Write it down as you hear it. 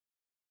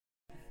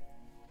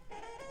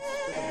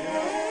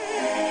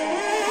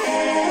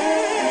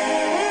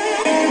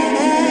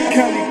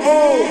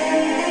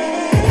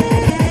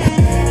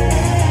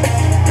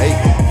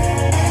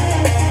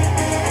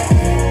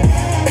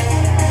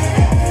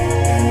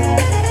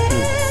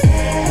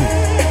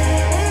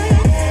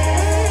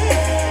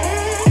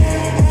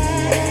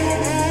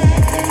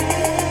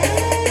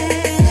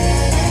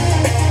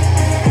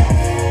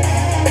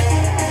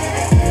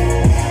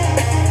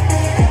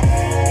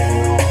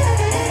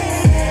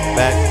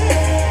Back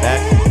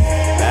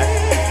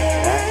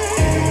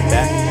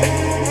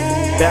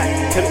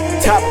to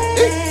the top.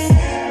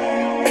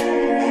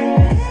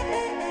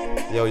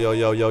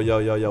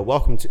 Yo.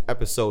 Welcome to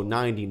episode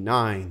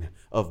 99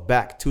 of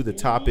Back to the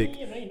Topic.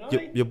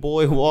 Your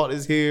boy Walt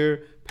is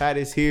here. Pat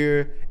is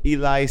here.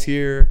 Eli's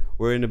here.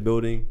 We're in the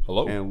building.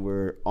 Hello. And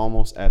we're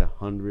almost at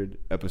 100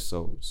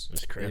 episodes.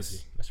 That's crazy.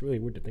 Yes. That's really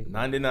weird to think about.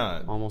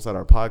 99. Almost at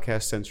our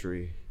podcast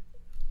century.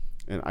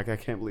 And I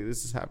can't believe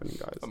this is happening,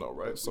 guys. I know,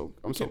 right?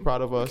 I'm so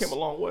proud of us. We came a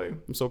long way.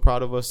 I'm so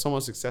proud of us. So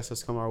much success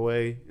has come our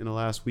way in the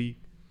last week.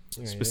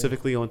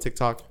 Specifically on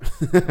TikTok.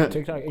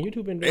 TikTok and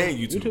YouTube and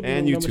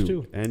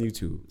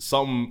YouTube.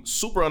 Something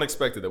super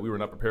unexpected that we were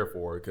not prepared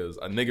for because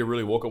a nigga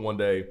really woke up one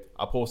day.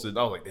 I was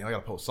like, damn, I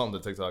gotta post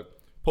something to TikTok.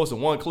 Posted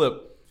one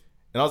clip,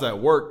 and I was at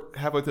work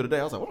halfway through the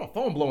day. I was like, why my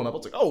phone blowing up? I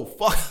was like, oh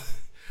fuck,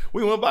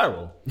 we went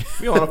viral.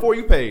 We on a For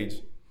You page,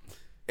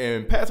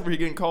 and Pat's over here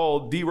getting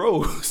called D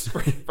Rose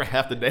for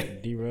half the day.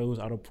 D Rose,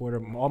 Otto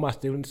Porter, all my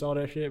students saw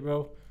that shit,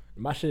 bro.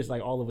 My shit's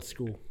like all over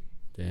school.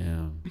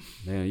 Damn,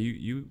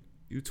 you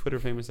Twitter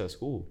famous at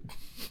school.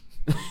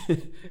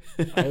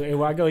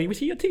 Where I go, we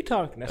see your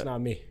TikTok. That's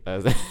not me.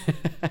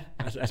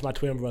 That's my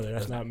twin brother.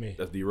 That's not me.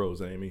 That's D Rose,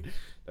 that ain't me.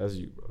 That's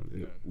you,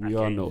 bro. We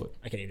all know it.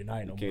 I can't even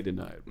deny it. You can't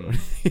deny it, bro.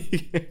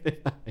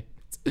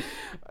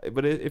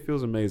 But it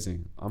feels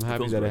amazing. I'm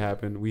happy that it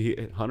happened. We hit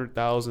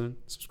 100,000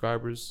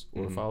 subscribers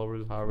or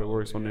followers, however it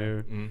works on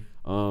there.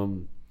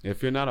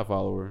 If you're not a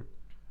follower,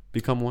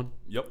 become one.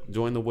 Yep.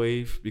 Join the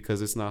wave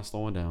because it's not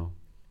slowing down.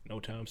 No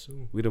time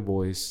soon. We the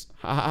boys.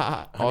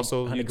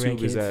 Also,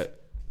 YouTube is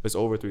it's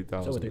over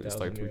 3,000. It's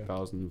like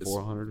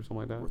 3,400 or something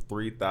like that. We're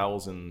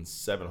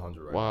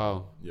 3,700 right now.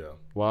 Wow. Yeah.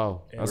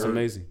 Wow. That's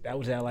amazing. That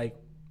was at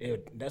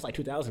that's like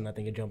 2,000. I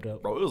think it jumped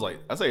up. Bro, it was like,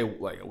 I say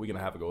like a week and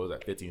a half ago, it was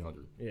at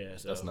 1,500. Yeah.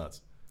 So That's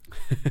nuts.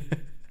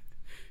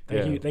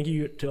 Thank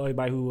you to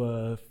everybody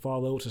who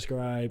followed,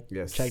 subscribed,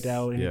 checked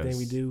out anything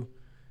we do.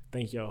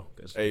 Thank y'all.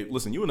 Hey,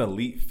 listen, you're an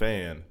elite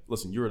fan.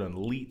 You're an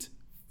elite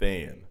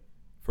fan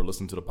for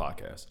listening to the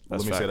podcast.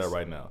 Let me say that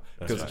right now,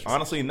 because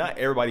honestly, not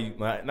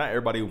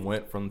everybody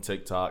went from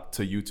TikTok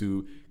to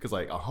YouTube. Because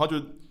like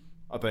 100,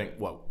 I think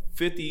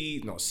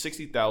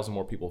 60,000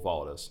 more people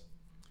followed us,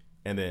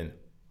 and then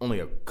only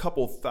a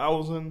couple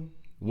thousand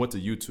went to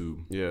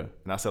YouTube. Yeah,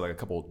 and I said like a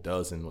couple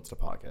dozen went to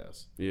the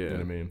podcast. Yeah, you know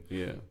what I mean?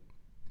 Yeah,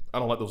 I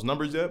don't like those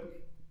numbers yet.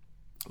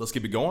 Let's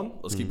keep it going.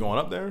 Let's keep going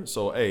up there.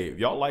 So hey, if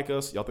y'all like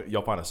us,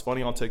 y'all find us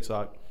funny on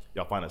TikTok,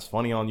 y'all find us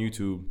funny on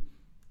YouTube.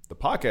 The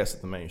podcast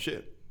is the main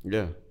shit.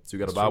 Yeah. So you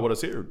got to buy with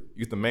us here.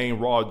 You get the main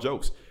raw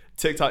jokes.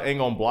 TikTok ain't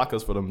going to block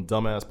us for them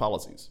dumbass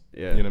policies.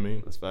 Yeah. You know what I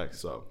mean? That's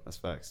facts. That's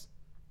facts.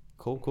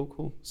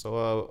 Cool.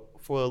 So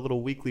for a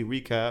little weekly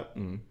recap, I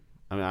mean,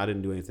 I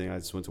didn't do anything. I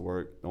just went to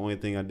work. The only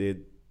thing I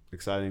did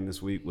exciting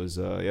this week was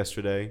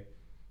yesterday.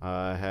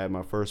 I had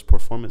my first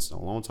performance in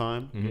a long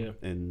time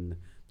in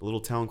a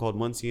little town called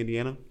Muncie,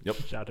 Indiana. Yep.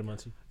 Shout out to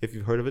Muncie. If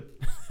you've heard of it.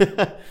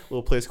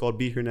 Little place called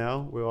Be Here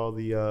Now, where all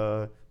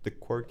the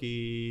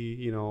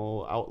quirky,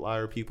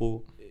 outlier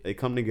people, they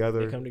come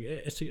together.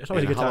 It's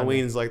always a good time.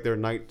 Halloween's like their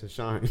night to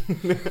shine.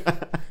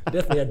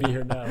 Definitely I'd be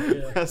here now.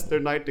 Yeah. That's their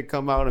night to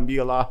come out and be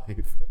alive.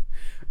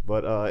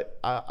 But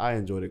I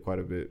enjoyed it quite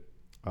a bit.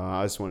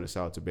 I just wanted to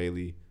shout out to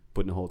Bailey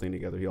putting the whole thing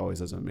together. He always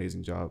does an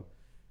amazing job.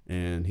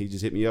 And he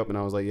just hit me up and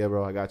I was like, yeah,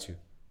 bro, I got you.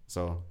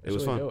 So it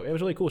was fun. It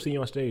was really cool seeing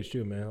you on stage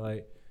too, man.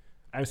 Like,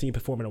 I haven't seen you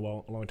perform in a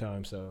long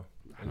time, so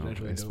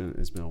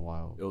it's been a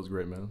while. It was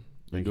great, man.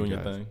 Thank doing you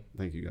your thing.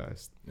 Thank you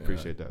guys. Yeah.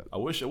 Appreciate that. I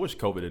wish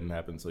COVID didn't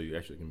happen so you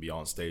actually can be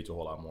on stage a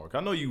whole lot more.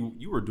 I know you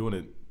were doing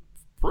it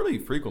pretty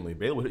frequently.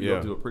 Baylor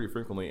do it pretty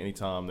frequently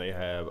anytime they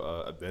have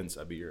events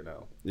at Be Here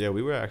Now. Yeah,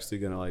 we were actually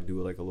gonna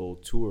do like a little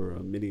tour,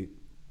 a mini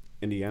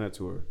Indiana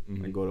tour,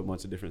 and go to a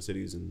bunch of different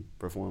cities and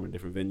perform in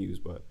different venues,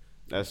 but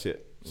that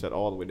shit shut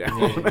all the way down.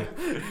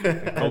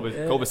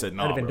 COVID said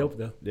no. That'd have been dope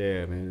though.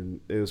 Yeah,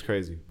 man, it was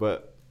crazy,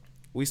 but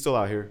we still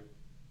out here.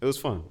 It was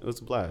fun. It was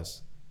a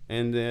blast.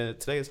 And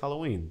today is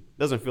Halloween.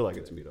 Doesn't feel like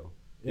it to me though.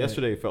 Yeah.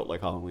 Yesterday felt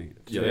like Halloween.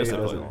 Today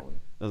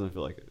doesn't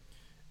feel like it.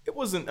 It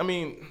wasn't. I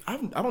mean, I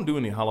don't do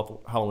any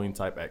Halloween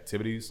type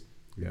activities.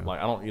 Yeah. Like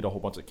I don't eat a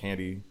whole bunch of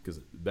candy because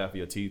it's bad for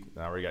your teeth.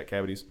 And I already got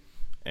cavities,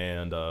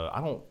 and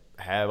I don't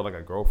have like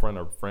a girlfriend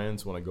or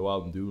friends who want to go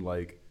out and do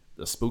like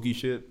the spooky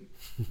shit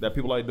that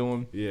people like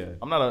doing. Yeah.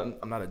 I'm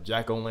not a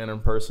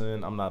jack-o'-lantern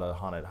person. I'm not a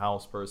haunted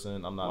house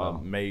person. I'm not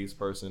a maze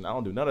person. I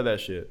don't do none of that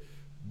shit.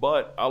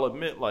 But I'll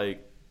admit,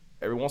 like,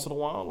 every once in a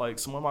while, like,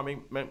 someone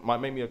might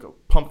make me like a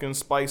pumpkin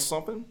spice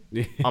something.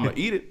 I'm going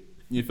to eat it.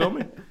 You feel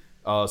me?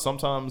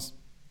 Sometimes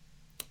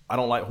I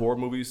don't like horror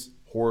movies.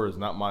 Horror is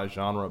not my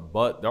genre.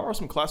 But there are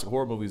some classic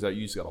horror movies that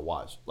you just got to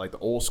watch. Like the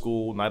old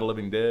school Night of the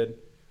Living Dead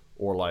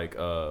or like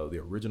the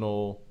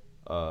original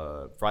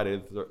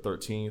Friday the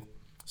 13th,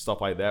 stuff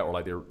like that. Or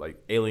like they're like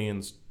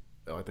Aliens.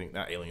 I think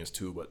not Aliens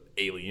 2, but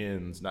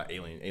Aliens, not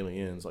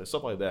Aliens. Like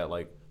stuff like that.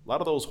 Like a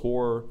lot of those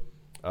horror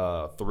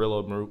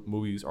thriller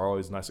movies are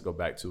always nice to go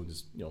back to and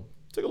just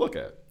take a look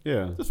at.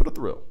 Yeah, just for the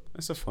thrill.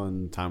 It's a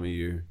fun time of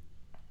year.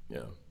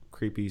 Yeah,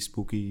 creepy,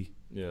 spooky.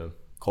 Yeah,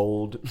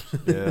 cold.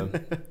 Yeah.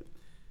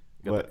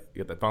 You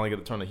got to finally get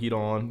to turn the heat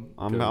on.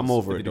 I'm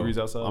over it. Degrees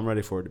outside. I'm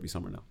ready for it to be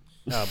summer now.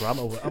 Nah, bro, I'm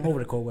over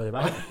the cold weather.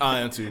 I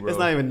am too, bro. It's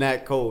not even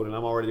that cold, and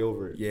I'm already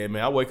over it. Yeah,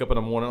 man. I wake up in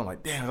the morning. I'm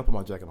like, damn, I gotta put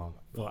my jacket on.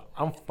 Well,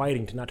 I'm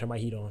fighting to not turn my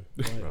heat on.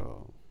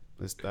 Bro,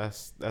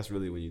 that's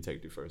really when you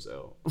take the first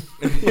L.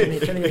 Turning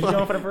your heat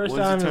on for the first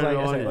time Once you is turn it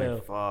on, like, you're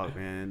like, fuck,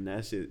 man,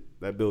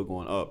 that bill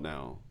going up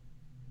now.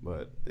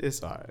 But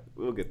it's all right.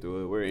 We'll get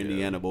through it. We're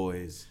Indiana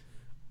boys.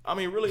 I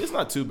mean, really, it's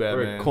not too bad,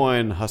 We're man.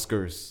 Corn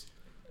Huskers.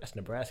 That's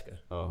Nebraska.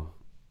 Oh,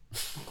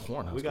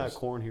 Corn Huskers. We got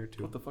corn here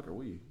too. What the fuck are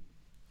we?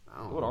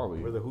 What are we?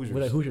 We're the Hoosiers.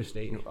 We're the Hoosier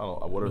State. I don't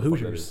know what the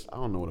Hoosiers. fuck that is. I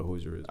don't know what a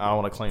Hoosier is. I don't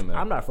want to claim that.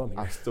 I'm not from here.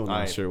 I'm still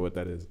not sure what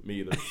that is.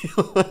 Me either.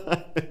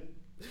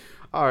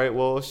 All right.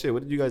 Well, shit.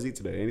 What did you guys eat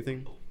today?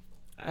 Anything?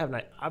 I have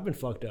not. I've been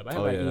fucked up. I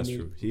haven't that's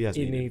true. He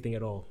hasn't eaten anything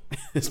at all.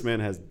 This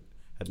man had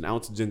an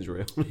ounce of ginger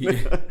ale.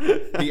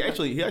 he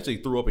actually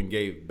threw up and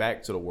gave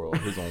back to the world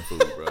his own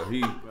food, bro.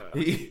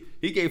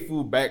 He gave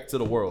food back to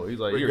the world. He's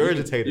like,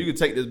 regurgitated. You can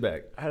take this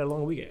back. I had a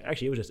long weekend.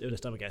 Actually, it was a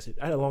stomach acid.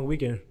 I had a long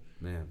weekend.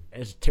 Man,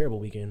 it's a terrible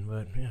weekend,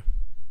 but yeah,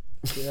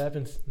 it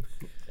happens.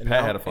 And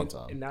Pat had a fun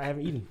time. And now I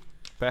haven't eaten.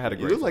 Pat had a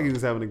great It looked time. like he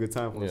was having a good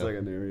time for a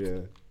second there. Yeah.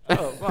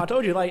 Oh, well, I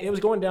told you, like, it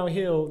was going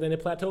downhill, then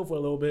it plateaued for a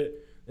little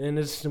bit, and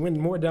it went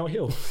more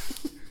downhill.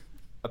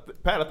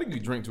 Pat, I think you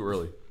drink too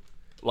early.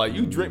 Like,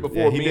 you drink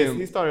before me and...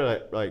 He started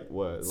at, like,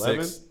 what,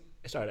 11?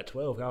 It started at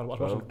 12. I was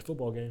watching the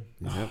football game.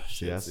 Yep.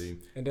 See,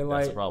 and then, that's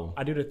like, the problem.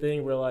 I do the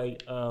thing where,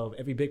 like,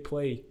 every big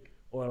play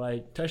or,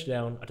 like,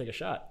 touchdown, I take a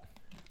shot.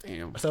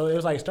 Damn. So it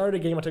was like,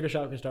 started the game, I took a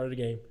shot because started the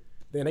game.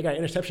 Then they got an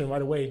interception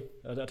right away.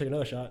 I took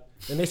another shot.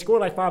 Then they scored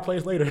like 5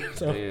 plays later.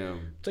 So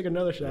damn. Took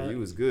another shot. He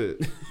was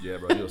good. Yeah,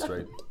 bro, you was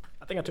straight.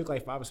 I think I took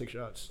like 5 or 6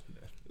 shots.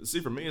 See,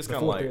 for me, it's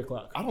kind of like,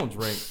 I don't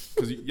drink,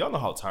 because y'all know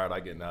how tired I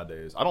get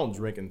nowadays. I don't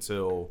drink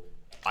until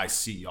I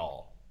see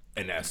y'all,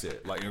 and that's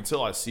it. Like,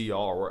 until I see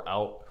y'all or we're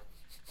out.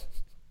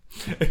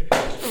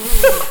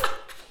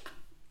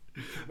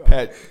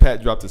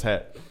 Pat dropped his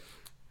hat.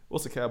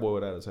 What's a cowboy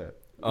without his hat?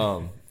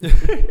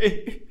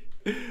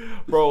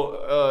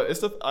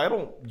 Bro, I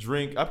don't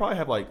drink. I probably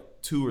have like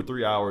 2 or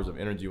 3 hours of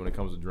energy when it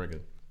comes to drinking.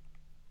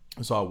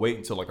 So I wait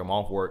until like I'm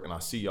off work and I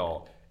see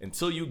y'all.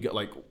 Until you get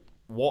like,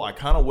 well, I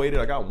kind of waited.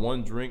 I got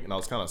one drink and I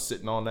was kind of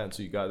sitting on that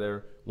until you got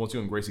there. Once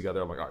you and Gracie got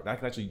there, I'm like, all right, I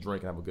can actually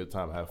drink and have a good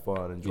time, have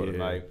fun, enjoy the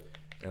night.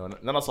 And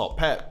then I saw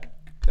Pat.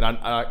 And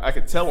I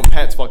could tell when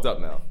Pat's fucked up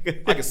now.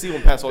 I can see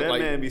when Pat's fucked up. That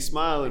man be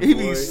smiling. He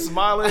be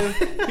smiling.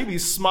 He be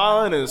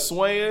smiling and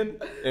swaying.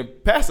 And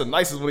Pat's the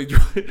nicest when he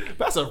drunk.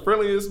 Pat's the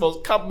friendliest,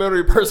 most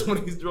complimentary person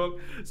when he's drunk.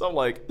 So I'm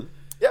like,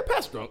 yeah,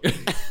 Pat's drunk.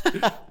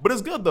 But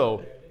it's good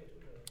though.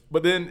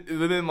 But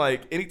then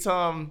like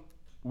anytime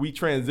we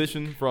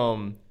transition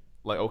from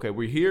like, okay,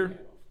 we're here.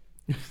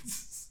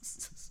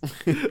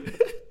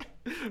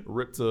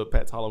 Rip to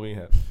Pat's Halloween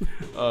hat.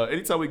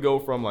 Anytime we go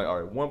from like,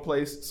 all right, one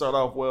place, start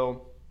off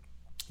well,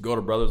 go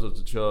to Brothers of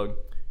the Chug,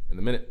 and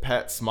the minute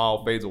Pat's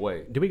smile fades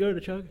away. Did we go to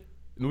the Chug?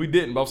 No, we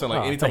didn't, but I'm saying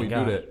like anytime we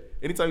do that,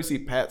 anytime you see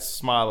Pat's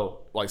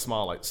smile like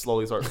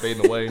slowly start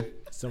fading away,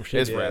 some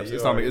shit. It's wraps.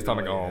 It's time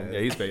to go home. Yeah,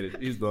 he's faded.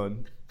 He's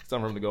done. It's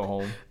time for him to go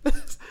home.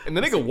 And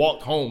the nigga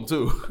walked home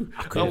too.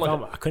 I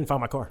couldn't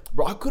find my car.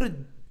 Bro, I could have.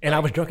 And I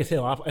was drunk as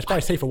hell. It's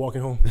probably safer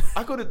walking home.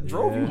 I could have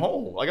drove you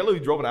home. Like I literally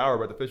drove an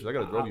hour at the Fishers. I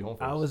could have drove you home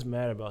first. I was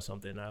mad about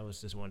something. I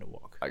was just wanting to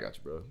walk. I got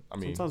you, bro. I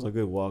mean, sometimes a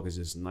good walk is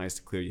just nice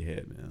to clear your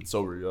head, man.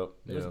 Sober you up.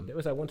 There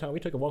was that one time we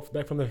took a walk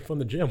back from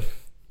the gym.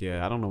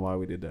 Yeah, I don't know why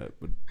we did that,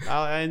 but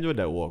I enjoyed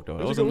that walk though.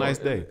 It was a nice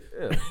day.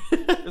 Yeah,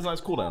 it was a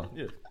nice cool down.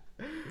 Yeah,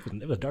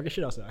 it was dark as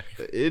shit outside.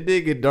 It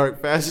did get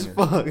dark fast as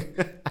fuck.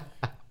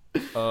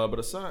 But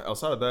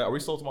outside of that, are we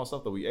still talking about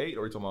stuff that we ate,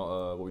 or are we talking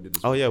about what we did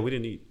this week? Oh yeah, we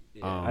didn't eat.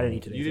 Yeah, I didn't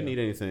eat today. You didn't eat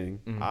anything.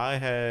 Mm-hmm. I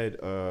had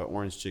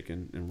orange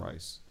chicken and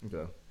rice.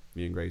 Okay.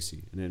 Me and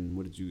Gracie. And then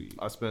what did you eat?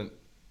 I spent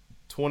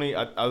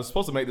 $20. I was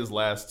supposed to make this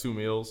last 2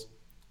 meals,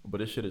 but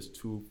this shit is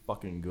too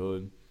fucking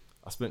good.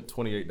 I spent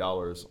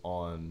 $28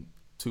 on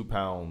 2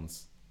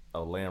 pounds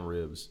of lamb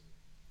ribs.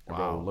 And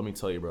wow. Bro, let me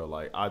tell you, bro.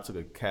 Like I took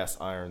a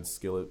cast iron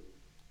skillet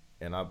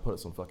and I put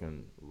some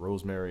fucking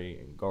rosemary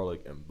and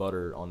garlic and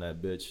butter on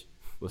that bitch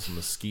with some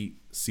mesquite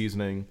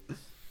seasoning.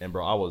 And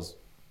bro, I was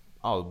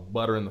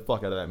buttering the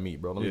fuck out of that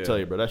meat, bro. Let me tell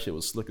you, bro, that shit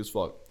was slick as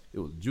fuck. It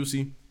was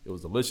juicy. It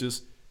was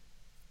delicious.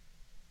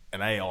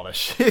 And I ate all that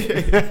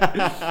shit.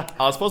 I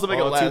was supposed to make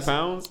it last 2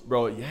 pounds?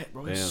 Bro, yeah,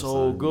 bro, Damn, it's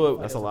so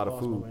good. That's a lot of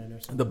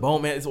food. The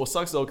bone, man, it's what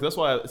sucks though, because that's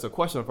why it's a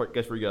question I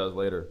guess for you guys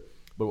later.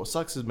 But what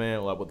sucks is,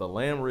 man, like with the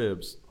lamb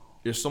ribs,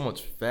 there's so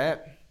much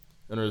fat,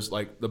 and there's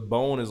like the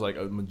bone is like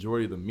a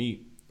majority of the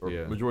meat or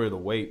majority of the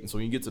weight. And so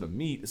when you get to the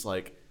meat, it's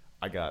like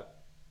I got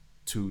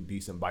 2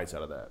 decent bites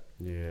out of that.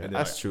 Yeah,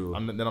 that's true.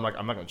 I'm like,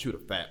 I'm not gonna chew the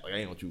fat. Like I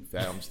ain't gonna chew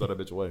fat. I'm just throw that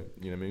bitch away.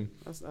 You know what I mean?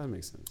 That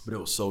makes sense. But it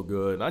was so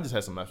good. And I just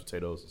had some mashed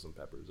potatoes and some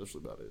peppers. That's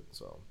about it.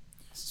 So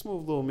it's a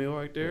smooth little meal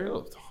right there.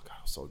 Oh god,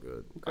 it was so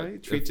good. Okay,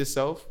 treat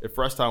yourself. If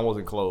Fresh Town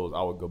wasn't closed,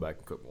 I would go back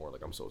and cook more.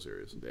 Like I'm so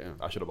serious. Damn,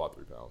 I should have bought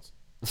 3 pounds.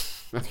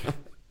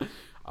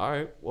 All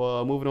right.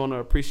 Well, moving on to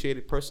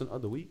appreciated person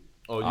of the week.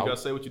 Oh, you gotta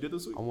say what you did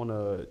this week? I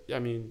wanna. Yeah, I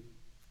mean,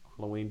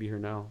 Halloween be here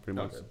now, pretty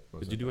much. Okay.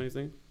 Did you do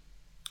anything?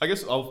 I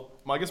guess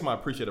my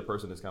appreciated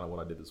person is kind of what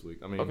I did this week.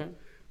 I mean, Okay.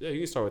 Yeah, you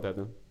can start with that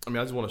then.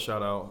 I just want to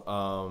shout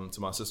out to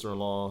my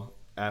sister-in-law,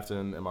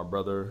 Afton, and my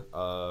brother.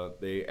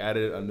 They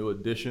added a new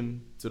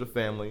addition to the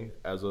family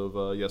as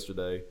of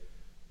yesterday.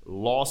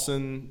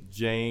 Lawson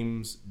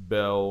James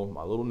Bell,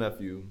 my little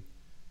nephew,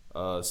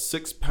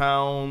 6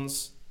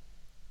 pounds,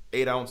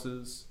 8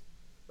 ounces,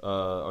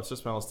 or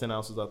 6 pounds, 10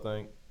 ounces, I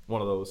think.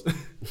 One of those.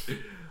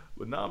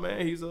 But nah,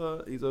 man, he's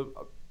gonna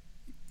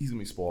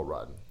be spoiled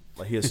rotten.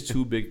 Like, he has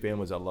 2 big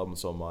families. I love him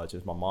so much.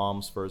 It's my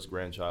mom's first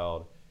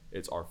grandchild.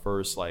 It's our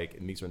first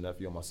niece or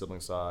nephew on my sibling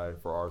side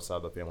for our side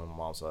of the family on my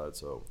mom's side.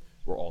 So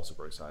we're all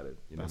super excited.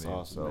 You know That's what I mean?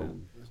 awesome, So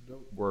man. That's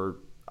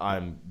dope.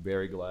 I'm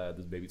very glad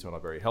this baby turned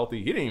out very healthy.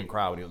 He didn't even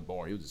cry when he was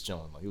born. He was just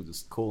chilling. Like, he was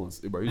just Cooling.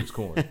 Bro, he was just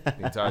cooling the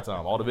entire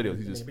time. All the videos,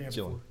 he's just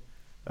chilling.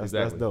 That's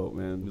Exactly. dope, He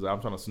man. was like,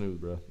 I'm trying to snooze,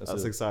 bro. That's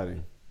it.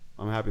 exciting.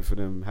 I'm happy for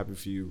them. Happy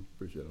for you.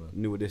 Appreciate it, man.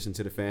 New addition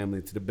to the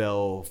family, to the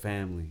Bell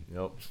family.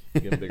 Yep.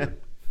 Getting bigger.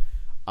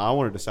 I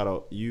wanted to shout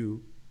out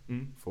you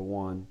for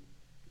one,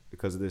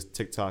 because of this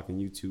TikTok and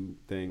YouTube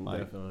thing. Like,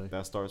 Definitely.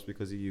 that starts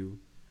because of you,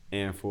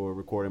 and for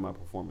recording my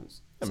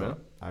performance. Yeah, So man.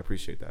 I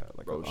appreciate that.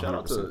 Like, Bro,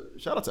 100%.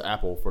 shout out to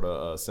Apple for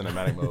the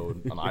cinematic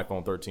mode on the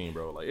iPhone 13,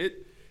 bro. Like,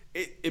 it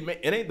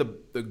ain't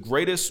the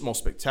greatest, most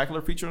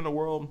spectacular feature in the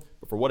world,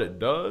 but for what it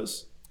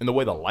does and the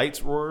way the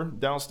lights were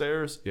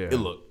downstairs, Yeah. it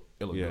looked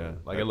good.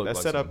 Like, it looked that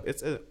like setup.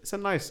 It's a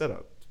nice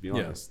setup, to be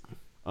honest.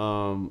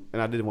 And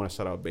I did want to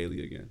shout out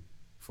Bailey again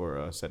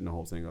for setting the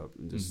whole thing up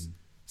and just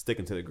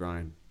sticking to the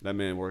grind. That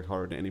man worked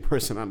harder than any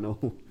person I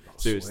know.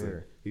 Seriously,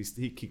 swear.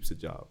 he keeps a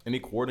job. And he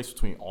coordinates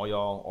between all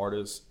y'all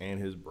artists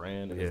and his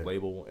brand and his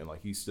label, and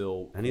like, he's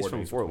still And he's from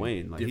coordinates Fort between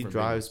Wayne. Like, he different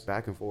drives venues.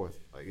 back and forth.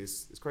 Like,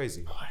 it's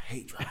crazy. Oh, I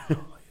hate driving. Bro.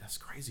 Like, that's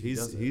crazy.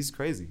 He's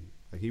crazy.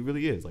 Like, he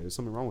really is. Like, there's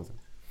something wrong with him,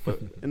 but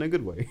in a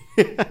good way.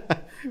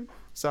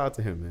 Shout out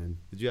to him, man.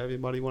 Did you have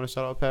anybody you want to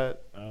shout out,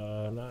 Pat?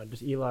 No,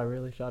 just Eli.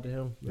 Really, shout out to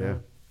him. Yeah,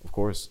 of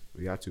course.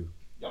 We got to.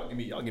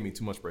 Y'all give me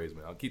too much praise,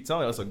 man. I keep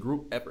telling you, it's a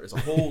group effort. It's a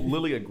whole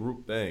literally a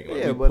group thing. Like,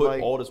 Yeah, we but put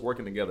like- all this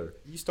working together.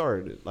 You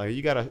started it. Like,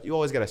 you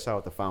always gotta shout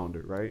out the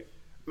founder, right?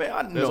 Man,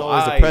 I There's know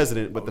always the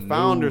president, but the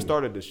founder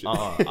started this shit.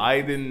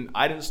 I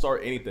didn't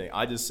start anything.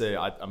 I just said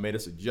I made a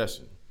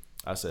suggestion.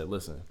 I said,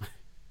 listen,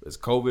 it's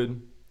COVID.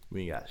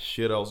 We ain't got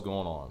shit else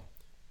going on.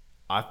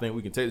 I think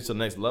we can take this to the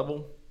next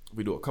level. If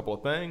we do a couple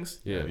of things,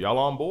 Yeah. if y'all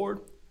on board,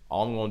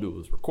 all I'm gonna do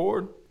is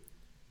record,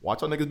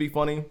 watch our niggas be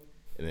funny,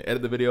 and then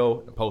edit the video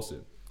and post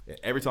it. And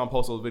every time I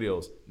post those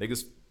videos,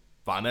 niggas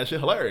find that shit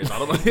hilarious. I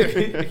don't know.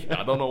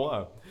 I don't know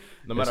why.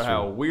 No matter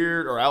how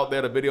weird or out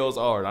there the videos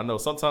are. And I know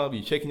sometimes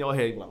you shaking your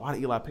head like, why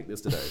did Eli pick this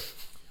today?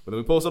 But then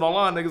we post it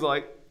online, niggas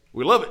like,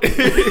 we love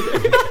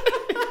it.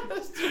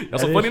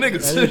 That's some funny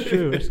niggas. That is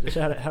true. It's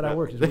how that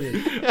works. It's weird.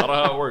 I don't know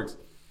how it works.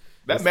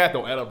 That math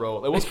don't add up, bro.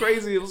 Like, what's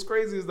crazy is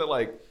that,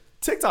 like,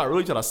 TikTok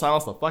really tried to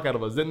silence the fuck out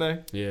of us, didn't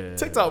they? Yeah.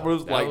 TikTok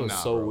was That like, was nah,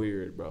 so bro.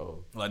 weird,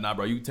 bro. Like, nah,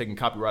 bro, you taking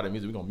copyrighted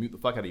music, we're gonna mute the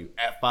fuck out of you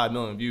at 5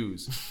 million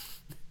views.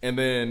 And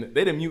then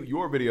they didn't mute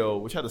your video,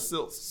 which had to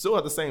still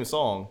had the same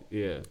song.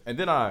 Yeah. And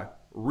then I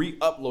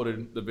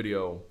re-uploaded the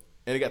video,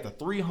 and it got to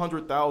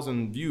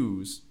 300,000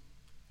 views,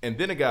 and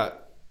then it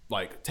got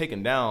like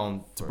taken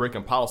down to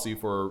breaking policy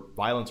for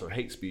violence or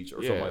hate speech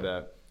or something like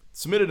that.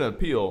 Submitted an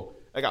appeal.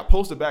 It got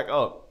posted back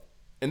up,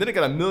 and then it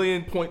got 1.2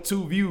 million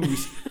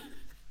views.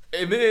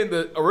 And then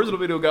the original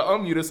video got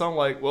unmuted, so I'm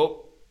like,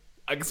 well,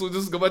 I guess we'll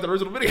just go back to the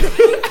original video.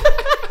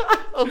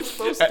 I'm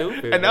so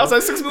stupid. And now it's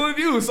at 6 million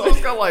views. So it's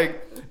kind of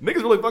like,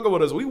 niggas really fucking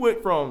with us. We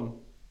went from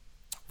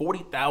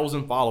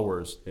 40,000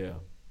 followers. Yeah.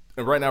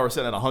 And right now we're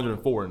sitting at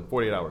 104 in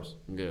 48 hours.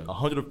 Yeah.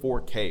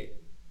 104K.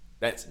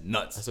 That's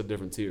nuts. That's a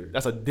different tier.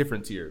 That's a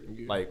different tier.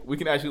 Like, we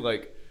can actually,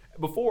 like,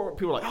 before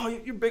people were like, oh,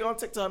 you're big on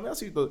TikTok. Man, I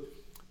see the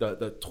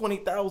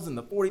 20,000,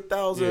 the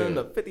 40,000,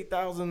 the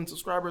 50,000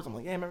 subscribers. I'm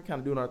like, yeah, man, we're kind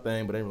of doing our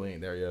thing, but they really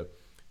ain't there yet.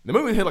 The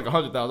moment we hit like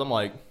 100,000, I'm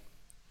like,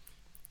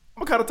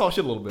 I'm gonna kind of talk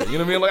shit a little bit. You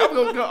know what I mean? Like, I'm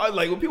gonna,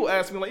 like, when people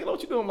ask me, like, you know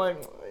what you doing? I'm like,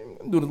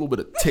 I'm doing a little bit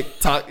of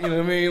TikTok. You know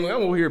what I mean? Like,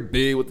 I'm over here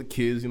big with the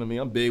kids. You know what I mean?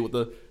 I'm big with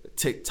the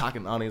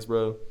TikToking audience,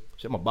 bro.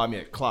 Shit, I'm gonna buy me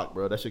a clock,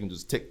 bro. That shit can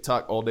just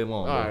TikTok all day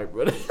long. All Bro. right,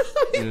 brother.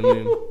 You know what I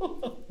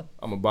mean?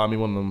 I'm gonna buy me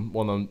one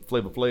of them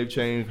Flavor Flav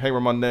chains, hang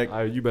around my neck All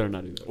right, you better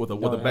not do that. with a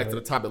Don't back have to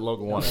the it. top of the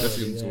logo on it. Don't That have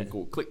shit's it, gonna yeah.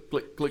 go click,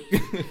 click, click.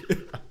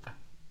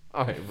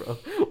 All right, bro.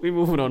 We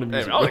moving on to Hey,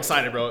 music. man, I was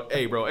excited, bro.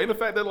 Hey, bro, ain't the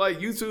fact that like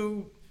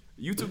YouTube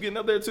getting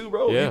up there too,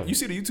 bro? Yeah. You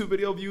see the YouTube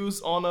video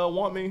views on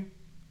Want Me?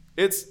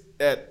 It's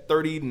at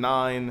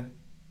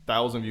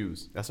 39,000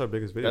 views. That's our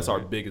biggest video. That's our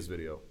right? biggest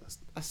video.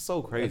 That's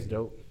so crazy. That's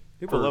dope.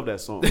 People love that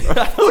song.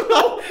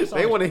 Bro.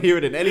 They want to hear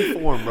it in any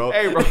form, bro.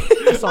 Hey, bro,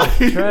 That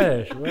song's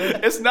trash, bro.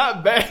 it's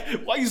not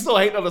bad. Why you still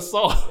hating on the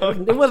song?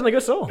 It wasn't a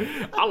good song.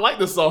 I like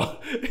the song.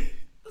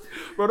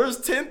 Bro,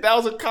 there's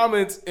 10,000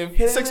 comments and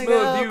 6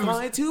 million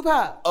views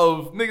Tupac.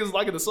 of niggas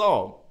liking the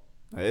song.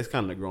 It's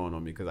kind of growing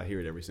on me because I hear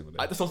it every single day.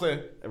 That's what I'm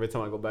saying. Every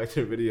time I go back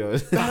to the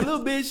videos, That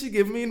little bitch, she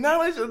give me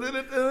knowledge.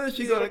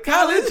 She go to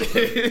college.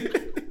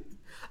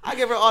 I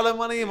give her all that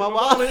money in my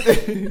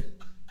wallet.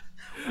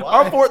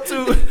 I'm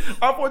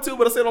 4'2",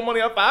 but I said on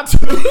money I'm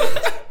 5'2".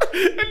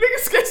 And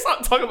niggas can't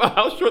stop talking about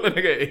how short that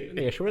nigga is.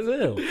 Yeah, short as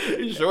hell.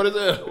 He's short as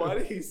hell. Why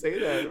did he say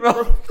that,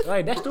 bro?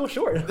 Like that's still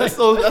short. That's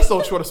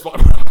so short as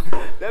fuck,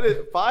 bro. That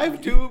is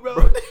 5'2",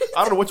 bro.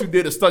 I don't know what you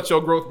did to stunt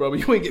your growth, bro, but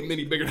you ain't getting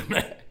any bigger than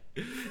that.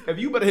 If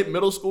you better hit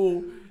middle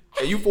school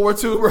and you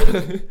 4'2",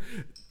 bro,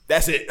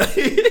 that's it.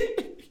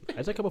 I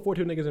just a couple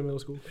 4'2" niggas in middle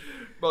school.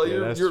 Bro,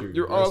 Yeah,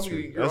 you're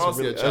honestly a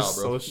child,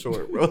 that's bro. so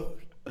short, bro.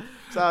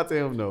 Shout out to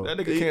him though. That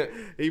nigga can't.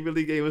 He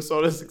really gave us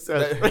all the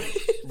success.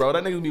 Bro,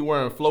 that nigga be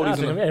wearing floaties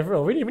in the Man,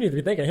 bro, we need to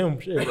be thinking him.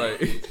 Shit. right.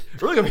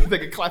 We're gonna be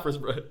thinking clappers,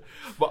 bro.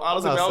 But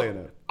honestly, I'm not bro, saying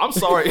that. I'm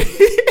sorry.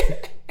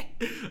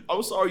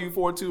 I'm sorry you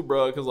 4'2",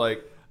 bro, because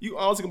like you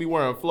honestly gonna be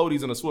wearing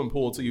floaties in a swimming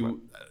pool till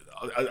you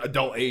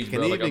adult age, Can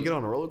bro. he Like, even get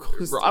on a roller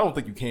coaster? bro, I don't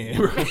think you can,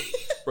 bro.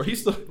 Bro,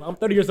 he's still, I'm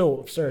 30 years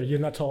old, sir. You're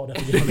not tall enough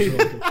to get on this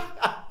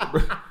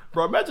road.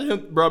 bro.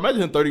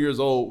 Imagine him 30 years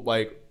old,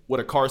 like with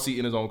a car seat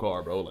in his own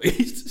car, bro. Like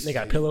They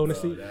got a pillow in the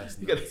seat.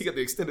 he got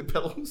the extended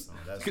pillows.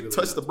 that's He can really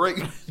touch the brake.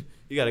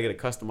 You gotta get a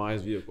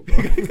customized vehicle, bro.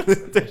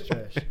 That's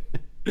trash.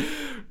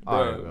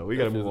 All right, bro. We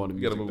gotta move on to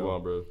We gotta music, move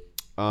though. on,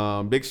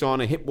 bro. Big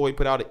Sean and Hit Boy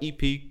put out an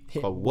EP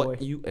called Boy.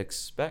 What You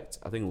Expect.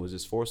 I think it was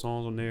just 4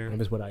 songs on there.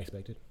 That's what I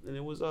expected. And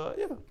it was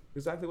yeah,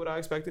 exactly what I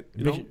expected.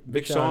 You Big- know, Big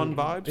Big Sean Sean,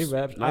 vibes, he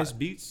raps. nice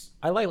beats.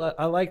 I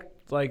like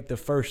like the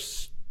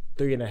first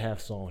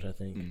 3.5 songs. I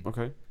think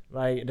Okay.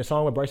 like the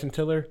song with Bryson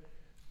Tiller.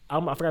 I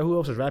forgot who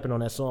else was rapping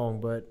on that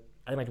song, but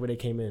I didn't like the way they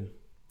came in.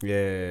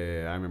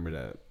 Yeah, I remember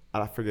that.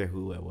 I forget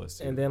who that was.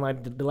 Too. And then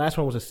like the last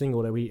one was a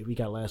single that we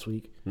got last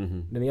week.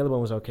 Mm-hmm. Then the other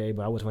one was okay,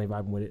 but I wasn't really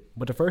vibing with it.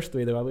 But the first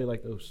 3 though, I really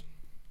like those.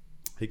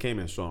 He came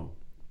in strong.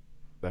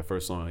 That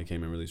first song, he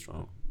came in really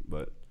strong.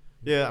 But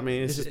yeah, I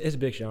mean, It's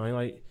Big Sean.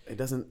 Like it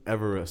doesn't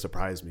ever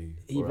surprise me.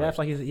 he Or, raps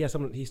like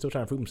he's still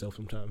trying to prove himself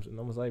sometimes. And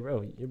I was like,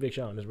 bro, you're Big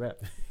Sean. Just rap.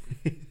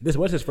 This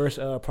was his first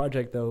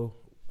project though,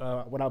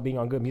 without being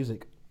on Good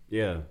Music.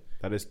 Yeah,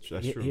 that's true.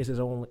 He has his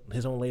own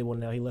label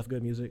now. He left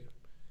Good Music.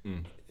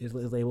 His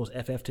label's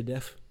FF to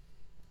Death.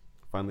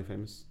 Finally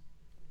famous.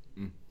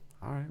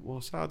 All right.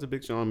 Well, shout out to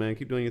Big Sean, man.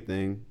 Keep doing your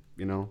thing.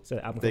 You know, So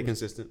the album stay comes-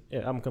 consistent. Yeah,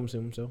 album comes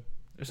soon. So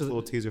this Just a is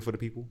little teaser for the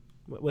people.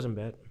 wasn't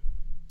bad.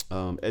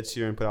 Ed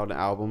Sheeran put out an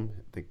album.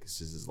 I think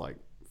this is his like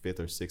 5th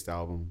or 6th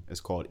album.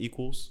 It's called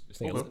Equals. This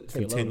nigga love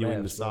Continuing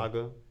the maths, bro.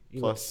 saga.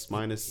 Plus,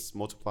 minus,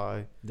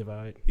 multiply.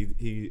 Divide.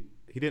 He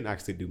didn't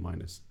actually do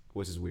minus,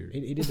 which is weird.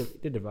 He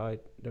did divide.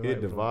 He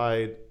did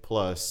divide,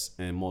 plus,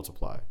 and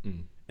multiply,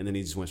 and then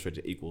he just went straight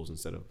to equals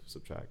instead of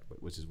subtract,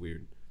 which is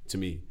weird to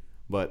me.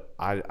 But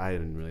I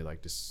didn't really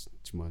like this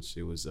too much.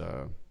 It was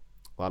a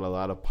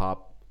lot of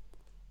pop,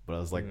 but it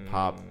was like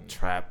pop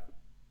trap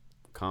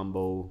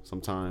combo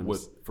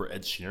sometimes. For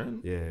Ed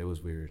Sheeran? Yeah, it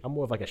was weird. I'm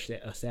more of like a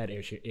sad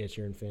Ed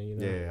Sheeran fan. You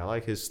know. Yeah, I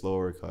like his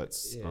slower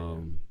cuts. Yeah.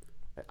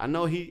 I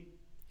know he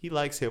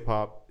likes hip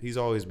hop. He's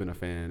always been a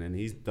fan, and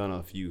he's done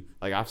a few.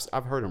 Like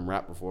I've heard him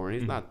rap before, and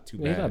he's not too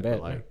Yeah, bad. he's not bad,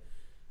 but like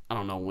I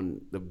don't know,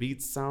 when the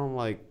beats sound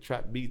like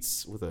trap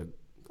beats with a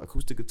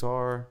acoustic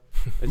guitar,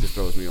 it just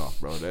throws me off,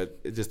 bro.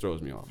 It just throws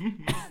me off.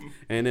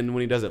 And then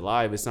when he does it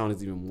live, it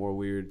sounds even more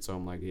weird. So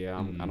I'm like, yeah,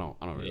 I don't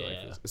really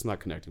like this. It's not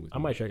connecting with me. I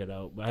might check it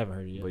out, but I haven't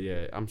heard it yet. But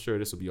yeah, I'm sure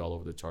this will be all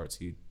over the charts.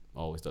 He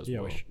always does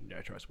well. Yeah,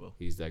 I trust well.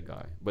 He's that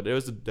guy. But there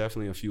was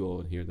definitely a few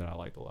in here that I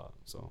liked a lot.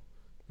 So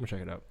I'm gonna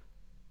check it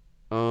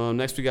out.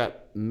 next we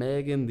got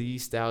Megan Thee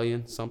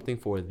Stallion, something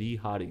for the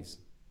hotties.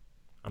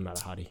 I'm not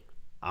a hottie.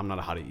 I'm not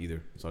a hottie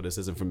either, so this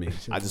isn't for me.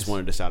 I just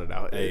wanted to shout it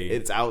out. Hey,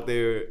 it's out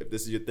there. If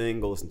this is your thing,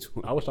 go listen to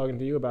it. I was talking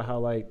to you about how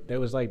like there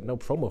was like no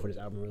promo for this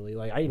album really.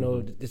 Like I didn't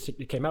know this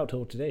it came out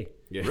till today.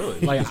 Yeah. Really?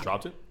 Like, He just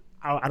dropped it?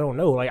 I don't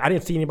know. Like I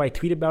didn't see anybody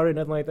tweet about it,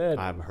 nothing like that.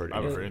 I haven't heard it. I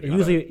haven't yet. heard And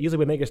usually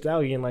with Megan Thee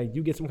Stallion, like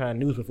you get some kind of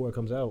news before it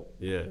comes out.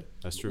 Yeah,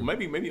 that's true. Well,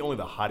 maybe only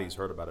the hotties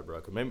heard about it,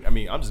 bro. 'Cause maybe, I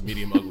mean, I'm just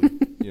medium ugly. You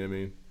know what I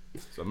mean?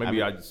 So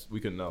maybe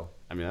we couldn't know.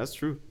 I mean, that's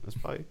true. That's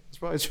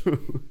probably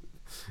true.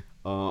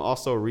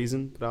 Also,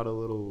 Reason put out a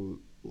little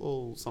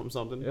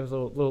something. It was a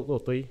little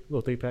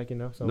three pack, you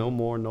know. So No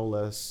More, No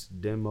Less.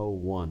 Demo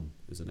 1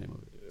 is the name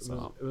of it.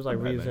 it was like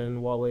Right,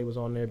 Reason. Wale was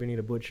on there. Benny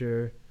the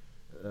Butcher,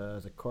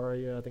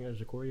 Zakaria. I think it was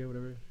Zakaria,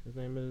 whatever his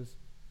name is.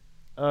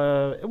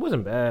 It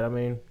wasn't bad. I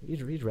mean,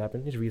 he's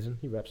rapping. He's Reason.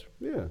 He raps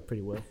Yeah,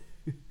 pretty well.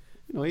 you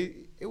know,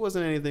 it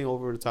wasn't anything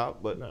over the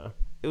top, but Nah,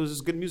 it was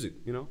just good music.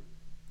 You know,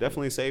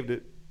 definitely saved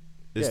it.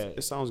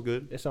 It sounds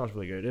good. it sounds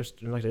really good.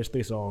 There's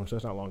 3 songs, so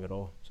it's not long at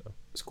all. So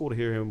It's cool to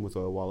hear him with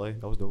Wale.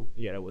 That was dope.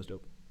 yeah, that was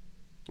dope.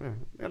 Yeah,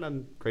 got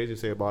nothing crazy to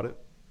say about it.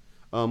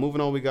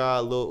 Moving on, we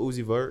got Lil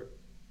Uzi Vert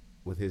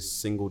with his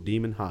single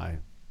 "Demon High,"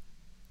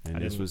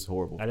 and this was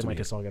horrible. I didn't to like me.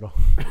 this song at all.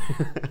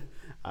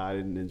 I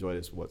didn't enjoy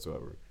this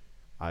whatsoever.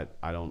 I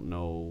don't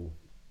know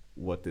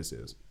what this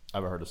is. I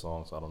haven't heard the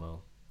song, so I don't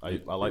know.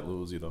 I like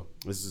Lil Uzi though.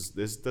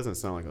 This doesn't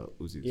sound like a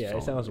Uzi Yeah, it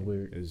song. sounds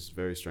weird. It's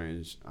very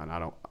strange, and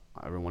I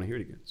ever want to hear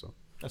it again. So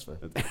That's fair.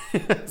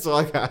 that's all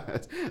I got.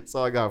 That's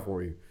all I got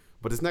for you.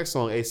 But this next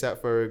song,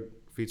 A$AP Ferg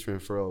featuring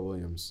Pharrell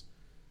Williams,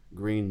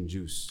 "Green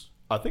Juice."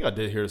 I think I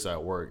did hear this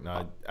at work.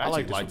 Now I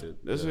actually liked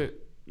it. This Yeah. is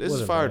this is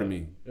Wasn't fire to bad.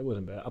 me. It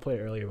wasn't bad. I played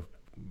it earlier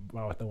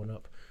while I was throwing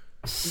up.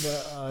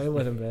 But it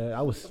wasn't bad.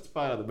 I was It's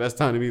probably not the best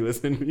time to be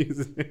listening to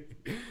music.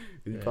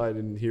 You probably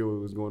didn't hear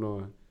what was going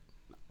on.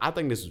 I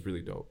think this is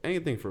really dope.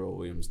 Anything Pharrell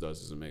Williams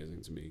does is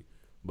amazing to me.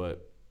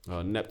 But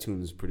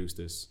Neptune's produced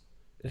this.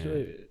 it's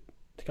really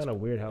it's kind of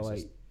weird how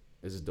like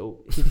This is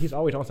dope. he's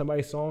always on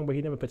somebody's song, but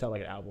he never puts out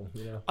like an album.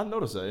 You know. I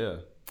noticed that, yeah.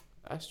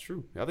 That's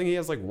true. I think he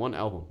has like one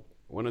album,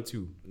 one or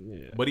two.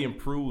 Yeah. But he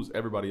improves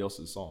everybody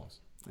else's songs.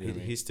 You know what I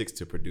mean? He sticks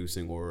to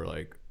producing or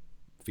like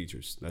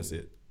features. That's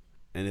it.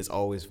 And it's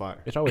always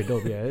fire. It's always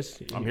dope. Yeah.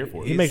 I'm here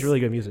for it. He makes really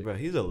good music. Bro,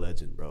 he's a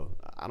legend, bro.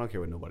 I don't care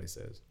what nobody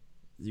says.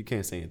 You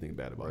can't say anything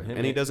bad about him. him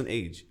And he and- doesn't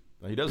age.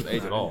 No, he doesn't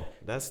age at all.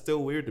 That's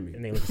still weird to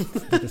And me. they was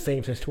the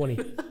same since 20.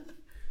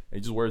 He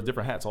just wears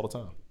different hats all the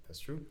time. That's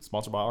true.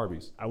 Sponsored by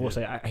Arby's. I will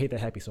say I hate that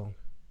Happy song.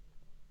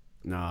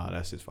 Nah,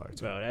 that's just fire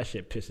too. Bro, that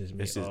shit pisses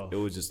me It's just off. it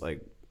was just like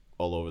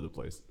all over the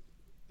place.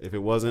 If it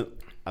wasn't,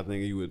 I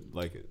think you would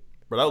like it.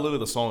 But that was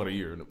literally the song of the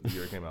year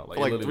it came out. For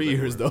like it 3 literally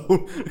years was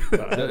though.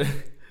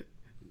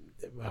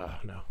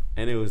 No.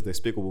 And it was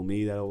Despicable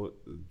Me that I was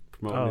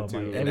promoting Oh, it to.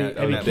 my- And every- that,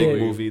 every that big kid-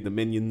 movie, The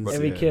Minions.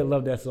 Every yeah. kid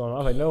loved that song. I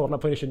was like, no, I'm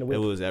not putting this shit in the It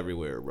whip. was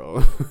everywhere,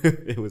 bro.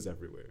 It was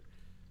everywhere.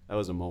 That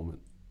was a moment.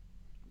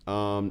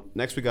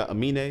 Next we got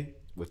Amine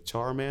with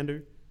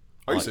Charmander.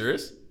 Are you Like-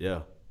 serious?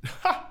 Yeah.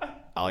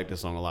 I like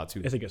this song a lot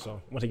too. It's a good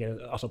song. Once again,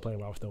 also playing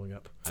while I was throwing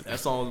up. That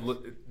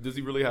song, does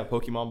he really have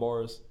Pokemon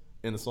bars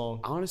in the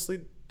song? I honestly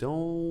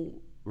don't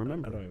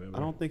remember. I don't remember. I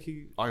don't think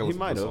he. I can He listen to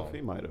might the have. song.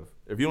 He might have.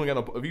 If you don't get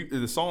if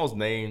the song's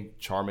named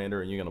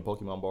Charmander and you got no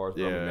Pokemon bars,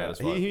 I'm mad Yeah, as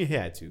fuck. he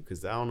had to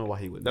because I don't know why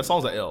he wouldn't. That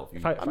song's an elf.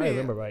 If I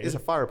remember right, It's a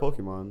fire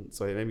Pokemon,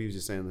 so maybe he was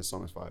just saying this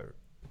song is fire.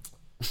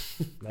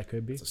 that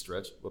could be. It's a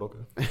stretch, but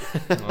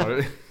okay. All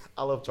right.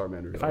 I love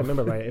Charmander. If I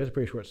remember right, it was a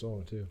pretty short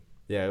song too.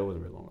 Yeah, it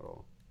wasn't very long at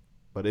all,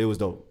 but it was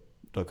dope.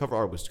 The cover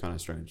art was kind of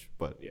strange,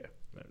 but Yeah.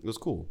 it was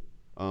cool.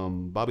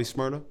 Bobby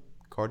Smyrna,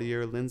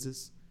 Cartier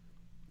lenses.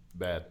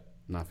 Bad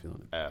Not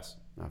feeling it. ass.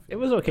 Not It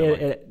feeling was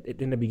okay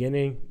in the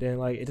beginning. Then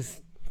like it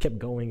just kept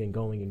going and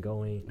going and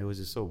going. It was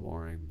just so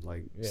boring,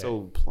 like Yeah.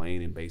 so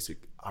plain and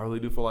basic. I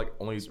really do feel like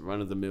only Run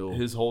of the mill.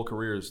 his whole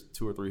career is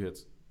 2 or 3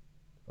 hits.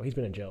 Well, he's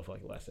been in jail for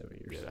like the last 7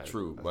 years.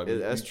 True, but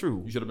That's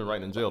true. You should have been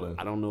writing in jail then.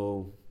 I don't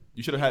know.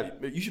 You should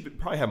have had. You should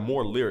probably have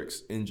more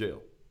lyrics in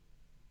jail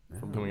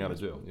from coming out of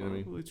jail. You know what I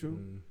mean? Probably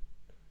true.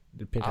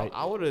 Depends how-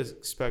 I would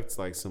expect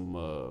like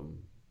some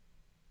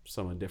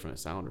different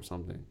sound or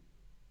something,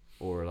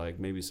 or like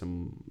maybe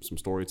some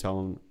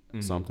storytelling,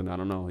 something. I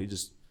don't know. He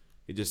just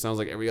sounds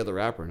like every other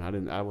rapper,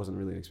 and I wasn't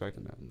really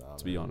expecting that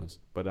to be honest.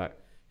 But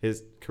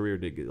his career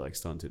did get like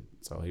stunted,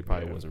 so he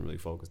probably wasn't really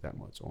focused that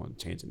much on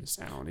changing his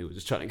sound. He was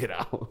just trying to get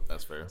out.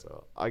 That's fair.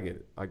 So I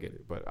get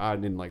it, but I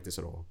didn't like this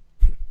at all.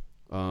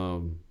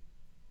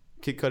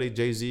 Kid Cudi,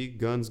 Jay-Z,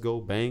 Guns Go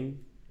Bang.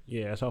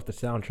 Yeah, it's off the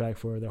soundtrack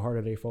for The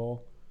Harder They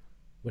Fall,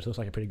 which looks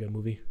like a pretty good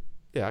movie.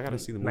 Yeah, I gotta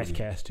see the movie. Nice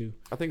cast too.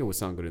 I think it would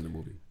sound good in the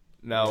movie.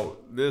 Now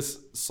this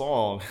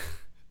song,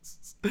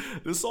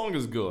 this song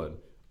is good,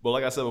 but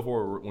like I said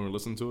before, when we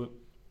listened to it,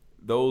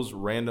 those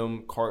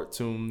random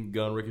cartoon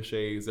gun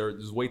ricochets, they're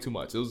just way too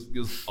much. It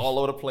was all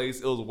over the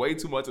place. It was way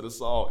too much of the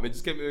song, and it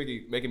just kept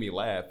making me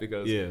laugh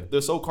because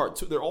they're so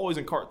cartoon. They're always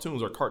in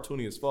cartoons or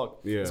cartoony as fuck.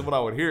 Yeah. So when I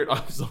would hear it,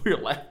 I was over here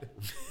laughing.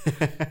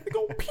 They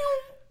go pew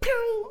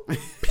pew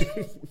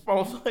pew. I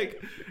was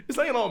like, it's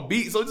not even on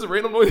beat, so it's just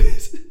random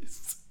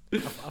noises.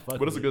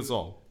 But it's a good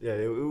song. Yeah,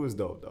 it was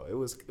dope though. It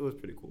was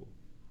pretty cool.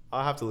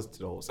 I'll have to listen to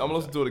the whole soundtrack. I'm gonna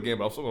listen to it again,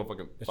 but I'm still gonna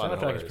fucking The find it soundtrack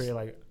is hilarious. pretty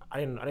like I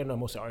didn't know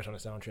most of the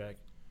artists on the soundtrack,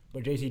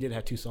 but Jay-Z did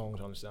have 2 songs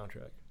on the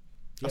soundtrack.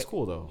 That's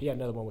cool though. He had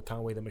another one with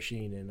Conway the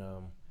Machine and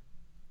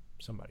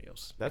somebody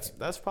else. That's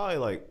probably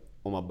like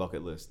on my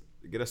bucket list.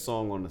 Get a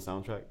song on the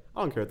soundtrack.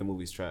 I don't care if the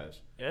movie's trash.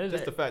 Yeah,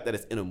 Just the fact that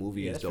it's in a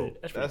movie Yeah, is that's pretty-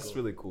 dope. that's That's, pretty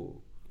cool. really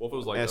cool. What if it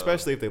was like, And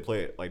especially if they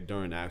play it like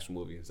during the actual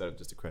movie instead of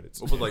just the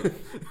credits. what was like,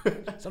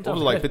 Sometimes What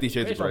was it like 50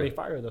 Shades of Grey? Grey?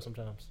 Fire though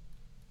sometimes.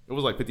 it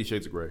was like 50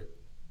 Shades of Grey.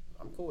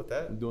 I'm cool with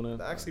that. You doing that?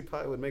 That actually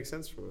probably would make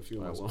sense for a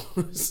few of my Alright,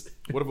 songs.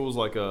 What if it was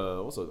like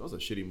what's a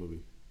shitty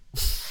movie?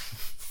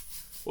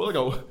 What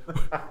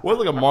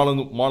like a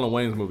Marlon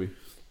Wayans movie?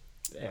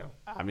 Damn.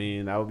 I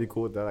mean, I would be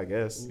cool with that, I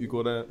guess. You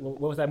cool with that? What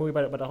was that movie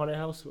about the haunted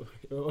house?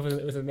 What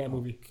was in that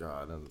movie?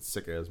 God, that's a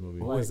sick ass movie.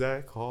 What was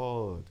that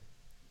called?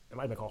 It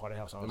might have been called Haunted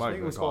House. It I Honestly. might-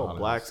 think it was called called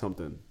Haunted Black House.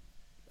 something.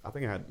 I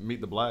think I had.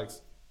 Meet the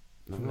Blacks.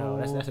 No,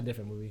 that's a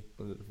different movie.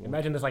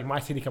 Imagine it's like My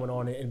City coming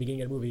on in the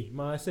beginning of the movie.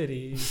 My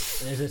City. And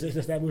it's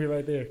just that movie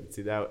right there.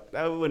 See, that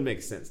wouldn't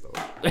make sense though.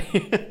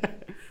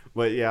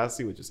 But yeah, I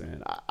see what you're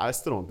saying. I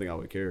still don't think I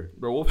would care.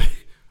 Bro, all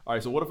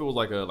right. So what if it was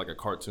like a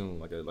cartoon,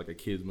 like a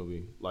kids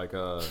movie, like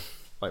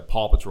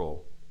Paw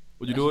Patrol?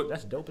 Would you do it?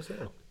 That's dope as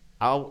hell.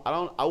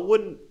 I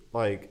wouldn't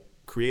like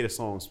create a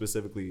song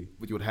specifically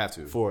But you would have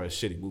to. for a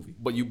shitty movie.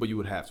 But you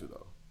would have to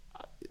though.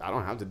 I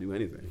don't have to do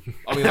anything.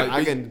 I mean, like,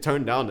 I can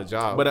turn down the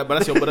job. But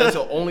that's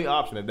your only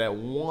option. At that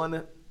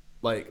one,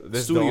 like This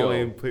is studio, the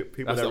only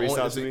people that's that the reach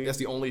only- out to me. That's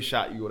the only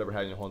shot you would ever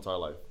had in your whole entire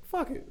life.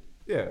 Fuck it.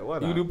 Yeah, why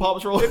not? You can do Paw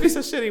Patrol. If it's a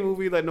shitty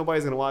movie that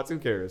nobody's gonna watch, who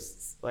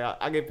cares? Like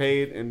I get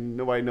paid and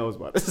nobody knows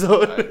about it.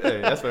 So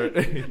Hey, that's fair.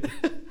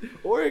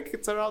 or it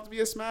could turn out to be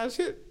a smash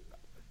hit.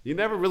 You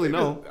never really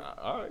know.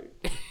 All right.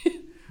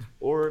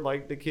 Or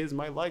like the kids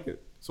might like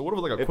it. So what if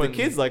like a If Quentin?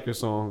 the kids like your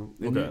song,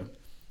 then Okay.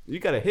 you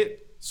got a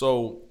hit.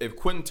 So if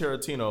Quentin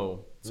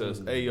Tarantino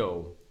says, "Hey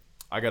yo,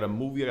 I got a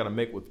movie I gotta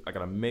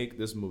make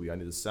this movie. I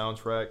need a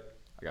soundtrack.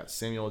 I got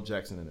Samuel L.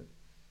 Jackson in it,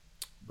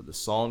 but the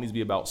song needs to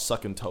be about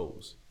sucking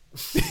toes."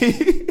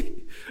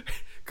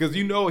 Because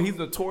you know he's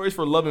notorious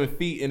for loving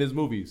feet in his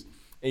movies,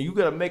 and you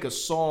gotta make a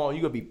song.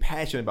 You gotta be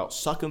passionate about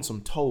sucking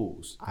some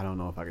toes. I don't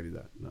know if I could do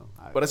that. No.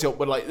 But that's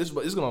but like this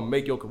is gonna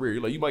make your career.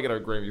 You're like, you might get a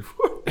Grammy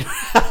for it.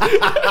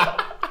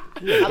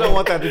 I don't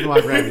want that to be my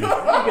Grammy. You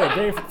got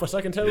a game for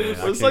sucking toes?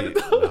 I can't,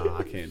 no,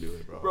 I can't do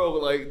it, bro. Bro,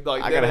 like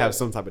I gotta have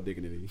some type of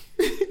dignity.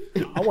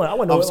 I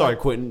want to know. I'm sorry,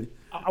 Quentin.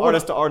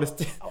 Artist to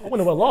artist. I want to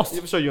know what lost.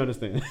 I'm sure you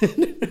understand.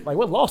 Like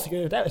what lost?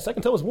 If that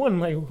second toe was won,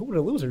 like who were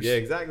the losers? Yeah,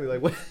 exactly.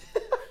 Like what?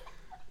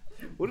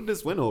 What did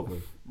this win over?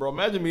 Bro,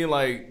 imagine being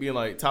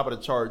like top of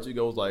the charts. You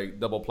goes like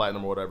double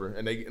platinum or whatever,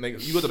 and they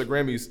you go to the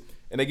Grammys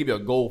and they give you a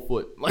gold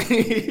foot. Like,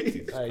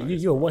 and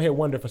You're a one hit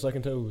wonder for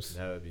sucking toes.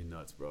 That would be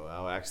nuts, bro. I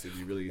would actually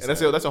be really.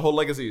 that's a whole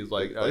legacy. It's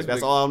like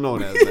That's all I'm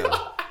known as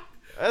now.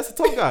 That's a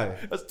toe guy.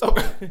 That's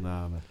tough.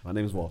 Nah, man. My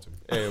name is Walter.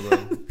 Hey,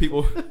 bro,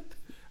 people.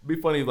 It'd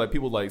be funny if like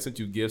people like sent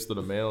you gifts through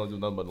the mail and do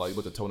nothing but like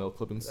with the toenail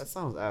clippings. That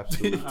sounds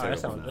absolutely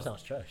terrible. That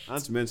sounds trash. Not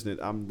to mention it,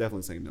 I'm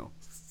definitely saying no.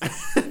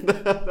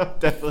 I'm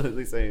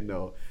definitely saying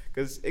no.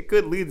 Because it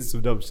could lead to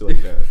some dumb shit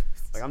like that.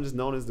 Like, I'm just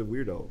known as the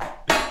weirdo.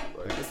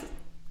 Like,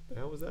 the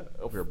hell was that?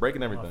 Over here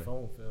breaking My everything.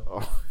 phone fell.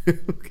 Oh,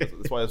 okay.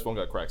 That's why this phone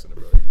got cracks in it,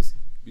 bro.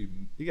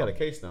 You got a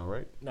case now,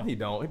 right? No. He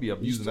don't. He be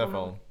abusing still that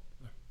phone.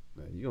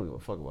 Man, you don't give a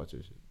fuck about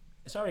your shit.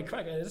 It's already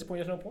cracked. At this point,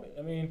 there's no point.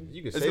 I mean,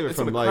 You can It's- save it it's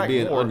from gonna like crack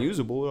being more.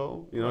 unusable,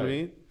 though. You know what I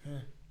mean?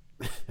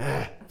 All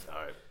right.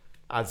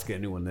 I'll just get a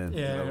new one then.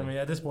 yeah. I mean,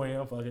 at this point,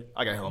 I'm fuck it.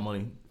 I got hella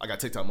money. I got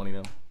TikTok money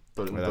now.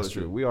 Yeah, that's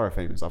true. We are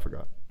famous. I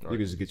forgot. You Right.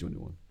 can just get you a new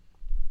one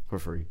for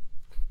free.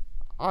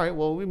 All right.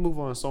 Well, we move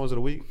on to songs of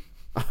the week.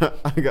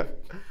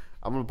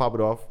 I'm gonna pop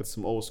it off with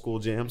some old school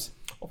jams.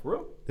 Oh, for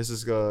real? This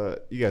is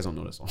you guys don't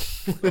know this song.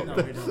 No,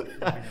 we don't.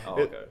 Oh,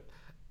 okay.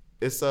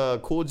 It's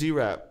Cool G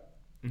Rap.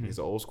 He's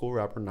an old school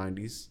rapper,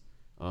 90s.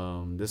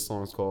 This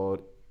song is called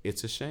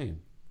 "It's a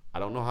Shame." I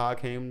don't know how I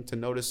came to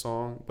know this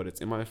song, but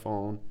it's in my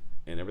phone,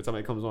 and every time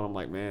it comes on, I'm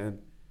like, man,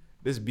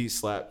 this beat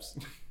slaps.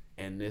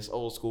 And this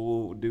old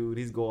school dude,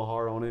 he's going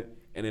hard on it.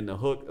 And in the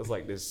hook, it's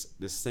like this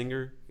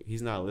singer.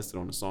 He's not listed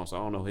on the song, so I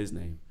don't know his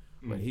name,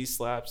 but he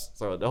slaps.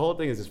 So the whole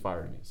thing is just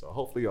fire to me. So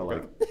hopefully y'all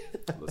like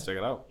it. Let's check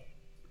it out.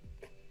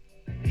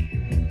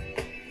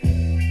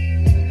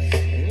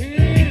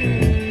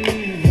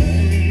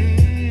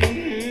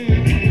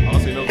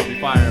 Honestly, those will be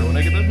fire when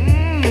they get this.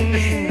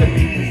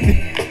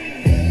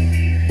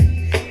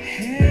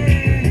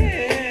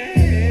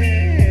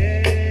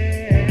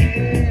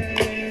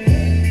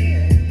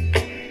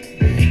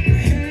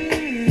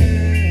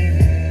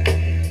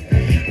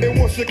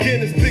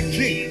 Again, it's Big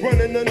G,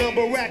 running the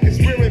number rackets,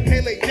 wearing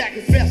Pele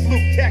jackets, fast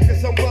loop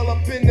tactics. I'm well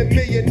up in the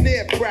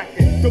millionaire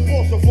bracket. The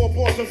boss of all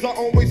bosses are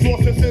always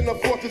horses in the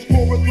fortress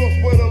corridors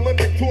with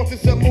Olympic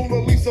torches and Mona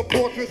Lisa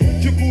portraits,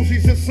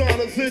 jacuzzis and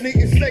saunas, and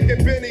eating steak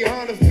and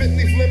Benihana's,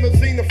 Bentley's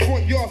limousine, the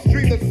front yard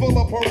stream that's full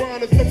of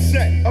piranhas.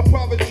 Upset, a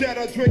private jet,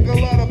 I drink a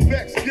lot of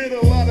Becks, get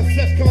a lot of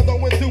sex, condo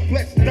and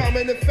duplex,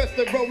 diamond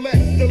infested Rolex,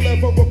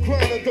 deliver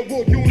recliner, the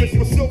wool units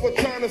with silver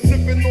china,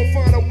 sipping on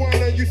finer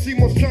wine, and you see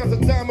most shines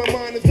of diamond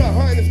miners. The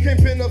highness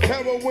kingpin of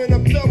heroin,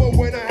 I'm thorough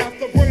when I have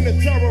to bring the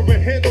terror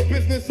and handle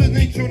business in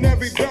each and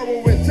every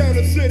barrel in town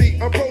and city.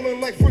 I'm rolling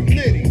like Frank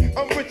Nitty,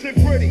 I'm rich and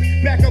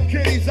pretty, back up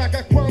kitties, I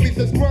got Kwame's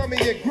that's grimy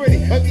and gritty,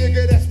 a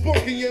nigga that's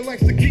spunky and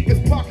likes to keep his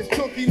pockets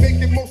chunky,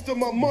 making most of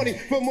my money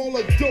from all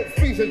the dope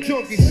fiends and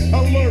junkies. I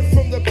learned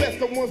from the best,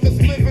 the ones that's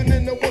living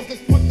and the ones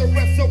that's put the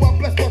rest, so I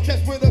bless my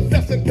chest with a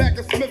vest and pack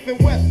of Smith and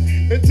West,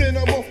 and then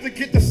I'm off to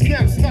get the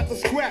snaps, not the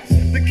scraps.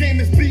 The game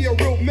is be a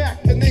real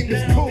Mac, the name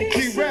is Cool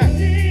G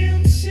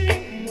Rap.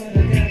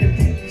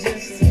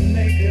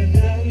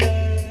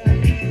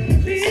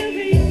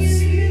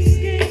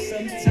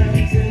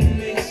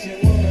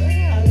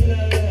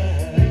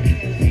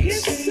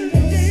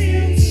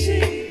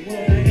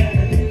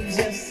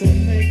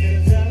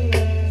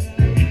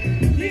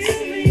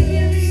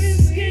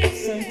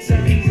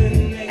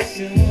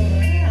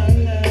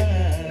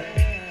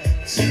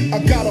 I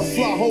got a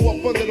fly hoe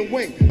up under the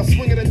wing. I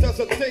swing it and does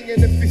a thing.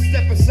 And if you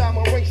step inside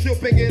my ring, she'll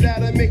bang it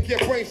out and make your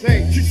brains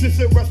hang. She sits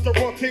at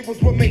restaurant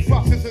tables with make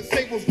foxes and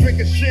sables,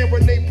 drinking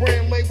Chardonnay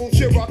brand labels.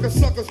 She rock a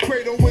sucker's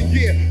cradle and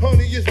yeah,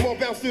 honey is more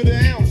bounce to the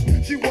ounce.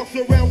 She walks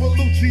around with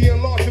Lucci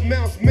in large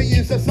amounts,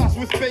 millions of sauce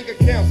with bank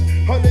accounts.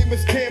 Her name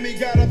is Tammy,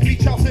 got a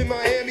beach house in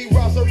Miami.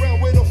 Rides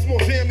around with a small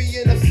jammy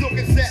in a silk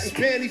and satin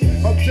panties.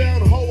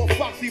 Uptown hoe, a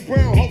foxy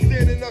brown hoe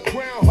standing the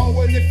ground hoe.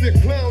 And if you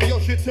clown, yo,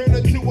 she turn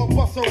into a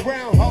bus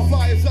around. How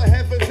flyers a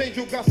heaven's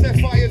angel, got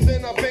sapphires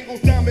in her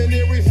bangles, diamond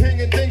earrings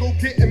hanging dangle,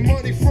 getting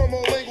money from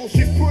all angles.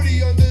 She's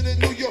pretty under the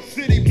New York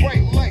City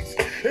bright lights.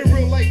 In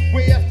real life,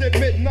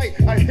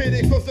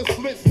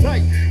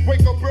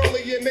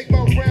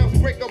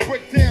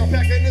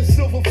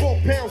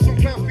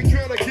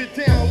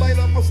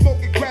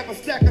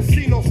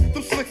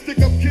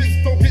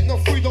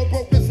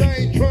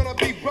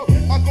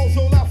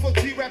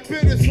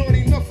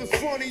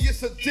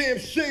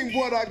 shame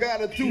what I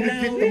gotta do to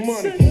get the It's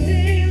a money.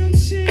 damn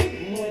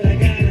shame what I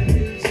gotta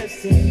do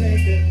just to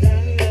make a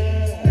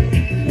dollar.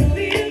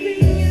 Living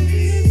in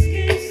this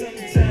game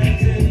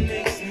sometimes it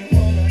makes me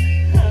wanna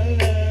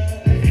holler.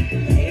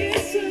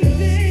 It's a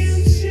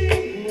damn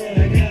shame what I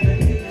gotta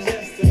do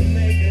just to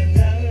make a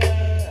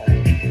dollar.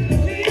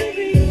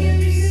 Living in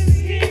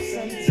this game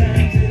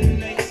sometimes it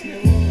makes me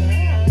wanna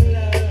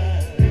holler.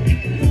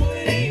 No,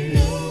 it ain't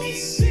no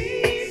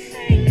sweet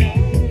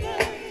hangover.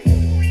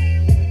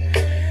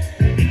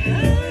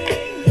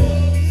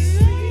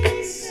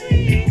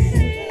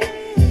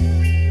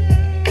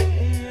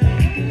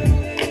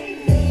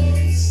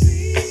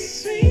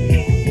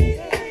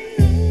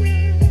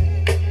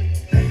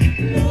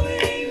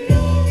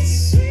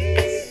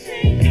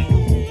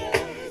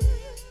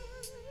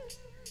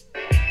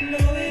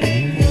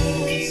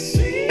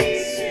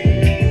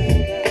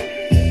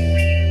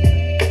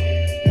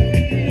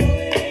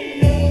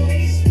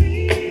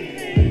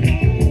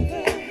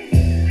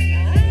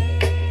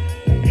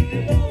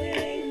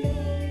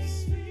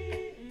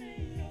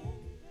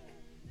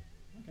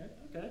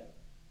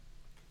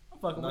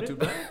 Not too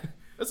bad.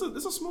 It's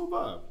a smooth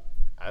vibe.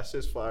 That's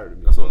just fire to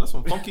me. That's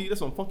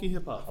some funky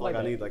hip hop. Like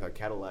I need like a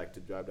Cadillac to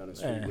drive down the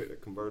street Yeah. with a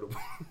convertible.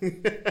 what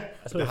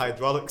The it-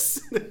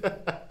 hydraulics.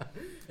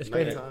 It's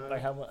crazy, Nighttime.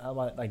 like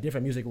how like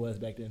different music was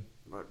back then.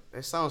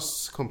 It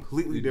sounds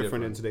completely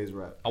different in today's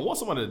rap. I want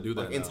somebody to do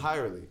that Like now.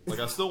 entirely. Like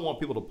I still want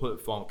people to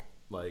put funk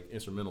like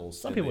instrumentals.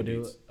 Some in people their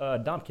do. beats.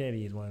 Dom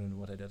Kennedy is one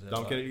what that does.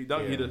 Dom Kennedy,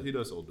 Yeah. he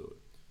does still do it.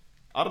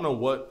 I don't know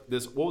what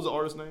was the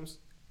artist names?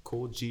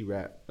 Cool G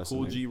rap. That's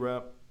Cool the name. G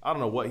rap. I don't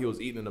know what he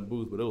was eating in the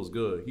booth, but it was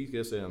good. He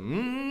kept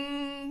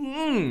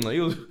saying, Like, he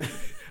was.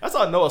 That's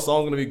how I know a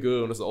song's gonna be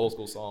good when it's an old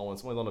school song. When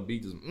somebody's on the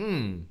beat, just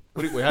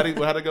Wait, how'd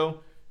it go?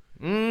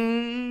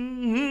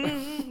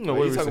 No, Are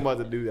what you were talking we about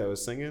the dude that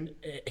was singing?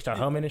 It start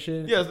humming and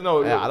shit. saying? Yes,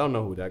 no. Yeah, I don't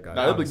know who that guy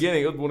Nah, at the is.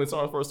 beginning, when the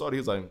song first started, he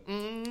was like,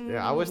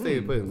 Yeah, I wish they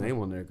would put his name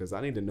on there because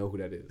I need to know who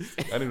that is.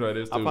 I didn't know that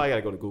is I too. probably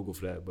gotta go to Google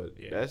for that, but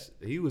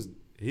he was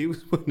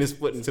putting his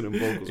foot into them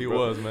vocals. He bro.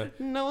 was, man.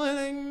 No, it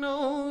ain't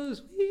no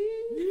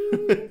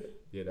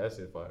Yeah, that's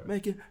it, fire.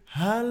 Make it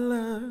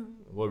holla.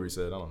 Whatever he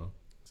said, I don't know.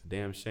 It's a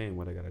damn shame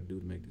what I gotta do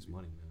to make this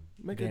money, man.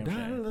 Make Damn it shame.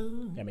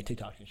 holla. Yeah, I mean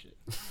TikToks and shit.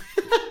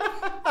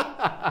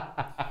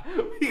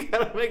 We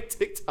gotta make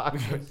TikTok.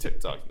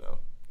 TikTok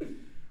now.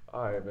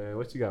 All right, man.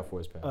 What you got for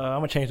us, Pat? I'm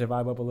gonna change the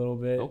vibe up a little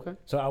bit. Okay.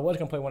 So I was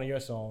gonna play one of your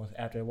songs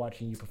after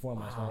watching you perform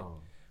last night,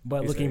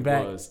 but He looking said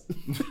back, was.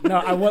 no,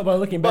 I was. But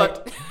looking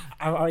But- back,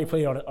 I already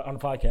played it on the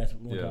podcast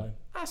one Yeah. time.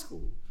 That's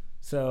cool.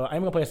 So I'm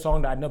gonna play a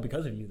song that I know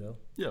because of you though,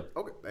 Yeah.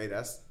 Okay, hey,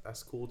 that's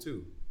cool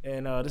too.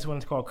 and this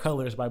one's called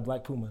 "Colors" by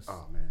Black Pumas.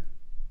 Oh man,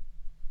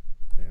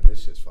 damn,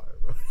 this shit's fire,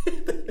 bro.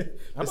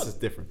 This is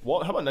different.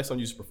 Well, how about next time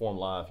you just perform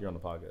live here on the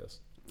podcast?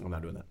 I'm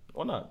not doing that.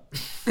 Why not?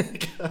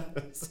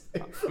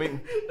 I mean,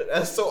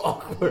 That's so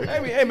awkward.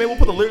 hey man, we'll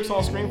put the lyrics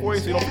on screen for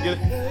you so you don't forget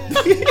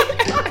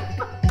it.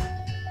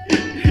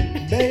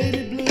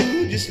 Baby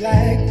blue, just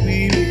like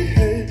we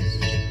rehearsed.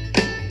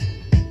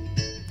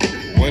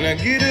 When I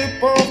get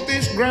up off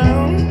this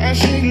ground, I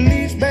shake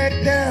leaves back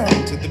down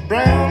to the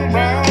brown,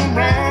 brown,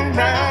 brown,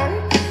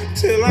 brown,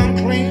 till I'm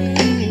clean.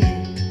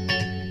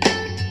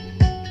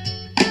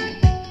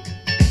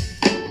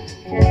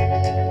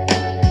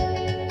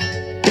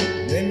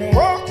 Then I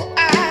walk where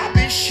I'll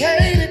be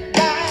shaded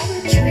by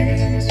the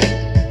trees,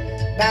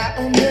 by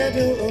a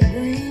meadow of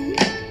green,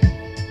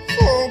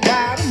 for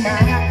about a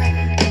mile.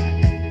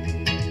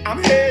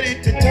 I'm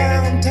headed to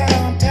town,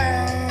 town,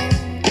 town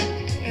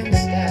in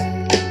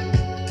style.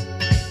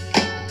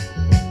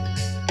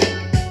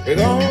 With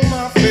all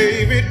my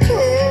favorite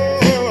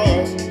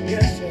colors,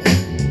 yes sir.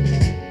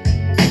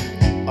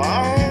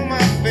 All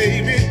my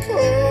favorite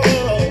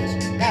colors,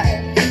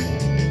 like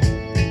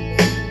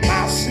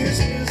my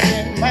sisters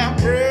and my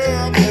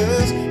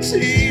brothers,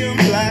 see 'em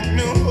like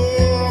no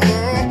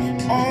other.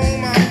 All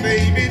my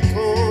favorite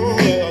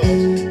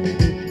colors.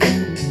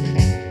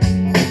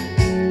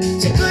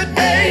 It's a good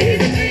day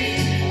to be,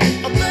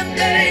 a good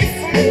day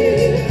for me,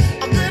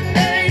 a good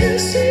day to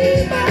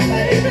see my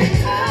favorite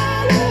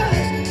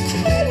colors,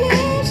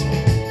 colors.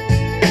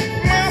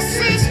 My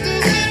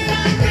sisters and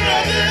my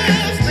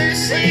brothers, they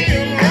see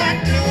 'em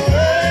like no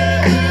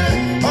other.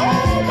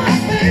 All my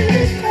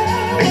favorite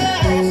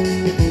colors.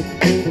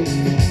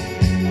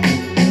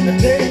 Now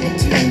take me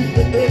to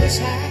the other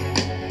side,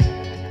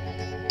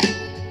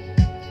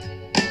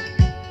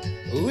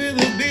 with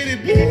a bitty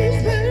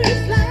bluebird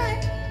fly.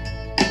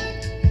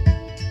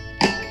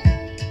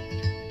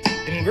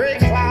 In gray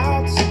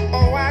clouds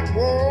or white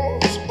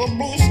walls or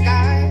blue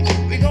skies,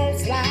 we gon'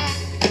 fly,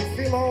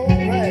 feel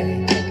alright.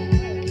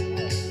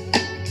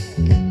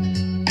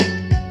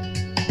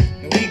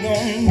 We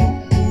gon'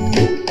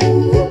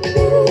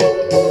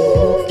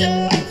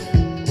 yeah.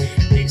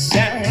 They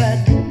sound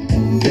like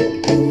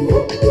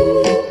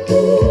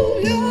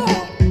yeah.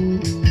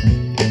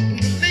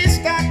 The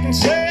least I can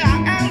say, I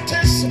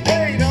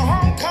anticipate a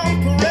Hong Kong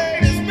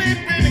parade as we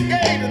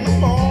renegade in the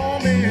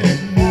morning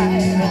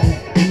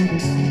light.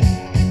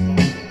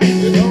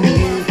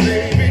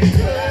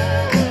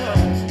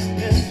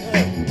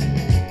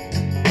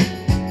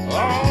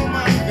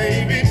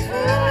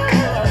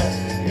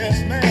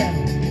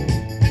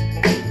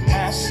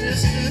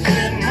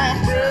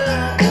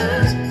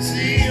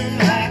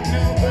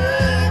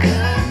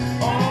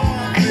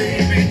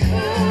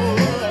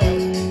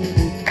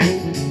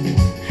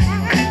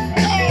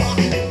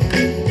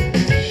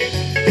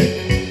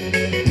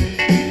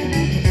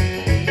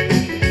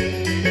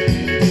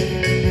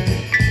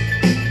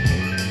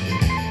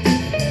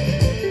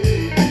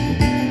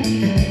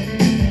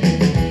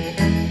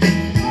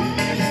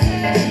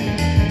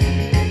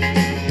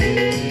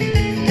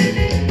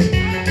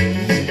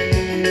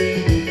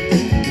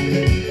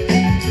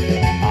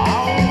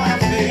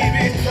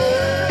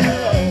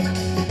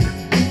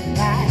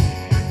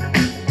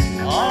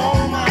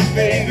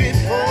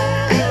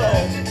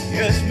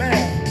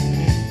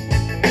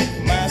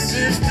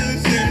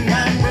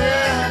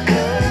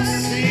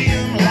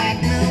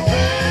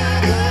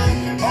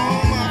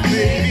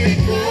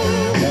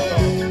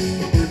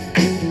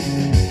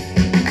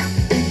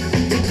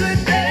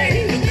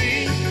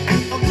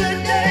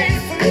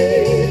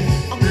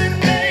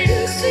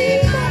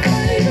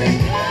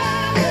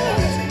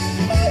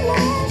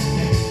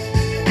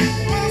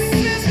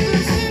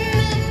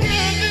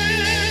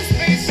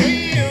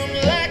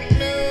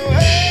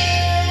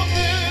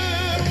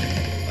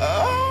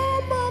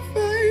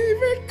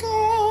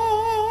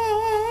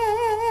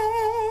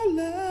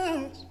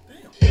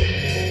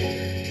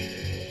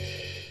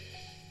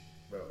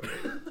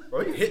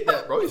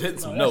 bro. He's hitting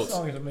some No, that notes.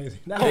 song is amazing.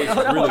 That It's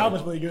whole really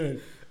album's really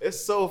good. It's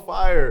so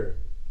fire.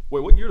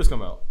 Wait, what year does this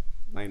come out?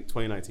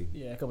 2019.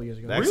 Yeah, a couple years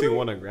ago. They actually Really?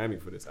 won a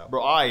Grammy for this album.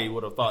 Bro, I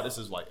would have thought this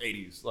is like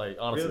 80s. Like,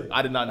 honestly, Really?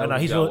 I did not know No,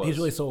 who he's that was. he's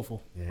really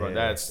soulful. Yeah, Bro,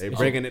 that's- they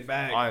bringing it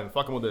back. I am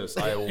fucking with this.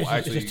 I will It's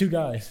actually. just two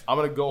guys. I'm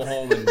gonna go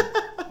home and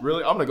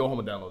really. I'm gonna go home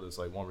and download this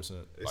like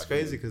 1%. It's Like,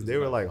 crazy because they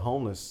were like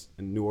homeless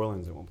in New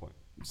Orleans at one point,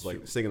 just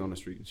like singing on the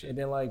street and shit. And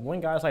then like one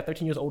guy's like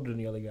 13 years older than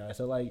the other guy,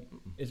 so like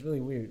it's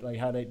really weird like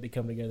how they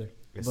come together.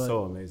 It's But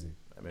so amazing.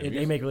 I mean, they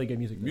music, make really good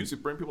music. though.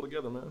 music bring people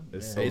together, man.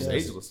 It's It's so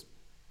ageless.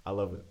 I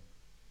love it.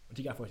 What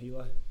you got for us,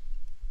 Eli?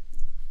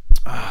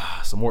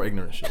 Some more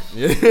ignorant shit.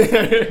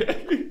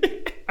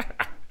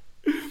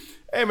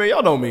 Hey man,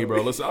 y'all know me,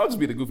 bro. Listen, I'll just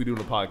be the goofy dude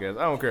in the podcast.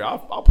 I don't care.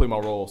 I'll play my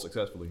role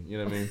successfully. You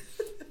know what I mean?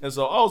 And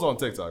so I was on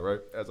TikTok, right,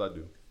 as I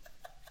do.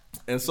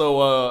 And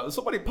so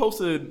somebody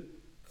posted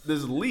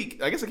this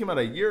leak. I guess it came out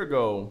a year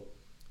ago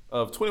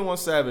of 21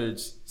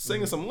 Savage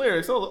singing some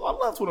lyrics. I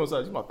love 21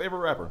 Savage. He's my favorite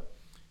rapper.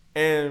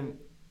 And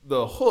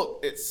the hook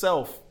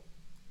itself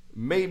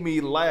made me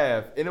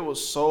laugh, and it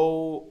was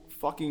so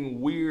fucking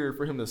weird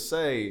for him to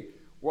say.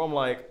 Where I'm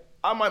like,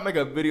 I might make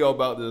a video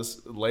about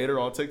this later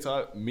on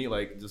TikTok, me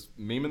like just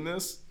memeing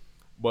this,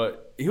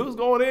 but he was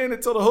going in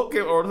until the hook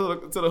came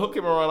until the hook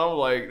came around. I was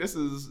like, this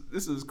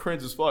is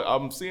cringe as fuck.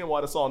 I'm seeing why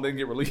the song didn't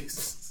get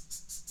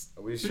released.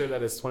 Are we sure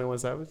that it's 21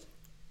 Savage?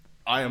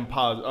 I am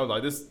positive. I was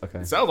like, this Okay.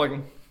 it sounds like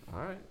him. All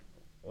right.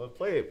 Well,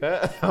 play it,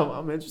 Pat.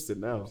 I'm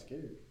interested now. I'm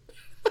scared.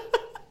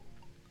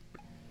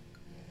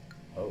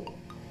 Oh.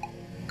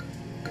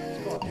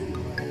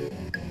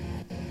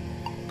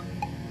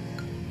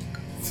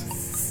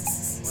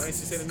 Why didn't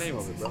you say the name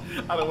of it, bro?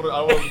 I don't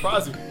want to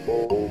surprise you.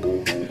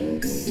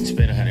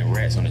 Spend 100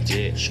 rats on a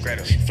jet. Straight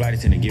up. Flight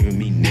attendant giving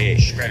me neck.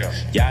 Straight up.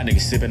 Y'all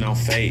niggas sipping on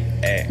fake.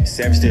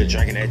 Savage still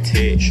drinking that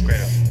tech. Straight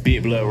up.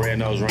 Big blood, red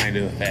nose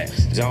reindeer.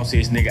 Facts. Zone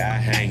 6 nigga, I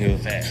hang here.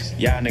 Facts.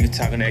 Y'all niggas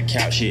talking that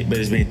couch shit, but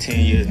it's been 10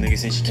 years, nigga,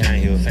 since you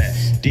came here.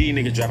 Facts. These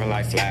niggas dropping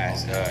like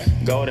flies.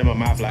 Gold in my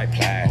mouth like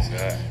plies.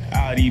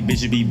 All these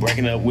bitches be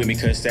breaking up with me,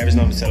 cause Savage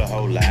know to tell a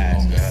whole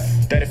lies.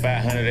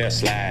 3,500 they'll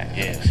slide.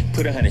 Yeah.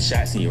 Put 100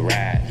 shots in your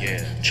ride. Yeah.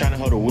 Tryna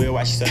hold a wheel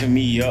while she sucking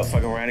me up.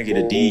 Fuck around and get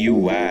a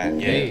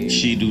DUI. Yeah.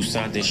 She do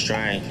something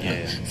strange.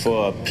 Yeah.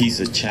 For a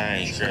piece of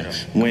change.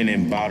 Went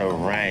and bought a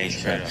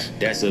range.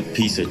 That's a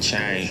piece of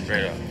change.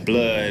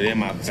 Blood in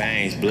my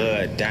veins.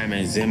 Blood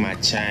diamonds in my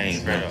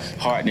chain.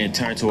 Heart then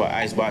turned to an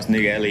icebox.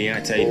 Nigga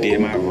Eliante did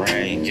my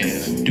rain. Yeah.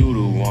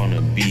 Doodoo wanna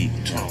beat.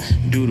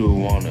 Doodoo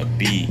wanna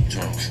beat.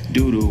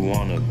 Doodoo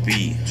wanna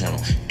beat.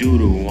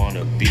 Doodoo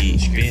wanna beat.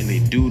 Bentley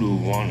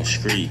doodoo on the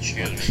street,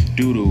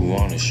 doodoo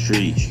on the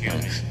street,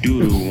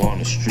 doodoo on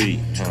the street,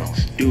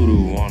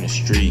 doodoo on the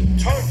street.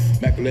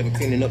 Mac 11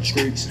 cleaning up the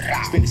streets.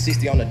 Spent the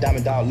 60 on the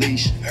diamond dog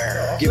leash.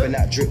 Giving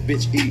out drip,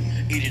 bitch, eat.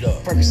 Eat it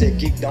up. Percocet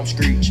geek, don't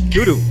screech.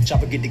 Doodoo.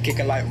 Chopper get the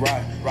kicking like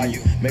Ryu.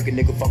 Make a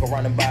nigga fuck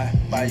around and buy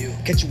you.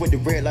 Catch you with the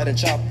red light and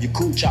chop. You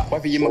cool chop.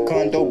 Wifey in my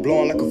condo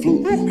blowing like a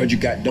flute. Heard you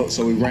got dope,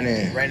 so we ran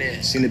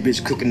in. Seen the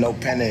bitch cooking no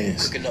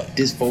panties.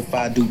 This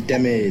 4-5 do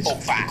damage. You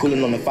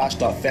cooling on the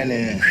 5-star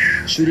fanning.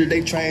 Shooter,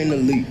 they train the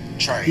leap.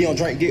 He don't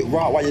drink, get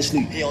raw while you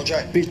sleep. He don't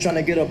drink. Bitch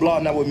tryna get a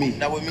blog, not with me.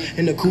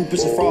 In the coupe,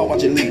 it's a fraud,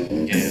 watch it leak.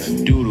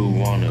 Doodoo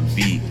wanna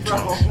beat,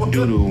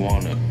 doodoo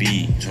wanna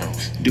beat,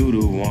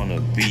 doodoo wanna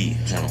beat,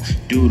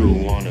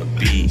 doodoo wanna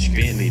beat.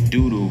 Bentley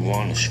doodoo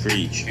on the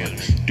street,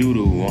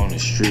 doodoo on the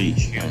street,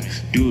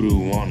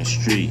 doodoo on the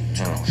street,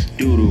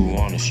 doodoo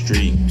on the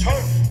street.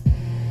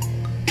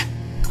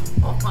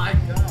 Oh my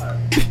god.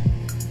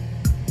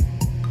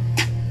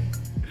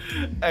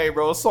 Hey,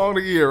 bro, song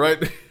of the year,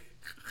 right?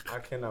 I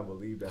cannot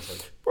believe that's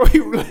a. Bro,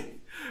 you really.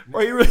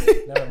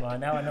 Never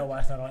mind. Now I know why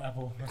it's not on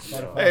Apple.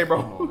 Spotify. Hey,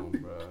 bro. Come on,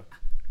 bro.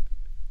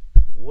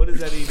 What does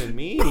that even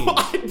mean?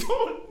 I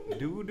don't.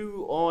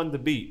 Doo-doo on the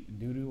beat.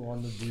 Doo-doo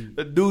on the beat.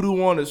 The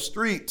doodoo on the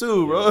street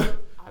too, bro.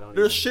 I don't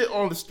There's even- shit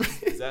on the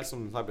street. Is that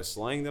some type of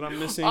slang that I'm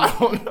missing? I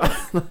don't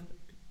know.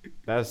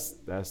 That's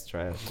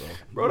trash, bro.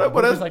 Bro, that, but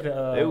What that's is like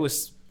the, It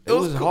was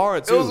cool.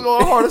 hard too. It was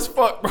going hard as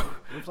fuck, bro.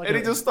 like And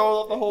he a- just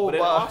stole off the whole But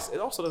vibe. it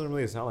also doesn't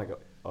really sound like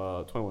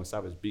a 21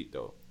 Savage beat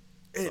though.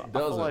 It I feel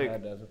doesn't. like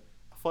that doesn't.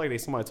 I feel like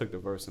somebody took the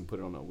verse and put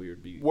it on a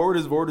weird beat. Word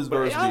is verse.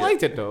 But I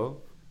liked it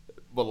though.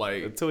 But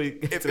like, Until he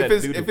get if to that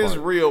it's doo-doo if it's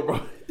part. real,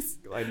 bro,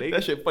 Like they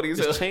that shit funny as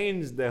hell. just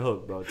change that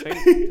hook, bro. Change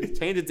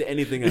it to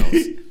anything else.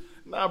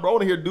 Nah, bro, I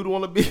want to hear doodle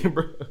on the beat,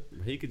 bro.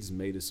 He could just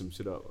made some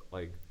shit up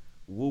like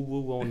woo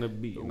woo on the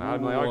beat. And I'm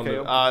Woo like, on okay,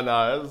 the- nah,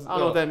 that's, I don't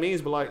know what that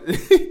means, but like at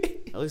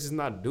least it's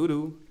not doo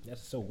doo.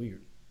 That's so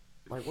weird.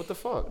 Like what the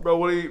fuck? bro.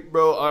 What do you,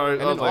 bro? All right,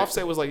 And I then was like,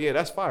 Offset was like, yeah,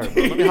 that's fire,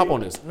 bro. Let me hop on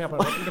this.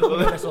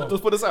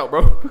 let's put this out,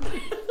 bro.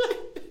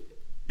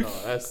 No,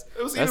 that's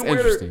It was that's even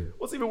weirder. interesting.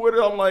 What's even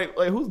weirder? I'm like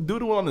who's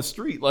doodling on the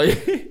street? Like,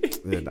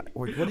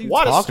 What are you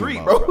why the talking street,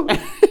 about, bro?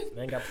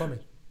 They ain't got plumbing.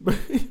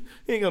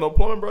 He ain't got no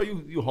plumbing, bro.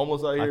 You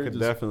homeless out I here? could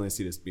just, definitely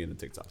see this being a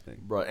TikTok thing.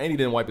 bro. And he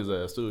didn't wipe his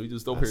ass too. He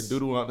just over here That's-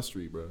 doodling out the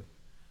street, bro.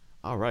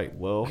 All right,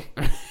 well,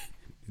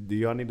 do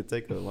y'all need to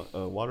take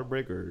a water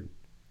break or?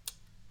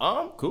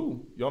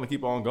 Cool. You want to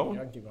keep on I going?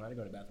 can keep going. I gotta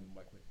go to the bathroom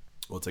right quick.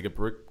 We'll take a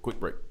quick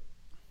break.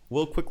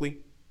 Will quickly.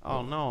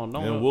 Oh no,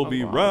 no. And we'll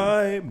be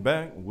right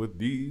back with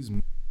these.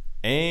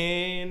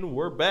 And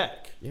we're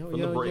back from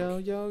the break.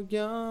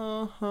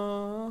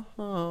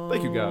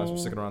 Thank you guys for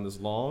sticking around this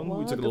long.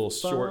 We took a little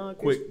short,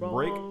 quick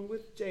break.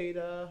 With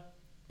Jada?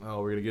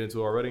 Oh, we're gonna get into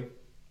it already.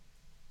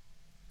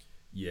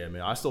 Yeah,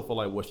 man. I still feel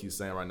like what she's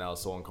saying right now is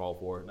so uncalled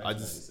for. I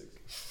just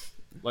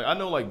like I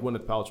know like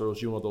Gwyneth Paltrow.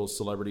 She's one of those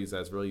celebrities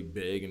that's really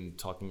big and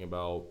talking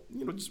about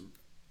just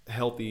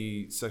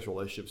healthy sexual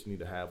relationships you need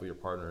to have with your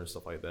partner and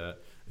stuff like that.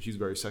 She's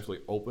very sexually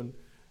open,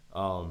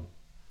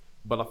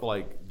 but I feel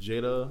like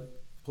Jada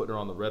putting her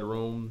on the Red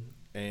Room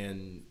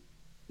and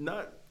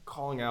not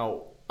calling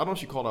out. I don't know if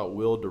she called out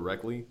Will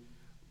directly,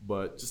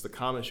 but just the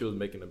comment she was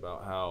making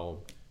about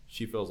how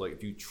she feels like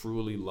if you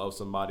truly love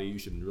somebody, you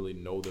should really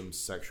know them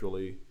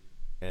sexually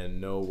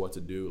and know what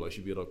to do. Like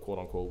she'd be able to quote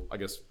unquote. I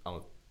guess I'm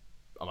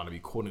not gonna be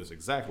quoting this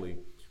exactly,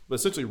 but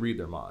essentially read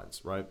their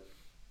minds, right?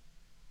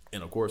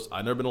 And of course,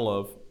 I've never been in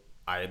love.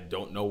 I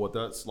don't know what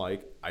that's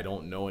like. I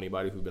don't know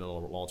anybody who's been in a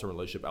long-term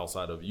relationship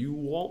outside of you,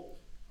 Walt.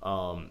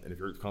 And if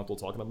you're comfortable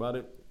talking about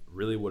it,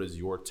 really, what is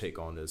your take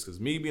on this? Because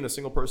me being a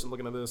single person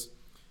looking at this,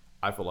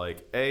 I feel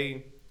like,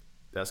 A,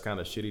 that's kind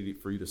of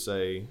shitty for you to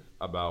say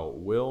about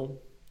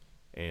Will.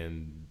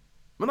 And,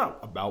 well, not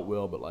about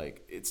Will, but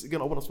like, it's going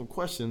to open up some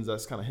questions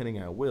that's kind of hinting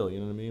at Will, you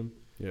know what I mean?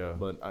 Yeah.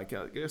 But I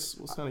guess,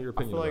 what's kind of your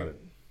opinion I feel about like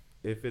it?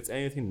 if it's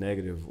anything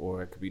negative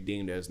or it could be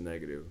deemed as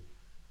negative,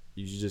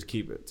 you should just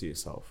keep it to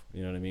yourself.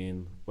 You know what I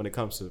mean? When it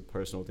comes to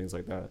personal things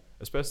like that,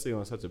 especially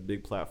on such a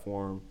big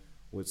platform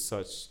with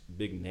such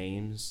big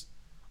names,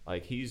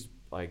 like he's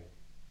like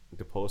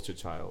the poster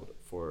child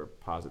for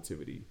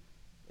positivity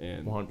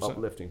and 100%.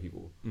 uplifting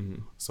people.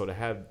 Mm-hmm. So to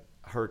have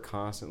her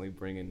constantly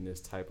bringing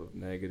this type of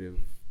negative,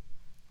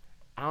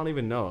 I don't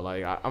even know.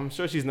 Like I'm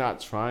sure she's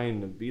not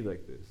trying to be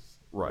like this,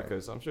 Right?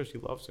 Because I'm sure she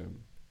loves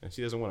him and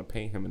she doesn't want to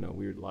paint him in a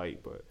weird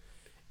light, but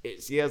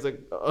she has a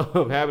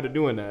habit of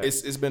doing that.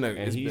 It's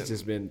been He's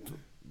just been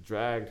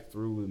dragged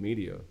through the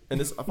media. And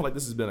this, I feel like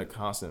this has been a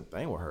constant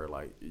thing with her.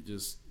 Like, I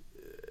just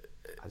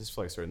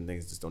feel like certain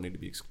things just don't need to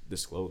be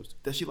disclosed.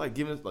 Does she like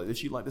giving it? Like, does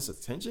she like this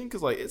attention?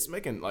 Because like it's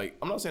making like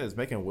I'm not saying it's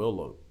making Will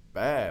look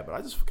bad, but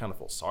I just kind of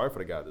feel sorry for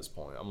the guy at this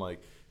point. I'm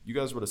like, you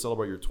guys were to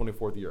celebrate your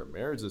 24th year of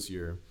marriage this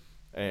year,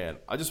 and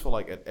I just feel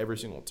like at every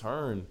single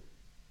turn,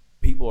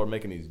 people are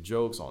making these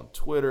jokes on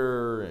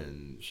Twitter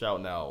and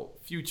shouting out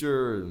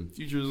Future, and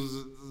Future's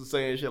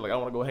saying shit like, I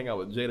want to go hang out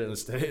with Jada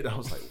instead.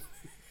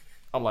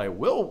 I'm like,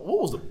 Will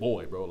was the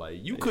boy, bro. Like,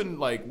 you couldn't,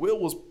 like, Will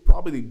was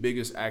probably the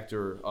biggest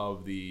actor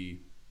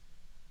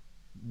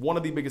one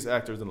of the biggest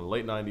actors in the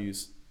late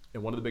 90s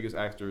and one of the biggest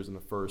actors in the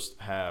first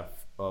half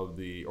of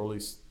or at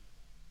least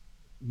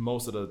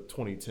most of the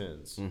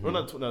 2010s. Mm-hmm. Or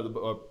not,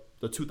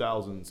 the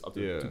 2000s up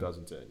to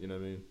 2010, you know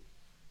what I mean?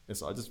 And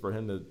so for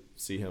him to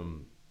see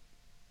him,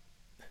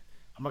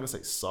 I'm not gonna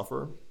say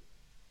suffer,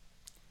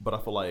 but I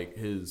feel like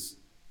his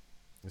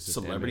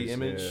celebrity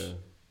image,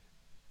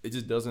 it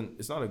just doesn't.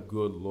 It's not a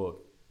good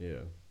look.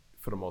 Yeah.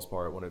 For the most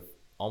part, when it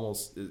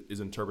almost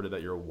is interpreted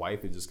that your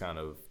wife is just kind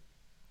of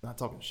not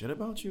talking shit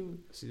about you.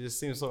 She just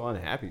seems so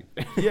unhappy.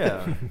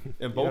 Yeah, and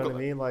you know what I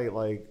mean?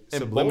 Like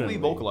and boldly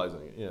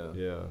vocalizing it. Yeah,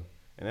 yeah.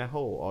 And that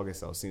whole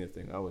August Alsina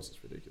thing, that was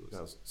just ridiculous.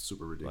 That was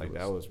super ridiculous. Like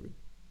that was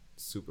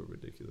super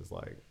ridiculous.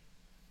 Like,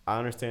 I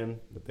understand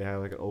that they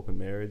have like an open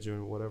marriage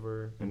or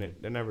whatever, and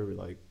they never really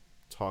like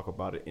talk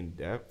about it in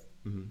depth.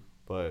 Mm-hmm.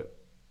 But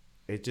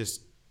it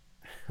just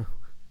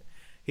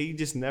he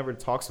just never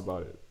talks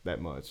about it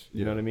that much.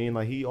 You know what I mean?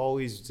 Like he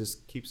always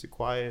just keeps it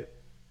quiet,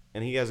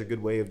 and he has a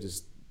good way of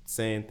just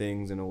saying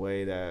things in a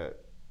way that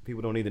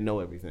people don't need to know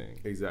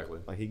everything. Exactly.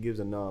 Like he gives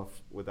enough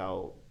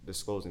without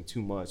disclosing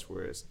too much,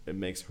 where it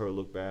makes her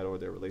look bad or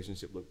their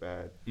relationship look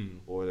bad,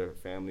 or their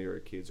family or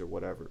kids or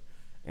whatever.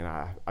 And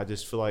I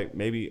just feel like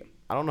maybe,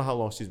 I don't know how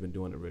long she's been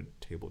doing the Red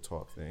Table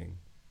Talk thing.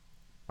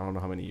 I don't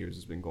know how many years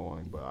it's been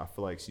going, but I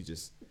feel like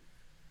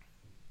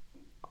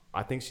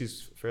I think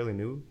she's fairly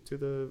new to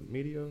the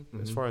media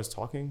as far as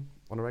talking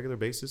on a regular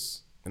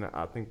basis. And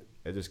I think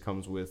it just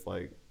comes with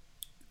like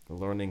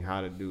learning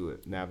how to do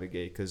it,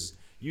 navigate, because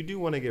you do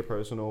want to get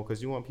personal,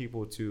 because you want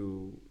people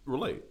to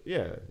relate.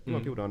 Yeah, you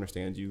want people to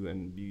understand you,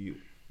 and you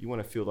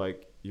want to feel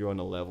like you're on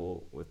a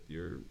level with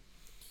your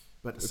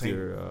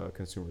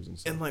consumers and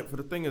stuff. And like, for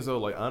the thing is though,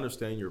 like I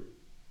understand you're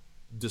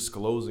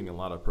disclosing a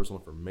lot of personal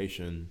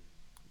information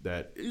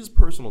that is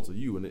personal to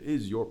you and it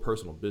is your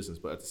personal business,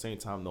 but at the same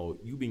time though,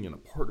 you being in a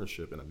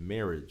partnership and a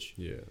marriage,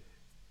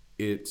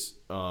 it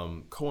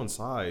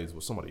coincides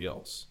with somebody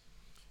else.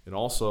 It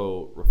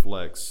also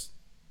reflects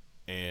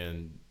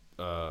and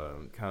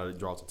kind of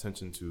draws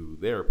attention to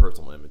their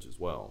personal image as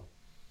well.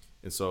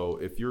 And so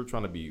if you're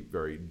trying to be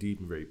very deep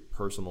and very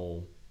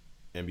personal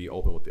and be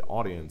open with the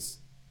audience,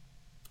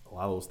 a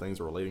lot of those things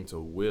are relating to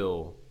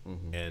Will.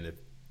 And if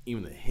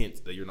even the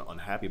hint that you're not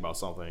unhappy about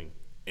something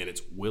and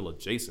it's Will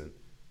adjacent,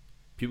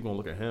 people gonna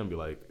look at him and be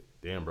like,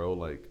 damn bro,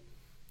 like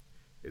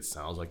it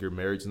sounds like your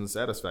marriage isn't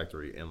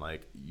satisfactory, and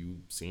like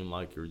you seem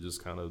like you're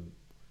just kind of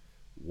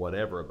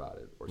whatever about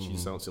it, or she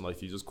sounds like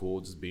she's just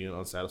cool, just being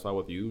unsatisfied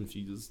with you, and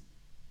she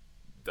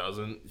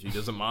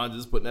doesn't mind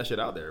just putting that shit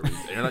out there,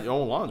 airing out your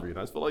own laundry. And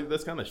I just feel like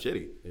that's kind of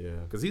shitty. Yeah.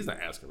 Because he's not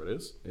asking for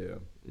this. Yeah.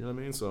 You know what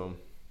I mean? So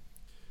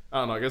I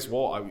don't know. I guess,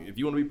 Walt, if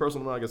you want to be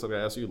personal, I guess I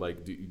gotta ask you,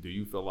 like, do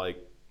you feel like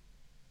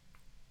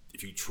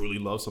if you truly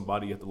love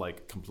somebody, you have to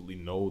like completely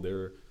know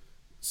their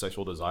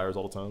sexual desires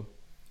all the time?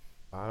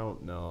 I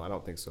don't know. I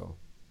don't think so.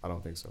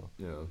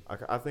 Yeah.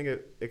 I think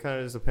it kind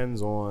of just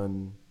depends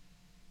on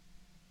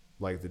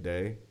like the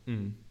day.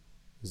 Mm-hmm.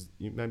 'Cause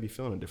you might be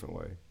feeling a different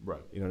way.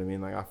 Right. You know what I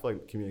mean? Like I feel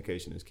like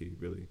communication is key,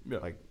 really. Yeah.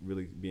 Like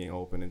really being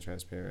open and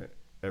transparent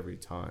every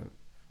time.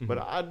 Mm-hmm. But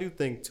I do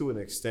think to an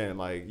extent,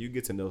 like you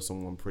get to know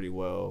someone pretty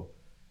well.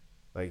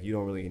 Like you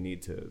don't really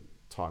need to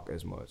talk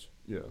as much.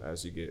 Yeah.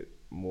 As you get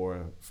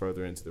more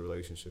further into the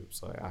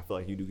relationships. Like I feel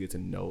like you do get to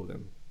know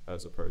them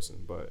as a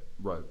person. But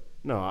Right.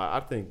 no,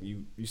 I think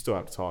you still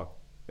have to talk.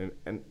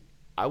 And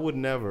I would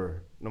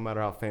never, no matter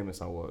how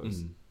famous I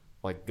was,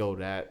 like go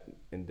that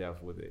in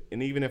depth with it.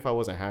 And even if I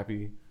wasn't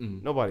happy,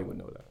 nobody would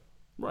know that.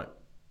 Right.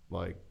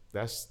 Like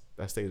that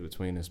stays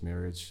between this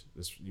marriage,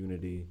 this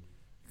unity,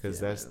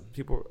 because Yeah,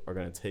 people are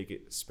gonna take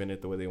it, spin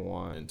it the way they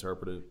want,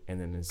 Interpret it. and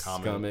then it's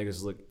Comment. gonna make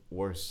us look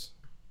worse.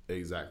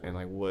 Exactly. And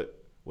like, what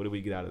do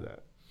we get out of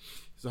that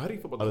So how do you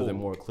feel about other the than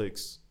whole, more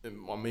clicks? I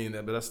mean,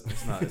 but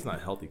it's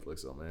not healthy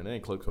clicks though, man. It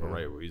ain't clicks for the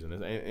right reason.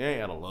 It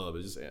ain't out of love.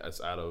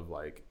 It's out of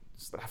like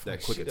But I feel that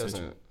like quick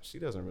attention. she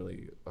doesn't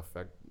really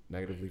affect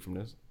negatively from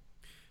this.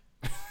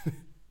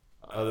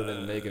 Other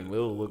than making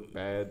Will look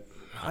bad.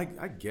 I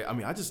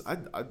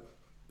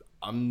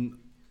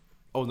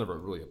was never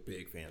really a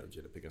big fan of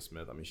Jada Pinkett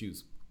Smith. I mean, she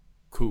was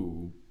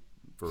cool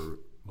for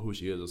who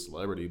she is, a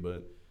celebrity,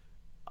 but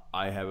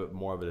I have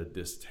more of a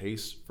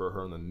distaste for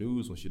her in the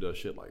news when she does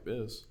shit like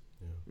this.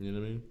 Yeah. You know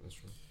what I mean? That's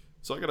true.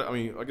 So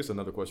I guess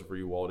another question for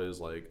you, Walt, is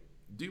like,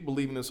 do you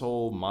believe in this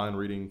whole mind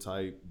reading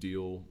type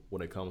deal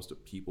when it comes to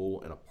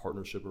people in a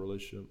partnership or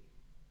relationship?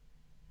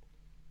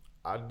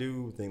 I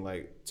do think,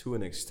 like, to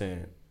an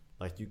extent,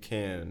 like, you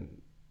can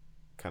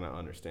kind of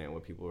understand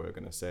what people are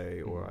going to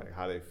say or like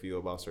how they feel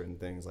about certain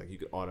things. Like, you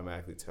can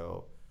automatically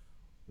tell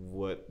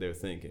what they're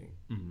thinking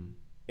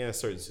in a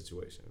certain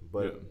situation.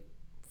 But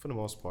for the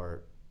most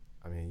part,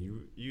 I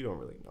mean, you don't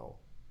really know.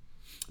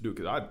 Dude,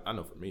 because I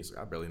know for me, it's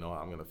like I barely know how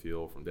I'm going to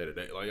feel from day to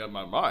day. Like,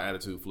 my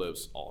attitude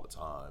flips all the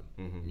time.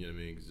 You know what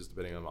I mean? 'Cause just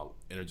depending on my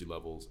energy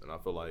levels. And I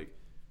feel like,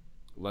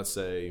 let's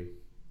say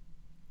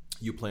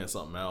you plan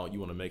something out, you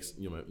want to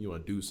you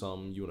want to do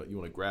something, you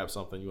want to grab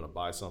something, you want to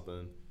buy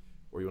something,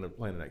 or you want to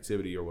plan an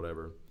activity or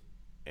whatever,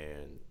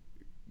 and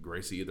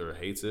Gracie either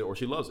hates it or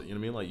she loves it. You know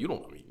what I mean? Like,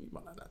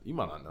 you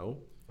might not know.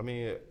 I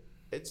mean,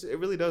 it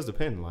really does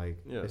depend. Like,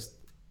 Yeah. it's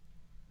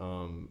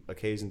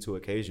occasion to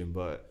occasion.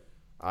 But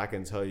I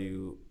can tell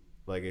you,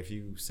 like, if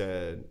you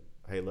said,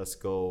 hey, let's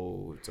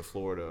go to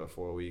Florida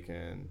for a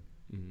weekend,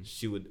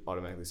 she would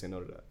automatically say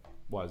no to that.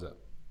 Why is that?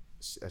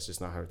 That's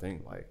just not her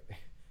thing. Like,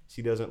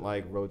 she doesn't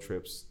like road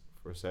trips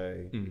per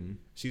se.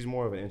 She's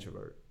more of an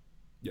introvert.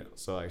 Yeah.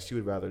 So like, she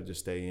would rather just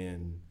stay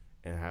in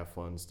and have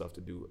fun stuff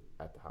to do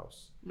at the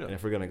house. Yeah. And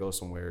if we're gonna go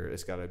somewhere,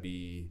 it's gotta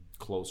be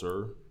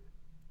Closer.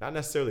 not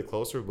necessarily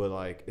closer, but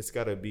like it's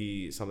gotta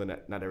be something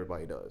that not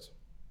everybody does.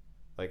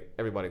 Like,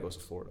 everybody goes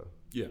to Florida.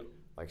 Yeah.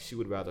 Like, she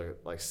would rather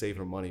like save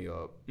her money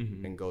up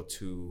and go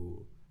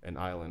to an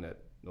island that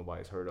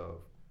nobody's heard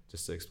of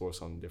just to explore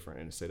something different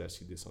and say that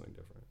she did something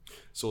different.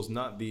 So it's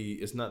not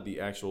the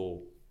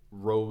actual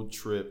road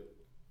trip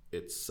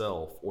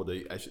itself or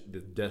the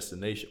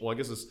destination. Well, I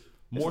guess it's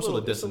more It's a so the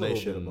little- it's a little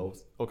destination. bit of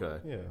both.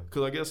 Okay. Yeah.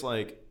 Because I guess,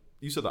 like,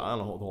 you said the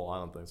whole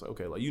island thing. It's like,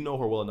 okay, like, you know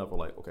her well enough. Or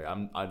like, okay,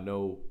 I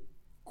know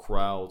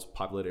crowds,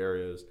 populated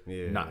areas,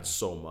 Yeah. not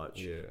so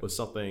much. Yeah. But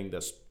something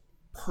that's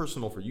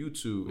personal for you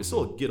two, it's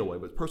still a getaway,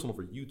 but personal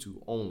for you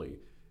two only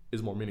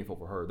is more meaningful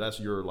for her. That's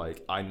your,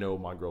 like, I know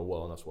my girl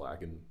well, and that's why I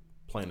can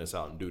plan this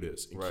out and do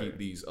this and Right. keep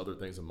these other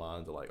things in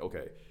mind. To like,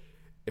 okay,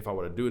 if I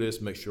were to do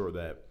this, make sure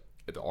that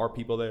if there are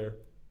people there,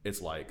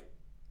 it's like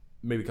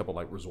maybe a couple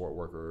like resort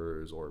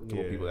workers or a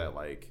couple people that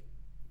like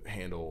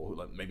handle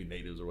like maybe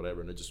natives or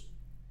whatever, and they're just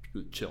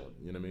chilling.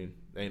 You know what I mean?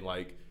 Ain't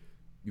like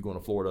you going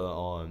to Florida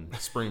on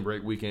spring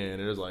break weekend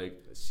and there's like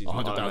She's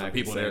 100,000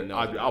 automatically people there. saying no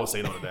to I would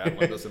say no to that. I'm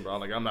like, listen, bro,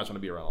 like, I'm not trying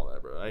to be around all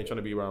that, bro. I ain't trying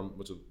to be around a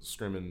bunch of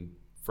screaming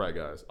frat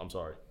guys. I'm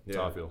sorry. That's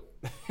how I feel.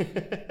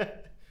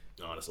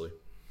 Honestly.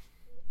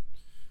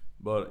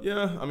 But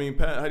yeah, I mean,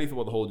 Pat, how do you feel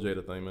about the whole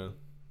Jada thing, man?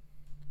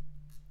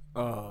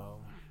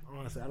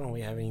 Honestly, I don't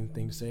really have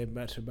anything to say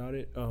much about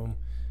it.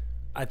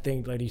 I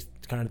think like these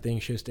kind of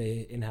things should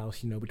stay in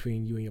house,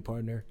 between you and your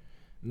partner.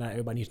 Not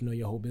everybody needs to know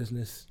your whole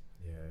business.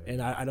 Yeah.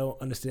 And I don't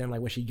understand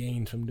like what she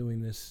gained from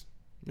doing this.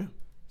 Yeah.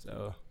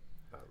 So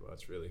Not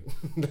much, really.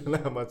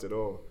 Not much at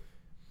all.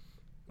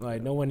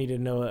 like no one needed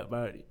to know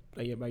about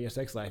your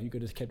sex life. You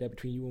could have just kept that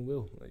between you and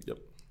Will. Like, Yep.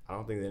 I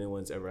don't think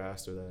anyone's ever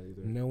asked her that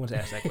either. no one's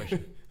asked that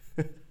question.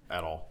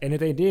 At all. And if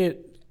they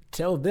did,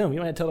 tell them. You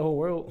don't have to tell the whole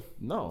world.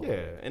 No.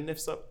 Yeah, and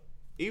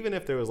even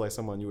if there was like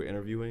someone you were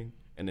interviewing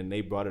and then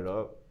they brought it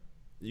up,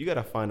 you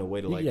gotta find a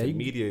way to like Yeah, to you-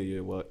 media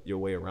your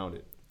way around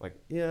it. Like,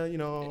 yeah, you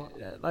know,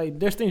 Like,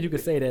 there's things you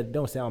could say that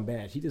don't sound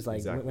bad. She just like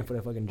Exactly. went for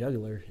the fucking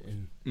jugular,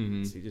 and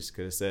he just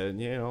could have said,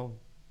 you know,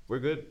 we're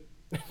good.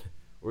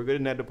 We're good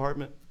in that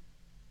department.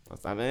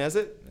 I mean, that's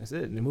it. that's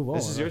it. And move on.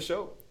 This is your right?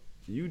 show.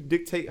 You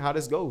dictate how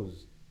this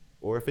goes,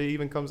 or if it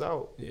even comes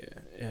out.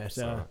 Yeah.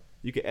 So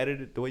you can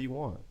edit it the way you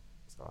want.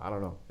 So I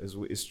don't know. It's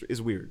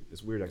weird.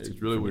 It's weird activity.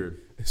 It's really for me.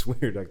 weird. It's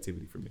weird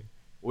activity for me.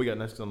 What we got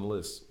next on the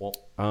list? Well,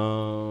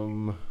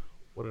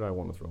 What did I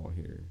want to throw on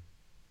here?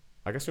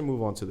 I guess we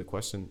move on to the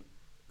question: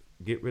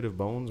 get rid of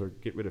bones or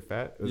get rid of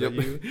fat? Is that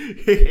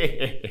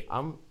you?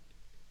 I'm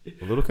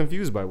a little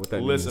confused by what that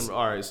means. listen.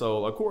 All right.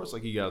 So of course,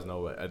 like you guys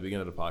know, at the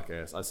beginning of the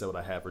podcast, I said what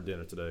I had for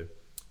dinner today.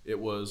 It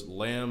was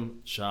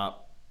lamb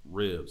chop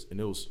ribs, and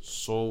it was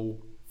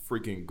so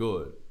freaking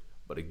good.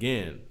 But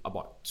again, I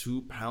bought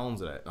 2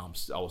 pounds of that. And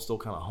I was still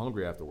kind of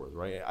hungry afterwards,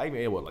 right? I even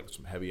ate like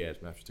some heavy ass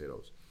mashed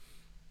potatoes.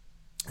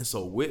 And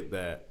so with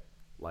that,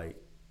 like,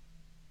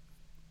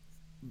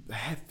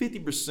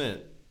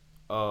 50%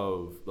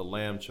 of the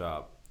lamb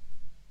chop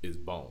is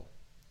bone,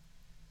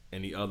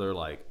 and the other,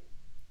 like,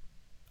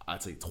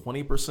 I'd say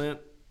 20%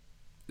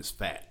 is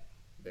fat,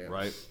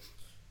 right?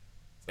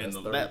 And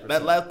that's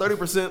that last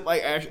 30%,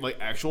 like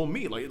actual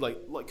meat, like,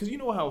 because you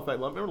know how fat.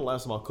 Like, remember the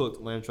last time I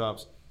cooked lamb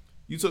chops?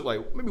 You took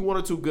like maybe 1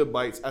 or 2 good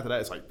bites. After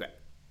that, it's like fat.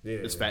 Yeah,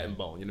 It's fat and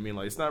bone. You know what I mean?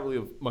 Like, it's not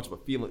really much of a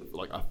feeling,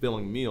 like a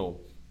filling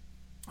meal.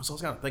 So I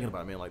was kind of thinking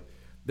about it, man. Like,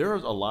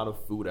 there's a lot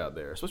of food out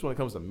there, especially when it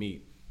comes to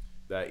meat,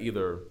 that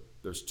either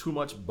there's too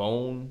much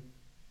bone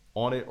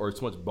on it or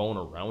too much bone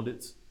around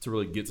it to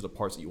really get to the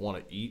parts that you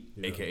want to eat,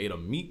 aka the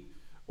meat.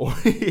 Or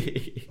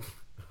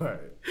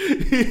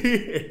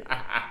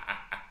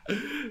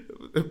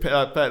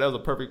Pat, that was a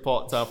perfect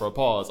time for a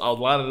pause. I was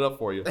lining it up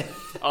for you.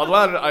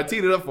 I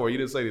teed it up for you. You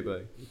didn't say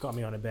anything. You caught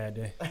me on a bad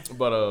day.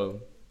 But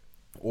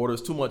or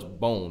there's too much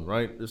bone,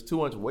 right? There's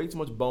way too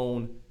much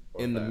bone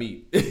in the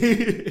meat,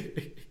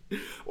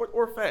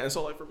 or fat. And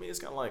so, like, for me, it's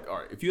kind of like, all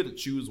right, if you had to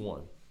choose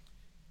one,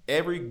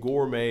 every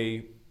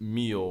gourmet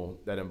meal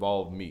that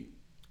involved meat,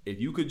 if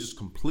you could just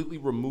completely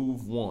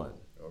remove one,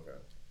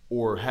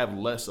 or have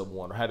less of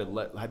one, or have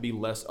it be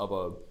less of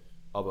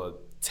a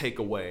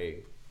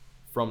takeaway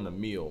from the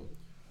meal,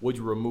 would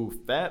you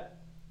remove fat,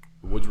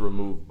 or would you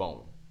remove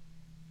bone?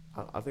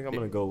 I think I'm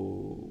gonna go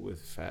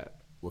with fat.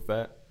 With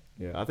fat?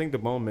 Yeah, I think the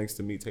bone makes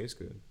the meat taste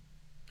good.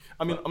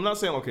 I mean, I'm not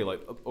saying okay.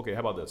 How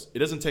about this? It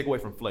doesn't take away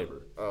from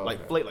flavor.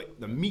 Like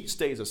the meat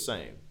stays the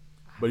same,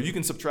 but if you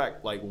can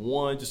subtract like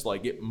one, just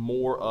like get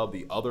more of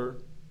the other,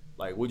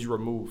 like would you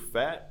remove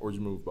fat or would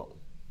you remove bone?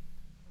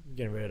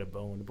 Getting rid of the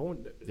bone. The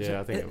bone. Yeah,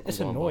 I think it's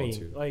I'm going bone, annoying.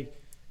 too.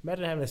 Like,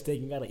 imagine having a steak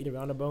and you gotta eat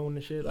around the bone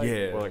and shit. Like,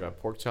 Yeah. Or like a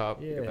pork chop.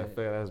 You got Yeah. that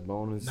fat ass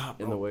bone is Nah,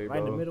 in bro, the way, right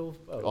in bro. the middle.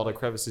 Oh, All the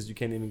crevices you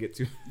can't even get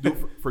to.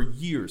 Dude, for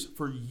years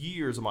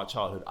of my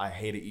childhood, I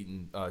hated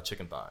eating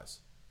chicken thighs.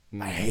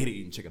 I hated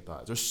eating chicken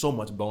thighs. There's so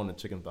much bone in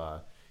chicken thigh.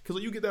 Because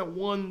like, you get that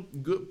one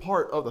good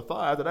part of the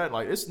thigh, after that,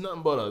 like, it's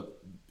nothing but a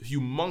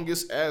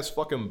humongous ass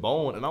fucking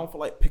bone, and I don't feel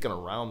like picking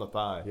around the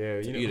thigh Yeah,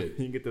 to you know, eat you it.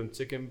 can get them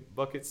chicken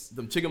buckets.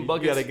 Them chicken You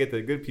buckets. gotta get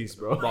the good piece,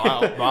 bro. Bro,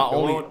 I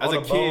only, All as a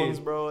the kid, bones,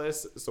 bro,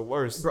 it's the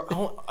worst.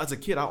 Bro, as a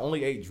kid, I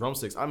only ate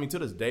drumsticks. I mean, to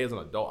this day, as an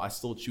adult, I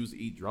still choose to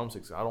eat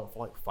drumsticks. I don't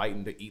feel like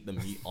fighting to eat the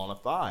meat on a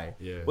thigh.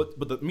 Yeah. But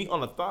the meat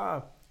on the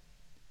thigh,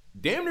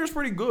 damn near is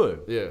pretty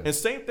good. Yeah. And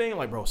same thing,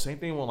 like, bro, same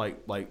thing when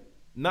like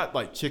not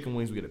like chicken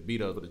wings we get a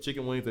beat up, but the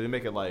chicken wings they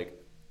make it like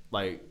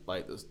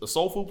the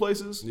soul food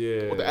places.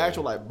 Yeah. With the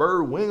actual like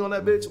bird wing on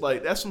that bitch,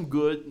 like that's some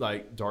good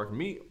like dark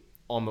meat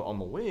on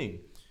the wing.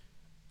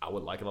 I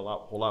would like it a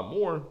whole lot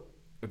more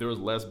if there was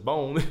less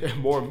bone and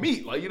more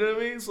meat. Like, you know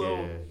what I mean? So.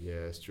 Yeah,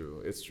 it's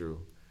true. It's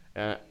true.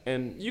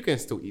 And you can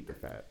still eat the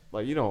fat.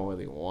 Like, you don't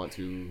really want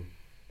to.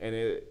 And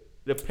it,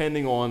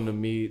 depending on the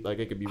meat, like,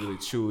 it could be really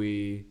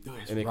chewy. Dude,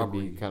 it's and it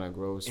rubbery. can be kind of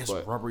gross. It's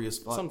but rubbery as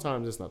fuck.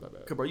 sometimes it's not that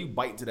bad. Cause bro, you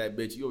bite into that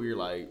bitch, you over here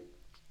like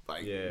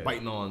Yeah.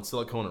 biting on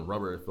silicone and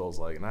rubber. It feels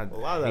like, and A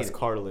lot of hate that's it.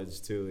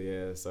 cartilage, too.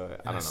 Yeah, so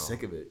I don't know.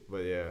 Sick of it.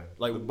 But, yeah.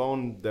 Like, the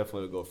bone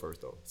definitely would go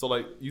first, though. So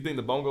like, you think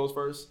the bone goes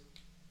first?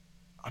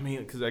 I mean,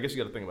 because I guess you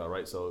got to think about it,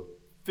 right? So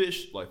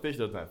fish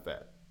doesn't have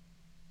fat,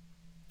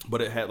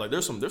 but it had like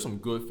there's some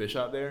good fish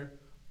out there.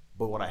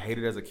 But what I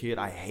hated as a kid,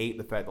 I hate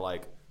the fact that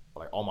like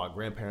all my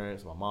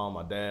grandparents, my mom,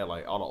 my dad,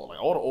 like all the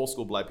old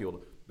school black people,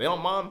 they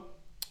don't mind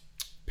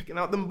picking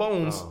out them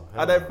bones Oh,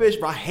 out of that fish,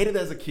 bro. I hated it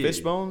as a kid.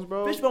 Fish bones,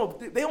 bro? Fish bones,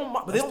 they don't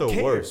mind, but they That's don't the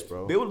care. worst,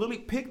 bro. They would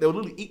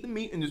literally eat the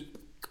meat and just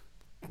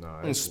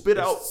Nah, and spit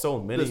it's out so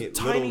many this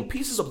tiny little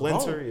pieces of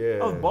splinter, bone, yeah.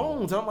 of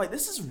bones. And I'm like,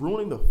 this is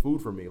ruining the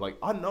food for me. Like,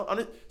 I know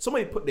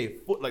somebody put their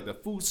foot, like the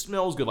food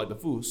smells good,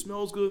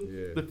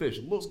 Yeah. the fish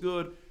looks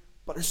good,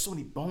 but there's so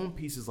many bone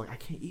pieces. Like, I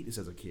can't eat this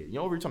as a kid. You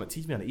know, you're trying to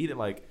teach me how to eat it.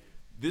 Like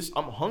this,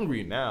 I'm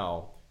hungry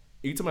now.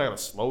 Each time I gotta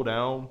slow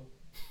down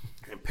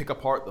and pick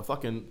apart the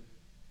fucking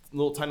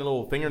tiny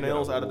little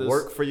fingernails out of this.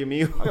 Work for your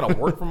meal. I gotta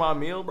work for my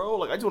meal, bro.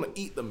 Like, I just want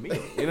to eat the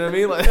meal. You know what I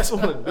mean? Like, that's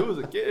what I want to do as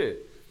a kid.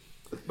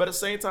 But at the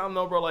same time,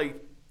 though, bro,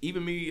 like,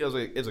 even me as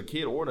a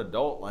kid or an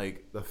adult,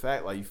 like, the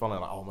fact, like, you find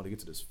out, like, oh, I'm gonna get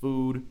to this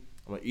food,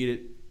 I'm gonna eat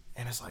it,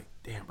 and it's like,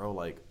 damn, bro,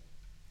 like,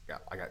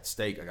 I got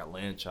steak, I got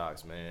lamb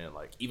chops, man.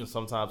 Like even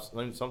sometimes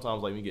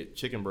like we get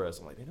chicken breast.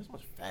 I'm like, man, there's so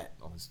much fat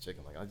on this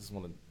chicken. Like I just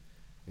want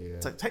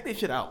to take that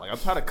shit out. Like I'm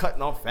tired of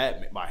cutting off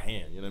fat by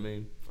hand. You know what I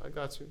mean? I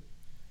got you.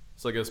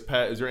 So I guess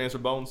Pat, is your answer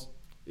bones?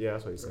 Yeah,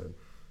 that's what he said.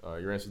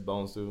 Your answer is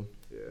bones too.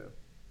 Yeah.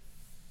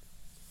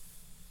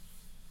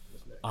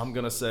 I'm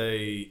gonna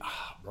say,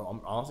 bro.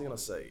 I'm honestly gonna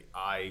say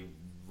I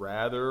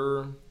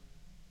rather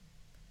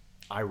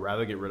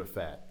get rid of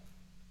fat.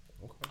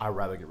 Okay. I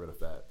rather get rid of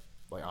fat.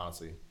 Like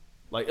honestly,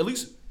 like at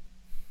least,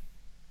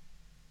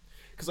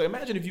 because like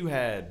imagine if you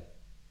had,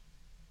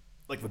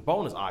 like the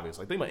bone is obvious.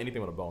 Like think about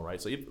anything with a bone,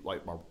 right? So if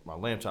like my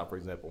lamb chop, for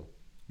example,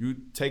 you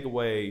take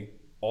away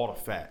all the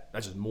fat.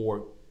 That's just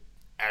more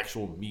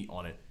actual meat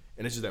on it,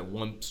 and it's just that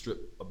one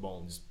strip of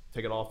bone. Just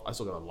take it off. I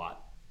still got a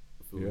lot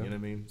of food. Yeah. You know what I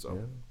mean? So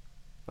Yeah.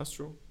 That's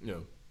true. yeah.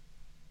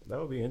 That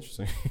would be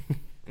interesting.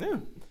 Yeah,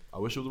 I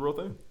wish it was a real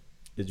thing.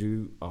 Did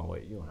you? Oh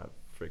wait, you don't have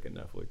freaking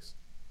Netflix.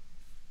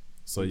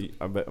 So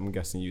I'm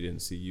guessing you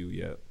didn't see You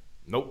yet.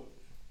 Nope,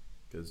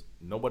 because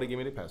nobody gave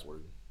me the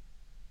password.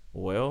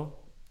 Well,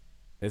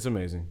 it's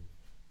amazing.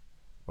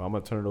 Well, I'm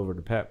gonna turn it over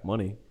to Pat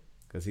Money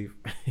because he. What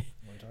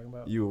are you talking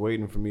about? You were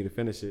waiting for me to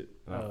finish it,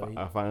 and Oh,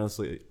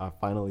 I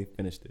finally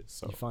finished it.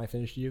 So You finally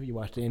finished You? You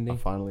watched the I ending?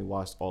 finally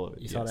watched all of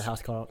it. You saw the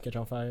house catch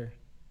on fire?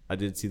 I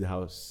did see the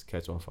house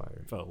catch on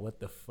fire. Bro, what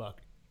the fuck?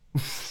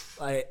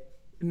 Like,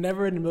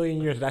 never in a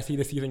million years did I see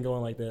this season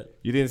going like that.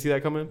 You didn't see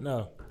that coming?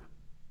 No.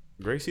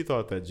 Gracie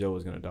thought that Joe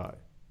was gonna die.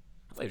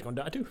 I thought he was going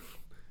to die too.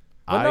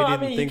 I no, I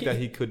didn't mean, think he that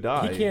can't- he could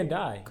die. he can't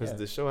die, because yeah.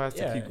 the show has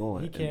to Yeah, keep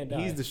going. he can't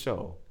and He's die. the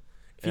show,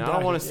 If he and I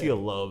don't dies, want to see yeah. a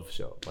love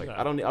show. Like No.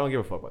 I don't give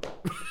a fuck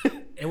about that.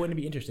 It wouldn't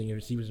be interesting if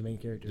he was the main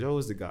character. Joe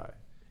is the guy.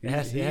 It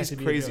has He's to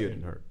be a crazier Joe.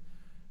 than her,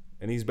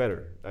 and he's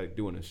better at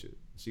doing this shit.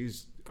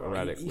 She's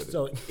erratic with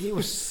it. He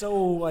was so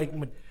like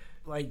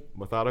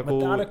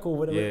Methodical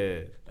with it.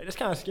 Yeah. Like, that's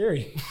kind of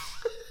scary.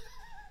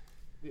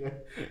 Yeah,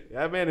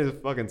 that man is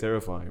fucking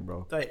terrifying,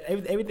 bro. Like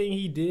everything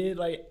he did,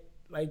 like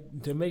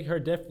to make her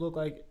death look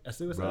like a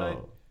suicide.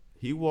 Bro,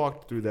 he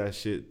walked through that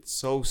shit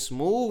so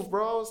smooth,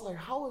 bro. It's like,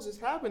 how is this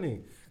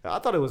happening? I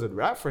thought it was a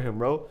wrap for him,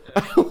 bro.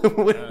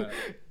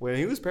 when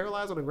he was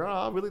paralyzed on the ground,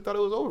 I really thought it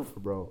was over for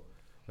bro.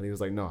 And he was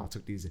like, no, I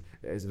took these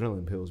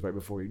adrenaline pills right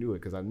before you knew it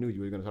because I knew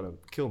you were going to try to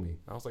kill me.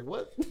 I was like,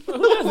 what? Who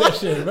does that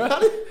shit, bro?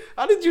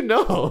 How did you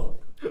know?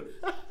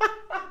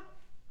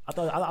 I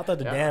thought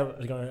the dad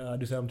was gonna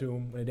do something to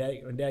him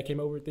when dad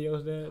came over.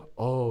 Theo's dad.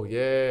 Oh,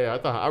 yeah.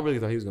 I really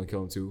thought he was going to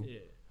kill him too. Yeah.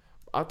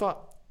 I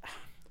thought,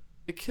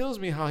 it kills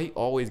me how he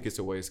always gets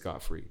away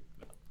scot-free.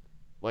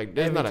 Like,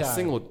 there's Every not a time.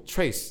 single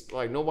trace.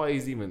 Like,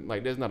 nobody's even,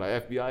 like, there's not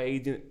an FBI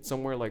agent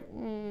somewhere like,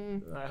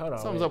 Like, hold on,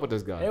 something's man. up with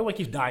this guy. Everyone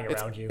keeps dying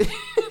around you.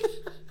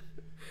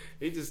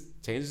 He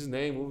just changes his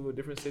name, moves to a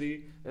different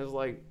city, and it's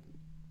like,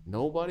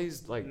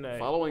 nobody's, like, No.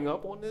 following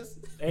up on this.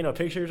 Ain't no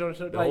pictures or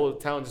something. The whole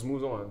town just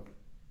moves on.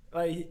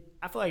 Like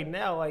I feel like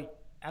now, like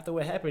after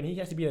what happened, he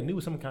has to be in the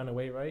news some kind of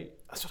way, right?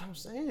 That's what I'm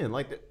saying.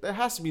 Like, there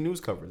has to be news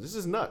coverage. This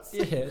is nuts.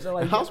 Yeah. So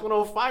like, The house went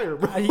on fire,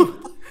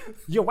 bro.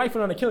 your wife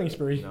went on a killing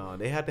spree. No,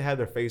 they had to have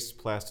their face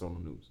plastered on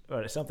the news.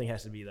 Or something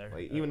has to be there.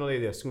 Like, even though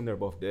they assume they're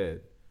both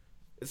dead,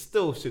 it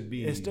still should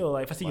be. It's still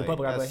like if I see you in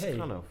public, I'm like, that's hey,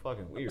 kind of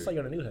fucking weird. I saw you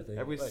on the news. I think.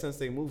 Ever Like, since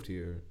they moved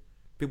here,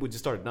 people just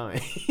started dying.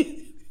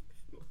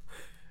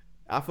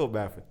 I feel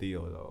bad for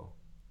Theo though,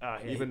 yeah,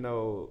 even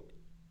though.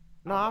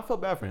 No, I feel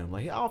bad for him.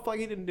 Like, I don't feel like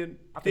he didn't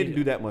I think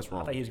do that much I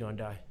wrong. thought he was gonna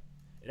die.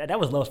 That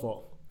was Love's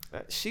fault.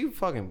 She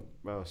fucking,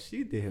 bro,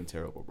 she did him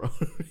terrible, bro.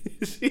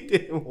 She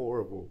did him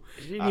horrible.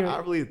 She didn't I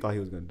even- really thought he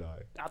was gonna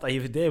die. I thought he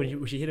was dead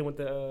when she hit him with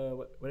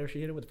the whatever she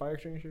hit him with the fire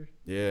extinguisher.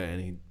 Yeah,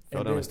 and he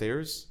fell And down then- the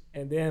stairs.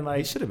 And then He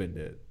like should have been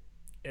dead.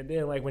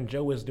 when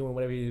Joe was doing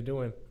whatever he was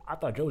doing, I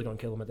thought Joe was gonna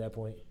kill him at that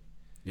point.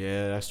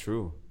 Yeah, that's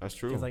true. That's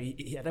true. Because like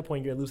at that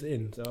point you're a loose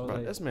end. So I was Bro,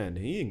 like, this man,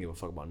 he didn't give a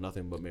fuck about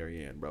nothing but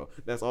Marianne, bro.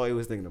 That's all he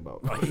was thinking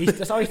about.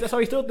 that's all he's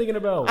still thinking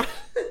about.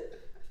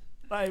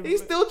 Like,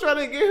 He's still trying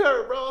to get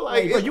her, bro.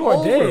 Like, bro, it's you are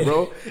over, dead.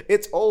 bro.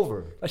 It's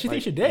over. Like, she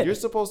thinks you're dead. You're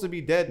supposed to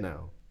be dead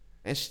now,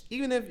 and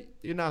even if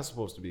you're not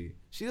supposed to be,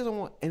 she doesn't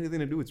want anything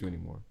to do with you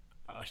anymore.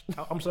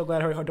 I'm so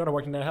glad her daughter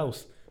worked in that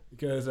house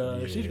because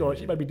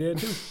she might be dead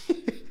too.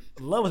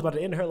 Love was about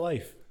to end her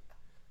life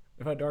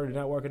if her daughter did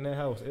not work in that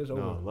house. It was over.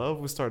 No, Love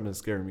was starting to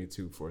scare me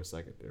too for a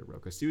second there, bro,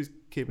 because she was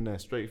keeping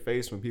that straight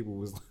face when people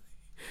was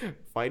like,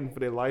 fighting for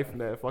their life in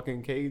that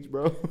fucking cage,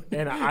 bro.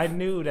 And I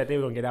knew that they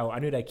were gonna get out. I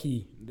knew that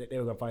key. That they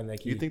were gonna find that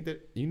key. You think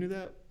that you knew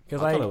that? 'Cause,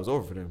 I like, thought it was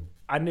over for them.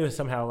 I knew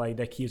somehow like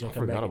that key was I gonna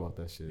come back. forgot about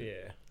that shit.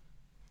 Yeah.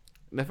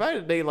 And the fact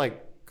that they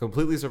like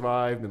completely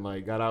survived and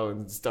like got out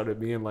and started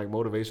being like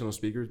motivational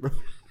speakers, bro.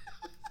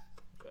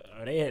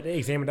 They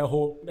examined that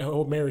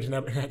whole marriage in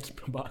that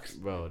box.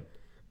 Bro,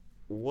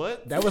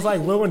 what? That was like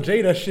Will and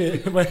Jada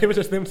shit, but it was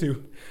just them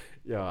two.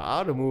 Yo,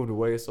 I'd have moved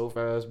away so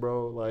fast,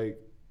 bro. Like,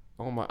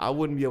 oh my, I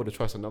wouldn't be able to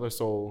trust another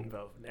soul.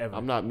 Bro, ever.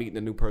 I'm not meeting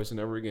a new person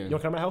ever again. You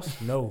don't come to my house?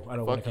 No, I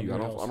don't want Fuck to come you. to I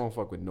your don't. house. I don't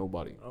fuck with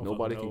nobody. don't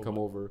Nobody fuck can with come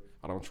nobody. over.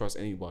 I don't trust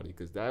anybody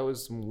because that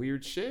was some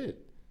weird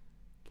shit.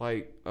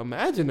 Like,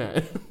 imagine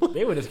that.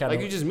 They were just kind like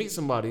of you just meet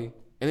somebody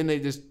and then they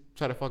just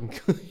try to fucking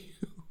kill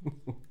you.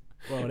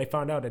 Well, they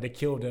found out that they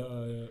killed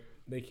the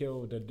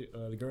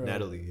girl.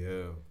 Natalie,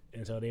 yeah.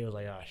 And so they was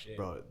like, oh shit.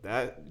 Bro,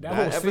 that That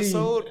whole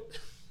episode.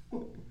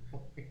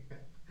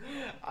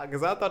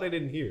 Because I thought they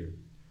didn't hear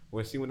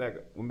when she went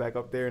back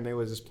up there and they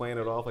was just playing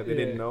it off like they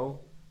didn't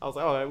know. I was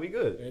like, all right, we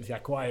good. And it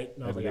got quiet.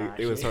 And I was And like,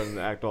 they was starting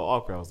to act all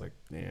awkward. I was like,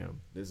 damn,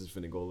 this is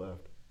finna go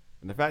left.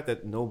 And the fact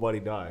that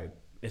nobody died,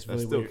 It's that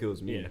really still weird.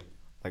 kills me. Yeah.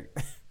 Like,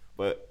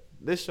 but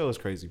this show is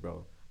crazy,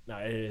 bro. Nah,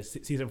 it is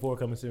season 4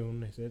 coming soon.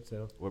 They said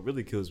so. What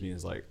really kills me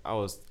is like I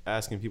was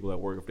asking people at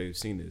work if they've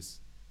seen this,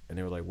 and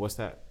they were like, "What's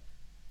that?"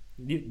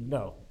 You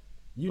know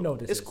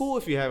this. It's is. cool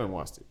if you haven't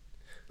watched it.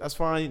 That's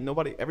fine.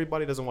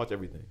 Everybody doesn't watch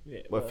everything. Yeah,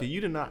 but well- for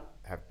you to not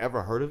have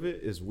ever heard of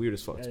it is weird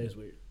as fuck. That to me. is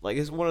weird. Like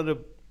it's one of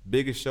the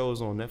biggest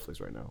shows on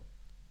Netflix right now.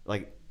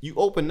 Like you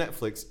open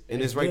Netflix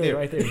and it's right good there.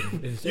 right there.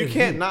 It's You just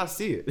can't good. not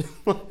see it.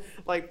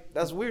 Like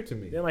that's weird to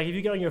me. Then like if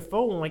you get on your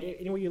phone, like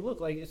anywhere you look,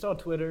 like it's on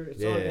Twitter,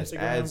 it's on It's Instagram.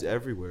 ads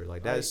everywhere.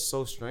 Like that Like- is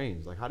so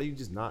strange. Like how do you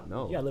just not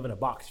know? You gotta live in a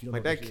box. If you don't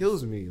Like know that what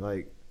kills me.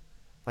 Like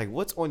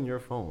what's on your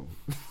phone?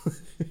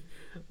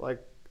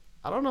 Like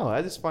I don't know.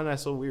 I just find that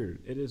so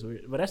weird. It is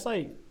weird, but that's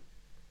like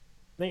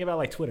think about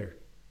like Twitter.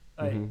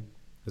 Like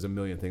There's a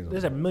million things. On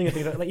there's a million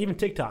things. Like even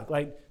TikTok.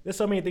 Like there's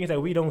so many things that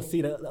we don't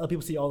see that other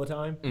people see all the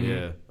time.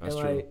 Yeah, that's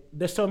and true. like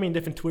there's so many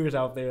different Twitters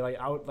out there.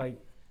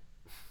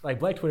 Like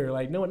black Twitter.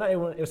 Like no, not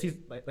everyone sees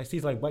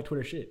sees like black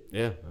Twitter shit.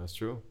 Yeah, that's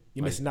true.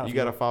 You're missing out. You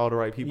gotta follow the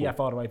right people. You gotta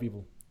follow the right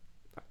people.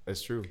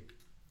 It's true.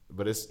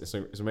 But it's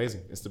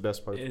amazing. It's the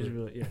best part. It is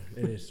really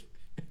it is.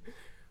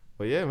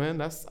 But yeah, man,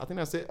 I think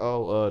that's it.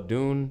 Oh,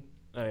 Dune.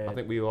 Oh, yeah. I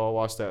think we all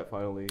watched that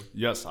finally.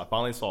 Yes, I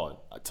finally saw it.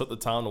 I took the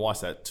time to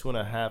watch that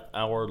 2.5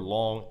 hour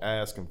long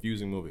ass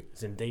confusing movie.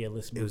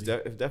 Zendaya-less It was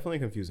movie. definitely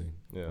confusing.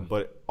 Yeah.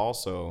 But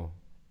also,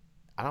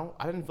 I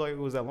didn't feel like it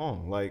was that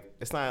long. Like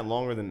it's not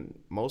longer than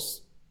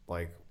most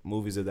like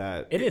movies of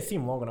that. It did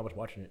seem long when I was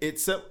watching it. It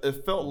felt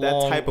That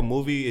long. type of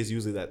movie is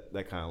usually that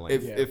kind of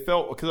length. It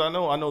felt because I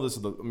know this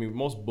is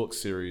most book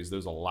series.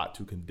 There's a lot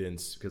to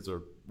condense because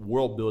they're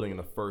world building in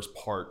the first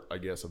part, I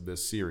guess, of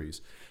this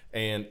series,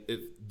 and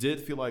it did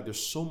feel like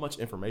there's so much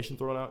information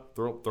thrown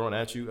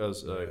at you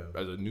as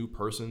a new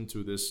person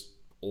to this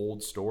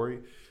old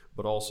story,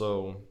 but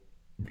also,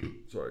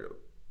 sorry, I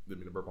didn't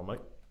mean to burp on mic.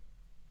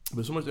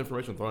 There's so much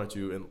information thrown at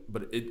you,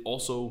 but it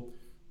also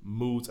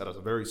moves at a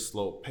very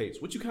slow pace,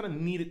 which you kind of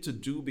need it to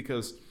do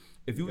because.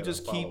 If you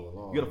just keep,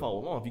 you gotta follow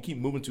along. If you keep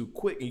moving too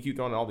quick and you keep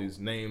throwing all these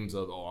names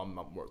of, I'm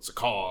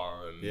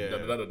Sakar and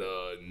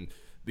and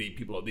the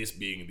people of this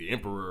being the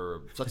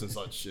emperor, such and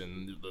such,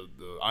 and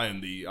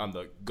I'm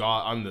the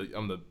god, I'm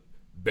the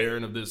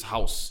baron of this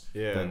house.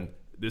 Yeah. And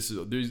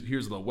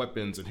here's the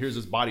weapons and here's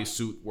this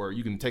bodysuit where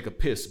you can take a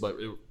piss, but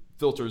it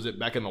filters it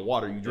back in the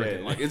water you drink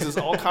it. Like it's just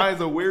all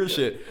kinds of weird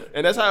shit.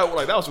 And that's how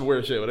that was some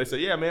weird shit. Where they say,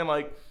 yeah, man,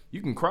 like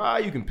you can cry,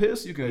 you can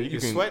piss, you can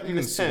sweat in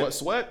this tent.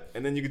 sweat.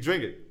 And then you can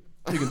drink it.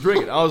 You can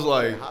drink it. I was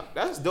like,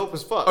 That's dope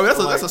as fuck. I mean,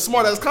 that's a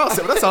smart ass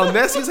concept. That sounds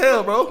nasty as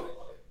hell, bro.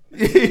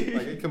 like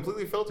it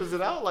completely filters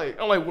it out. Like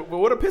I'm like,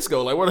 where the piss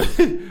go? Like, what?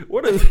 You know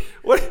what I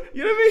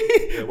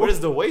mean? where does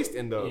the waste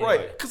end up? Right?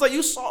 Like, Because like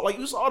you saw them.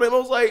 It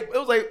was like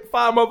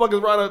 5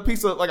 motherfuckers around a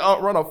piece of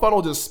around a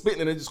funnel just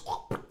spitting and it just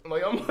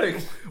like I'm like,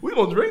 we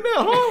gonna drink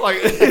now, huh? Like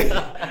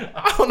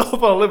I don't know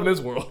if I live in this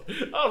world. I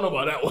don't know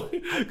about that one.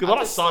 Because when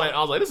I saw that, I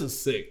was like, this is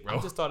sick, bro.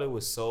 I just thought it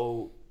was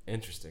so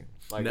interesting.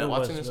 Like That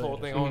watching was this whole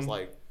really thing, I was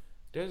like,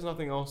 there's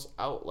nothing else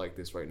out like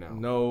this right now.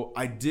 No,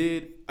 I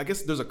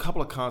guess there's a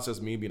couple of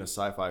concepts, me being a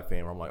sci-fi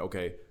fan, where I'm like,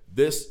 okay,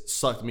 this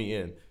sucked me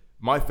in.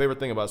 My favorite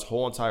thing about this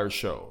whole entire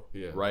show,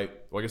 right?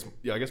 Well,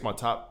 I guess my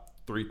top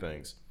 3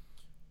 things.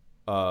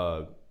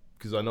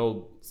 Because I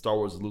know Star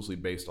Wars is loosely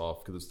based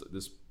off, because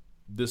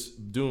this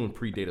Dune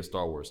predated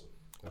Star Wars.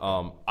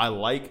 Okay. I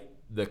like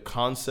the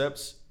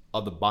concepts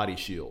of the body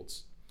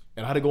shields.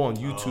 And I had to go on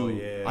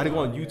YouTube. I had to go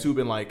on YouTube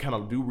and like kind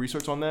of do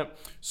research on that.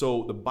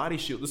 So the body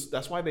shield,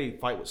 that's why they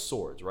fight with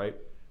swords, right?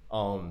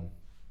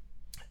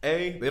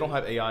 They don't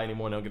have AI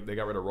anymore. They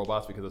got rid of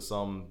robots because of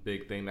some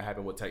big thing that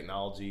happened with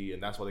technology,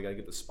 and that's why they got to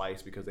get the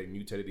spice, because they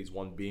mutated these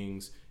one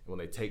beings. And when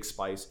they take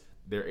spice,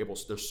 they're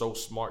so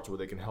smart to where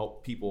they can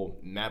help people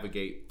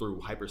navigate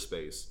through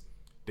hyperspace.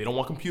 They don't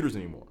want computers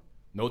anymore.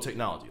 No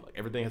technology. Like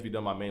everything has to be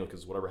done by manual,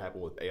 because whatever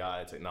happened with AI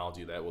and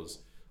technology, that was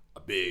a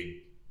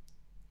big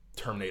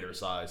Terminator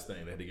size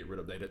thing. They had to get rid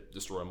of. They had to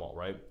destroy them all,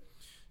 right?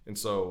 And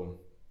so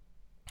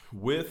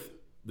with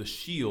the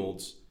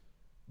shields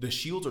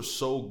are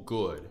so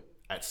good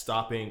at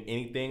stopping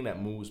anything that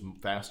moves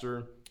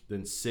faster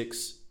than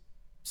 6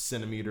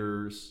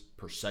 centimeters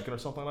per second or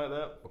something like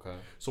that. Okay.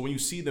 So when you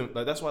see them,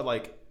 that's when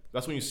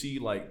you see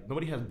like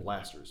nobody has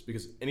blasters,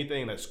 because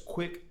anything that's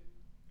quick,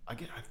 I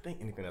think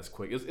anything that's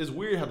quick. It's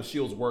weird how the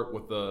shields work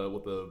with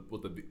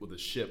the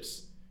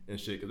ships and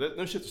shit, because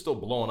those ships are still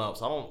blowing up.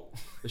 So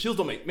the shields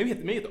don't maybe you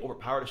have to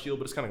overpower the shield,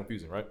 but it's kind of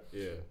confusing, right?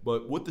 Yeah.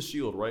 But with the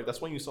shield, right,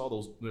 that's when you saw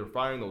they were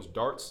firing those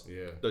darts.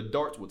 Yeah. The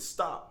darts would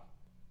stop,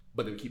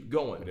 but they would keep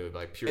going. They would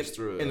like pierce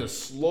through it. And the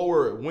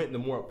slower it went, the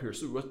more it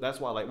pierced through. That's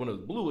why like when it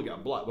was blue, it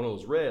got blocked. When it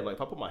was red, like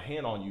if I put my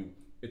hand on you,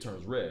 it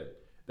turns red.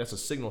 that's a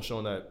signal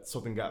showing that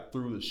something got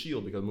through the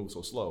shield because it moved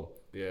so slow.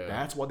 Yeah.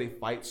 That's why they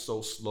fight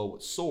so slow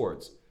with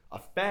swords. A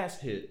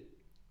fast hit,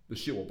 the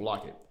shield will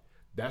block it.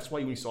 That's why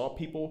when you saw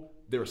people,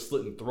 they were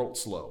slitting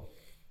throats slow.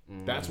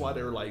 That's why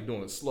they were like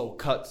doing slow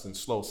cuts and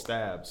slow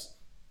stabs.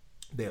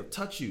 They'll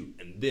touch you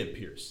and then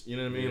pierce. You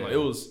know what I mean? Yeah. Like it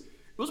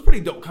was a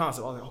pretty dope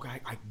concept. I was like,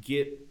 okay, I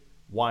get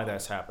why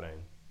that's happening.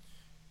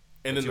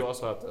 And But then you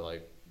also have to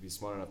like be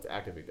smart enough to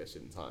activate that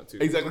shit in time too.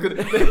 exactly,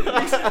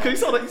 because he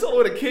saw the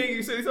way the king.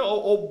 He said,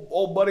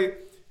 old buddy.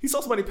 He saw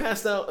somebody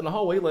passed out in the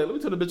hallway. Like, let me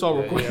turn the bitch on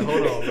real quick. Yeah,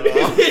 hold on, bro.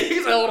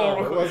 He said, hold on,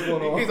 real quick. What's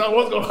going on? He's like,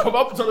 what's going on? I'm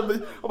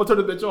gonna turn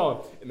the bitch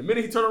on. And the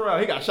minute he turned around,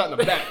 he got shot in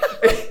the back.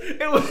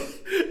 it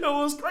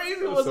was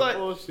crazy. It was some like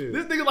bullshit.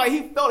 this nigga, like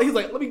he felt it. He's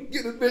like, let me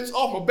get this bitch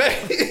off my back.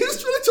 He's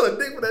really trying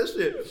to dig for that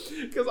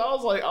shit. Because I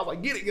was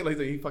like, get it. He said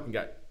he fucking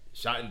got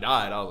shot and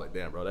died. I was like,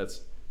 damn, bro,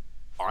 that's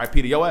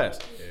R.I.P. to your ass.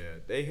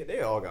 Yeah, they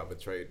all got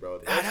betrayed, bro.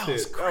 That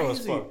was crazy. That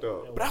was fucked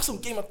up. But that was some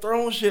Game of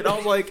Thrones shit. I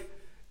was like,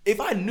 if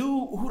I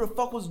knew who the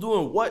fuck was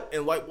doing what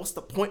and like what's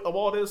the point of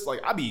all this, like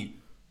I'd be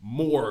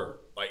more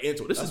like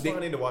into it. This That's is why I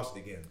need to watch it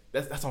again.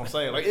 that's what I'm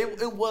saying. Like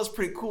it was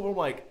pretty cool. I'm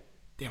like,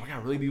 damn, I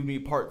really do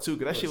need part 2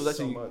 because that shit was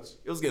so actually much.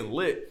 it was getting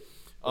lit.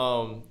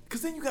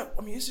 Because then you got,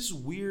 I mean, it's just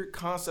weird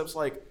concepts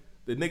like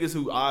the niggas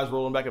who eyes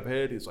rolling back up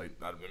ahead. It's like,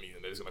 I mean,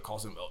 it's gonna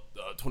cost him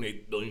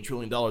 $28 billion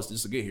trillion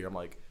just to get here. I'm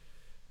like,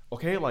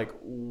 okay, like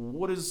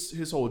what is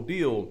his whole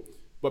deal?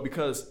 But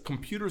because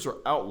computers are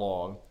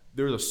outlawed,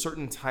 there's a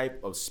certain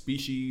type of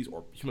species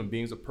or human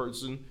beings, a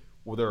person,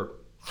 where they're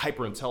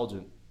hyper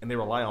intelligent and they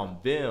rely on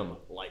them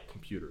like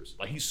computers.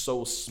 Like he's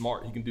so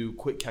smart, he can do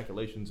quick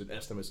calculations and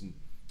estimates, and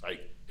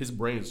like his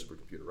brain is a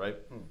supercomputer, right?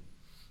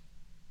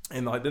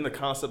 And like then the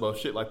concept of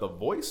shit like the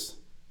voice,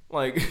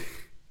 like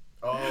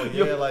Oh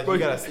yeah, Yo, like bro, you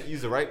gotta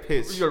use the right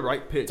pitch you got the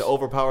right pitch to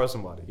overpower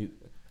somebody.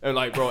 and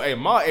like, bro,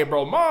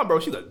 mom, bro,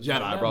 she's a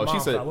Jedi, bro. She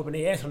said, whooping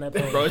their ass on that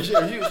plane. bro, she's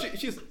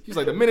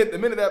like the minute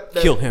that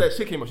Kill him. that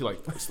shit came up, she like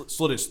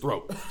slit his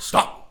throat.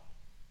 Stop.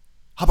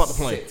 Hop out the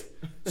plane.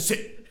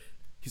 Sit.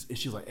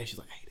 She's like, hey,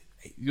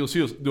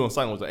 she was doing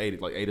sign language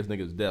like, hey, this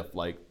nigga is deaf.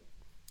 Like,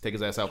 take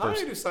his ass out How do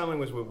first. they do sign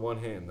language with one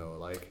hand though?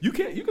 Like, You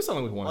can sign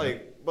language with one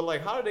hand. but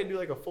like, how do they do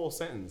like a full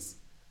sentence?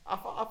 I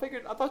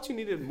thought you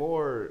needed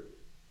more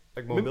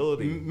like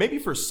mobility. Maybe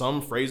for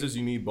some phrases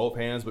you need both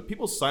hands, but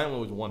people sign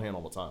language with one hand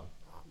all the time.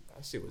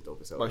 That shit was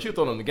dope as hell. Like she was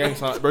throwing on the gang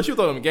sign, bro. She was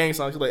throwing on the gang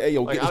sign. She's like, hey,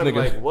 yo, Like, get this I'd be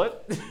nigga. like,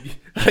 what?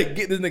 Like,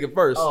 get this nigga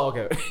first. Oh,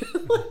 okay.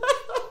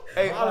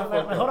 Hey,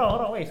 Hold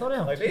on, wait, slow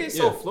down. like they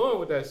so fluent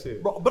with that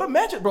shit. Bro, but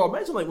imagine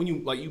like when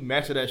you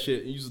master that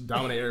shit and you just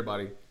dominate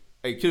everybody.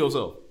 Hey, kill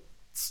yourself.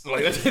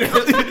 Like that's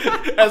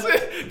it. That's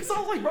it. Cause I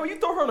was like, bro, you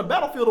throw her on the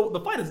battlefield, the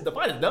fight is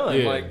done.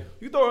 Yeah. Like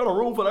you throw her in a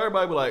room full of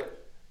everybody, be like,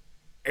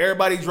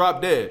 everybody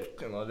drop dead.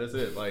 You know, that's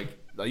it. Like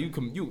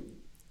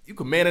you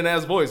command an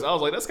ass voice. I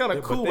was like, that's kind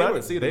of cool. But But I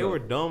didn't see it. they enough. were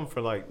dumb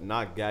for like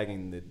not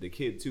gagging the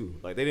kid too.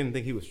 Like they didn't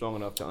think he was strong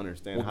enough to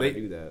understand how to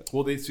do that.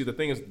 Well, they see the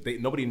thing is,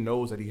 nobody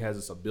knows that he has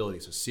this ability.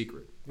 It's a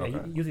secret. Yeah,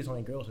 usually it's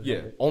only girls. Who Yeah,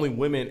 have it. only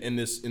women in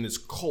this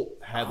cult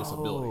have this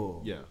Oh.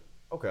 ability. Yeah.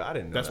 Okay, I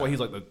didn't know. That's why he's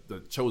like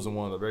the chosen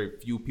one of the very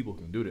few people who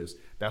can do this.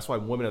 That's why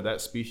women of that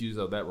species,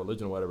 of that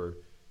religion or whatever,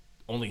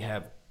 only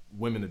have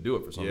women to do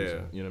it for some Yeah.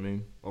 reason. You know what I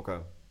mean? Okay.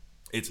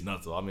 It's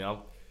nuts. Though. I mean,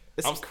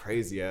 It's a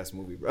crazy ass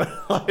movie, bro.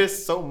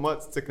 There's so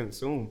much to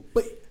consume.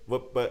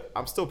 But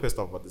I'm still pissed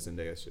off about the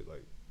Zendaya shit.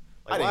 Like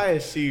why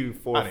is she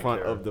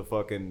forefront care. of the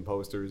fucking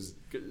posters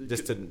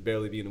just to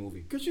barely be in the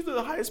movie? because she's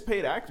the highest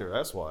paid actor.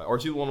 That's why, or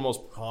she's one of the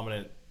most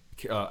prominent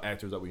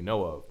actors that we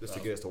know of. Just to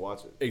get us to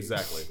watch it.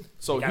 Exactly.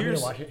 So Got me to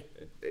here's watch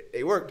it.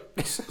 It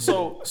worked.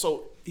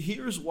 so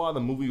here's why the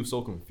movie was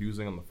so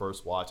confusing on the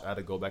first watch. I had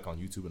to go back on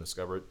YouTube and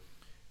discover it.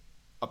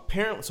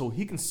 Apparently, so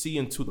he can see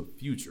into the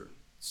future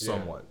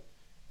somewhat,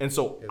 and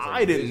so It's like I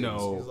didn't visions.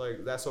 know. He's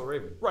like, that's so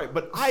Raven. Right,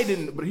 but I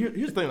didn't. But here's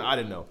the thing that I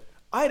didn't know.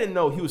 I didn't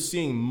know he was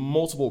seeing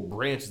multiple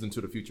branches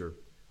into the future.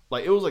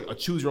 Like it was like a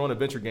choose your own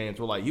adventure games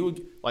where like he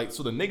would like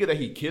so the nigga that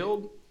he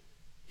killed,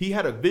 he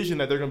had a vision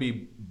that they're gonna be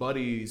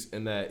buddies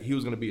and that he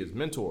was gonna be his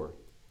mentor.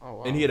 Oh,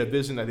 wow. And he had a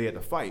vision that they had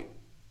to fight,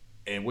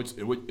 and which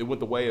it went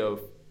the way of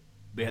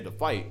they had to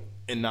fight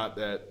and not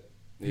that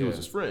he was Yeah.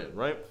 his friend,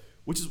 right?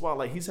 Which is why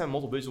like he's had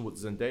multiple visions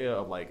with Zendaya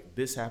of like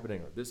this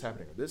happening or this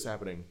happening or this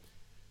happening.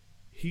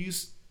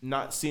 He's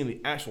not seeing the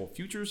actual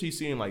futures. He's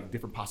seeing like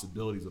different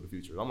possibilities of the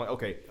future. I'm like,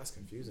 okay, That's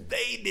confusing.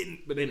 they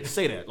didn't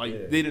say that.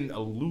 Like they didn't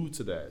allude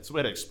to that.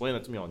 Somebody had to explain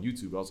that to me on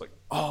YouTube. I was like,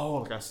 oh,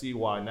 like I see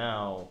why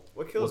now.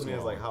 What kills What's me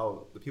is going like on.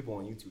 how the people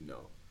on YouTube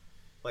know.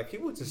 Like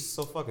people are just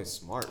so fucking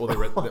smart. Well, they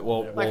read.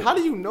 Like how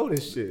do you know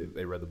this shit?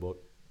 they read the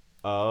book?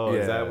 Oh, is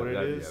Yeah, that what it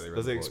that- is? yeah, they read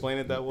Does the it book. explain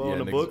it that well Yeah, in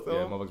the niggas- book yeah,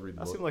 though? motherfuckers read the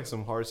That book. seems like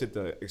some hard shit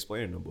to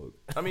explain in the book.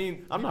 I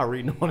mean, I'm not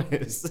reading on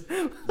this.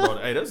 bro,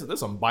 hey, there's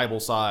some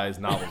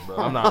Bible-sized novels, bro.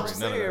 I'm not reading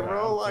none of saying, that,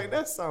 bro. Like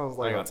that sounds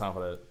I ain't like got time for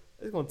that.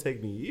 it's gonna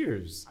take me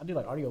years. I do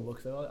like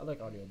audiobooks though. I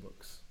like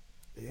audiobooks.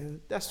 Yeah,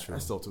 that's true.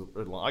 That's still too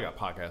long. I got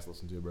podcasts to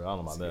listen to, bro. I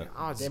don't know about that.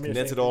 I'll just Damn it,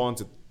 condense same it all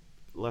into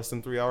less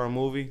than 3 hour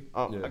movie.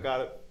 Oh, Yeah. I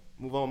got it.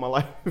 Move on with my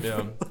life.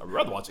 Yeah, I'd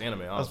rather watch anime.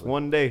 That's Honestly,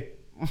 one day.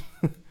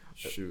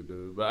 Shoot,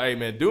 dude. But hey,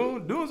 man,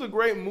 Dune's a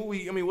great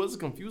movie. I mean, was it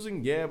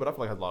confusing? Yeah, but I feel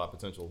like it has a lot of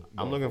potential.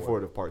 I'm looking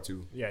forward to part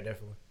 2. Yeah,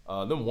 definitely.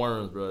 Them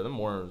worms, bro. Them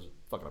worms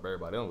fucking up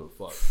everybody. They don't give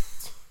a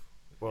fuck.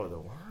 Bro, the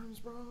worms,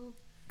 bro.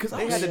 Because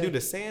They had to do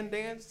the sand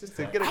dance just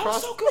to get I was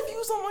across. so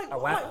confused. I'm like,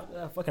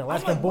 Fucking I'm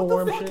like, Alaskan what the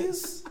bullworm fuck shit.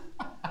 is?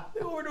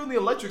 They were doing the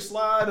electric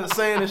slide and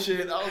sand and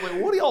shit. I was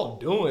like, what are y'all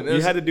doing?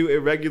 You had to do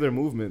irregular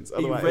movements.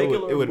 Otherwise,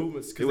 Irregular it would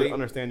movements, 'cause it would they-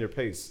 understand your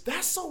pace.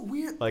 That's so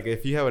weird. Like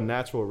if you have a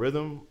natural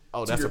rhythm,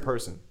 oh, that's a you're-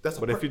 person. that's a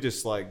but per- if you're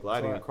just like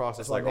gliding So, across,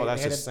 it's so like, they- oh,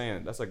 that's they just had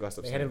sand. That's like gust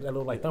of They had sand. a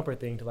little like thumper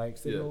thing to like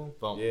signal.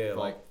 Thump, Yeah, thump,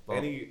 like thump.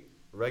 any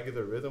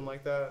regular rhythm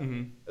like that,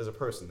 there's a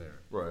person there.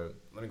 Right.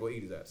 Let me go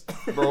eat his ass.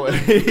 Bro.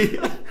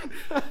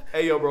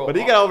 Hey, yo, bro. But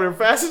he got over there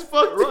fast as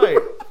fuck. too. Right.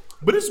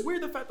 But it's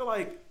weird the fact that,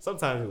 like,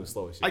 Sometimes it was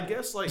slow as shit. I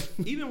guess, like,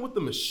 even with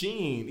the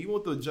machine, even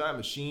with the giant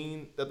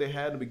machine that they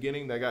had in the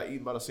beginning that got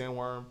eaten by the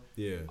sandworm,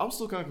 Yeah. I was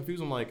still kind of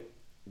confused. I'm like,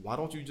 why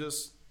don't you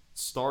just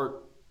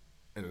start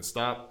and then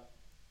stop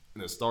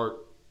and then start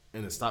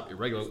and then stop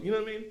irregularly? You know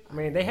what I mean? I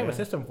mean, they have a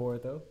system for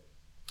it though.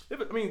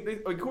 I mean,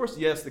 of course,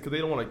 yes, because they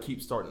don't want to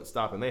keep starting and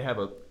stopping. They have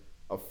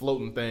a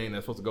floating thing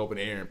that's supposed to go up in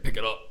the air and pick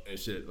it up and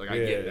shit. Like, I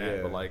get Yeah, that.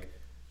 yeah. But, like,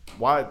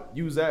 why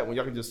use that when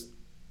y'all can just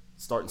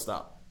start and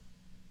stop?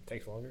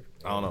 Takes longer.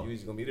 I don't know. You're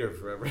just gonna be there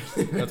forever.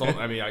 That's all.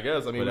 I mean, I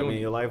guess. I mean, But I we mean,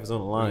 don't- your life is on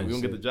the line. we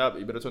don't get the shit. job.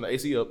 You better turn the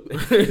AC up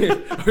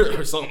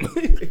or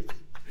something.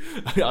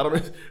 I don't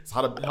know. It's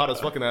hot as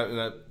fucking in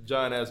that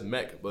giant ass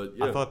mech. But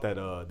yeah, I thought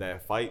that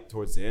that fight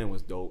towards the end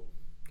was dope.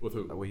 with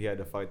who? Like, when he had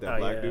to fight that Oh,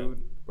 black yeah.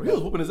 dude. Bro, he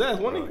was whooping his ass,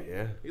 wasn't Oh, he?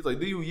 yeah. He's like,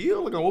 "Do you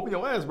yield? Like I'm whooping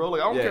your ass, bro. Like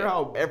I don't care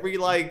how." every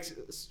like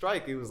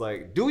strike, he was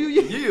like, "Do you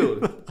yield?"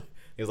 Yield.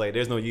 He was like,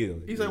 "There's no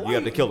yield. He's like, you "Why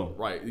have to kill him."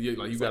 Right? Like you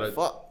like, gotta.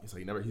 fuck. He's like,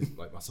 "He never." He's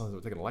like, "My son's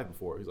never taken a life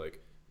before." He's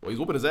like, "Well, he's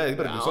whooping his ass. He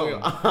better I do don't,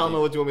 something." I don't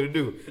know what you want me to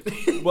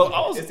do. Well,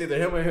 I was It's either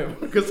him or him.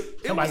 because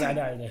it Somebody was gotta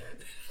die there.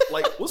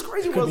 like what's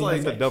crazy was be like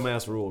It's a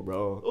dumbass rule,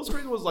 bro. what's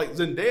crazy was like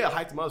Zendaya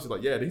hyped him up. She's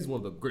like, "Yeah, he's one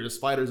of the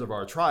greatest fighters of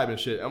our tribe and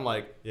shit." I'm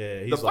like, Yeah,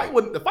 the he's fight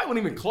like, wasn't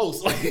even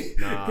close. Like,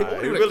 Nah, wasn't it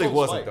even a really close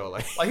wasn't fight. though.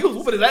 Like, Like he was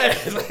whooping his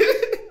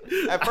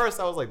ass. at first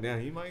I was like,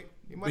 "Damn, he might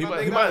he not might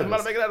make it out of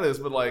this." make it out of this,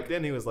 but like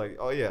Then he was like,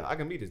 "Oh yeah, I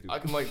can beat this dude." I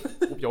can like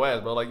whoop your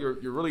ass, bro. Like you're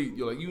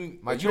like you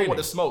My like, you don't want training.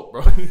 to smoke,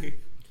 bro.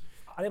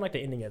 I didn't like the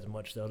ending as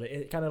much though.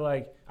 It kind of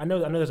like I know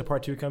there's a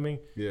part 2 coming.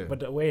 Yeah. But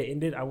the way it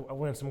ended, I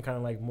wanted some kind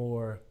of like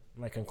more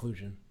like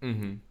conclusion.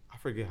 I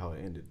forget how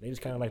it ended. They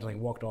just kind of like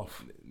walked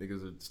off.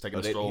 Niggas are just taking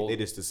But a stroll. they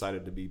just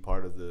decided to be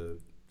part of the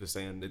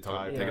sand. They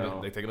tribe taking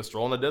now. they taking a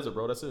stroll in the desert,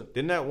 bro. That's it.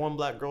 Didn't that one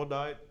black girl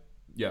die?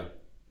 Yeah,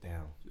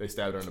 Damn. they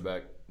stabbed her in the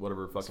back.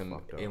 Whatever fucking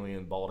fucked up.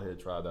 alien bald head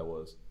tribe that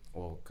was.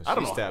 Well, because I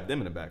don't she know. stabbed them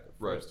in the back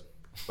Right. first.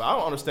 But I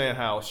don't understand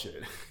how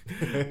shit.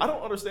 I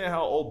don't understand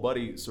how old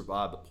buddy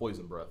survived the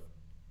poison breath.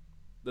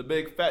 The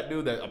big fat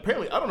dude that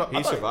apparently I don't know. I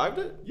He thought- survived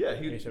it? Yeah,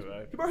 he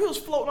survived. Bro, he was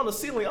floating on the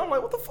ceiling. I'm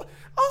like, what the fuck?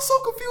 I was so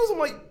confused. I'm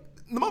like,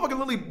 the motherfucker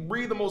literally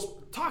breathed the most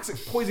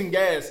toxic poison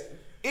gas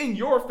in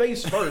your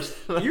face first.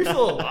 You're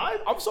still alive?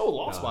 I'm so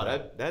lost by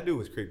that. That dude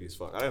was creepy as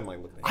fuck. I didn't like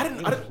looking at I him.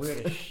 didn't. It was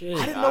weird as shit.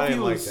 I didn't know I if he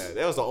didn't like was. that.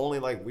 That was the only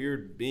like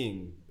weird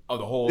being. Oh,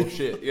 the whole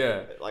shit.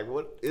 Yeah. Like,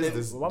 what is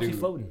this Why was dude? he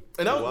floating?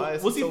 And that Why was,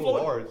 is was he he so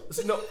floating?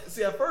 large? No,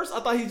 see, at first I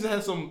thought he just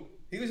had some.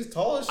 He was just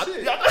tall as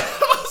shit.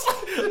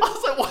 I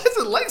was like, why is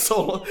his leg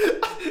so long?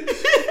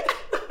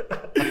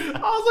 I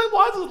was like,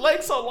 why is his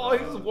leg so long?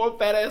 He just one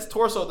fat ass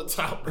torso at the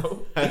top,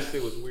 bro. That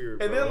shit was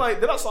weird. And bro.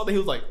 then I saw that he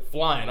was like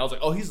flying. I was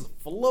like, oh, he's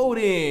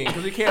floating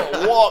because he can't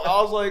walk.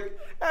 I was like,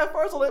 at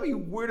first I was like, he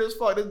weird as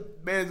fuck. This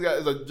man's got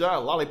is a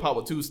giant lollipop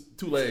with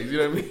two legs. You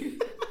know what I mean?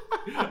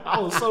 I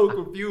was so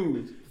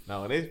confused.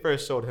 No, when they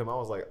first showed him, I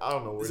was like, I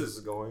don't know where this is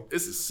going.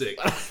 This is sick.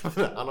 I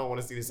don't want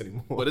to see this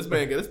anymore. But this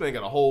man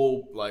got a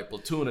whole like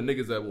platoon of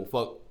niggas that will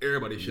fuck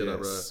everybody shit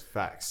up, bro. Yes,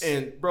 facts.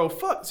 And bro,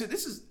 fuck. See,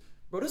 this is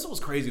what's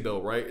crazy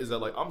though, right? Is that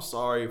like I'm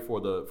sorry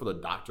for the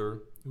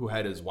doctor who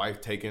had his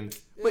wife taken.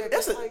 But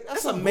that's a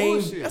some main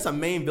bullshit. that's a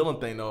main villain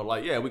thing though.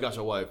 Like, yeah, we got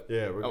your wife.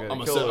 yeah, we're gonna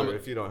I'ma kill set- her I'ma-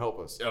 if you don't help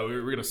us. Yo,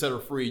 we're gonna set her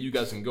free. You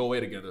guys can go away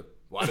together.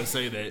 Well, I didn't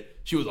say that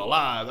she was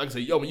alive. I can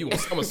say, yo, man,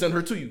 I'm gonna send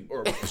her to you,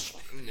 or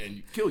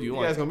and kill you.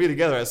 You guys gonna be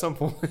together at some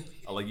point.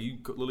 Like you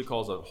literally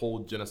cause a whole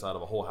genocide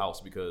of a whole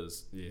house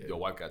because Yeah. your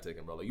wife got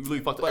taken, bro. Like you really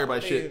fucked up But,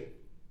 everybody's I mean, shit.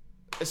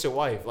 It's your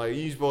wife. Like,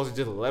 you supposed to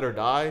just let her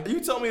die? You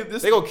tell me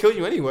this, They gonna kill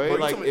you anyway. Bro,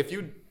 you like, tell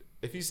me-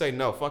 if you say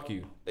no, fuck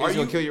you. They Are just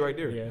gonna you- kill you right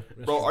there. Yeah.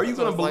 bro. Are you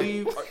gonna So it's like-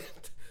 believe?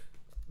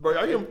 Bro,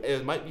 are you?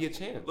 It might be a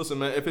chance. Listen,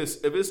 man. If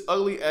it's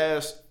ugly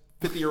ass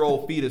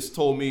 50-year-old fetus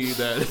told me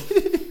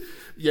that,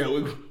 yeah,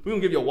 we gonna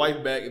give your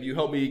wife back if you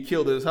help me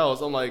kill this house.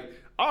 I'm like,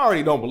 I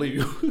already don't believe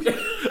you.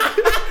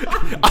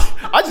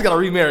 I just gotta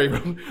remarry,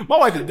 bro. My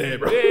wife is dead,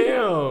 bro.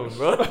 Damn,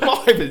 bro.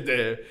 My wife is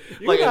dead.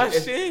 You got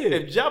if, shit.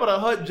 If Jabba the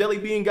Hutt Jelly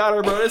Bean got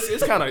her, bro,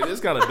 it's kind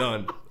of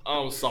done.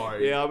 I'm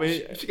sorry. Yeah, I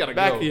mean, she gotta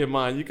back go. of your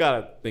mind, you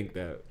gotta think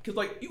that. Cause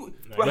like you,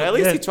 But at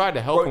least Yeah. he tried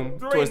to help bro, him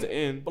there towards ain't- the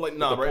end. But like, with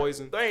nah, the bro,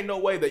 poison. there ain't no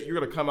way that you're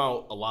gonna come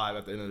out alive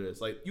at the end of this.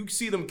 Like, you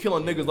see them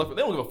killing niggas left. They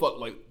don't give a fuck.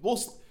 Like,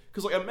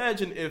 cause like,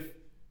 imagine if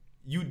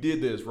you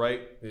did this,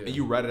 right? Yeah. And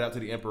you rat it out to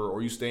the emperor,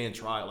 or you stand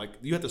trial. Like,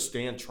 you have to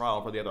stand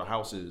trial for the other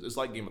houses. It's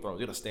like Game of Thrones.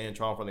 You have to stand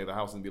trial for the other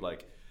houses and be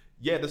like,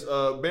 yeah, this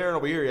Baron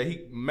over here, yeah,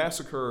 he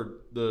massacred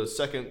the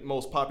second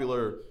most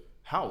popular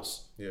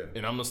house. Yeah.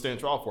 And I'm going to stand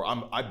trial for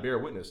it. I bear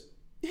witness.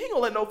 You ain't going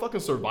to let no fucking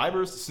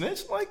survivors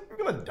snitch. Like, you're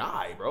going to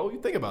die, bro. You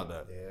think about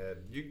that. Yeah,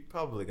 you're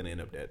probably going to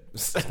end up dead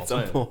at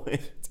some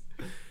point.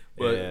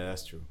 But, yeah,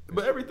 that's true.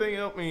 But everything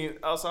else, I mean,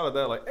 outside of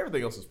that, like,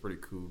 everything else is pretty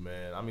cool,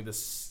 man. I mean,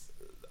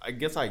 I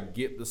guess I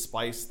get the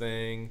spice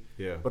thing.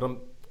 Yeah. But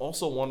I'm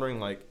also wondering,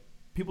 like,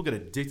 people get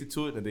addicted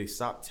to it and they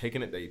stop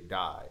taking it, they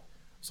die.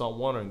 So I'm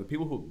wondering, the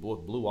people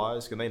with blue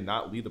eyes, can they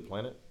not leave the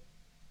planet?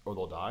 Or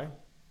they'll die?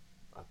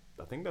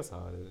 I think that's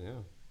how it is,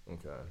 yeah.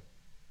 Okay.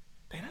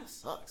 Dang, that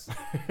sucks.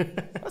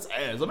 That's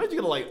ass. I bet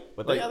you're gonna like...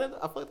 But I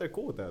feel like they're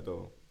cool with that,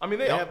 though. I mean,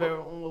 they have their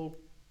own little,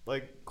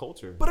 like,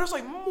 culture. But there's,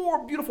 like,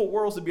 more beautiful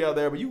worlds to be out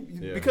there. But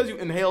because you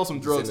inhale some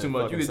drugs too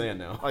much, you get sand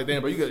now. Like,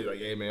 damn, bro, you gotta be like,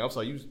 hey, man, I'm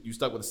sorry, you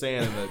stuck with the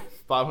sand in the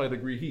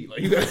 500-degree heat. Like,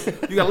 you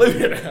gotta live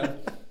here now.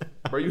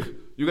 Bro,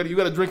 you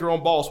gotta drink your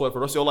own ball sweat for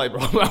the rest of your life,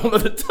 bro. I don't know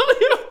what to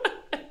tell you.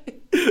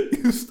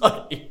 You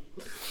stuck here.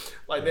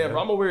 Like, damn,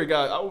 bro, I'm over here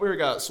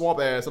got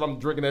swamp ass, and I'm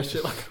drinking that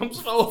shit. Like, I'm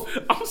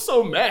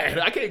so mad.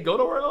 I can't go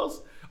nowhere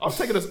else. I'm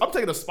taking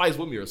the spice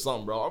with me or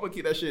something, bro. I'm gonna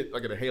keep that shit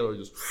like an inhaler,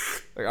 just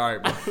like, all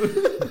right, bro.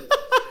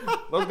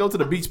 Let's go to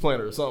the beach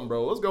planet or something,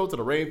 bro. Let's go to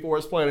the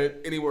rainforest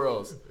planet, anywhere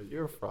else.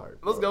 You're fired.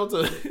 Let's go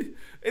to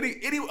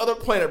any other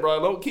planet, bro.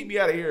 Don't keep me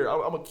out of here.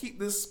 I'm gonna keep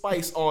this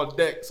spice on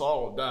deck so I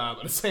don't die. But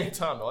at the same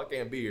time, though, I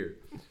can't be here.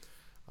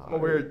 I'm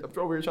over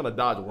here trying to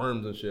dodge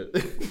worms and shit.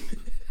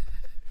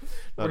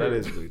 No, that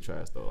is really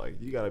trash though. Like,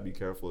 you gotta be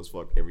careful as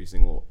fuck every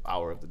single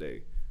hour of the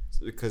day,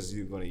 because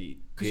you're gonna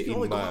get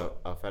eaten by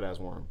a fat ass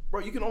worm.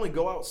 Bro, you can only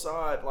go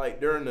outside like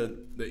during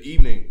the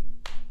evening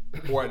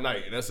or at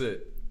night, and that's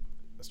it.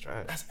 That's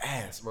trash. That's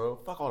ass, bro.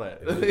 Fuck all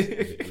that.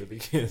 It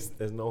really is.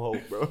 There's no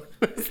hope, bro.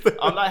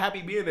 I'm not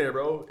happy being there,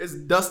 bro. It's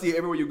dusty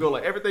everywhere you go.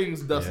 Like,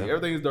 everything's dusty. Yeah.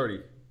 Everything's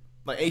dirty.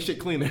 Like, ain't shit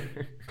clean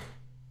there.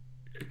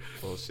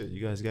 Well, shit.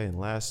 You guys got any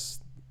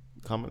last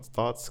comments,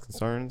 thoughts,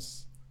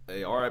 concerns?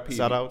 Hey, RIP.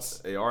 Shout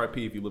outs. Hey, RIP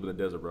if you live in the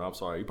desert, bro. I'm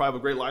sorry. You probably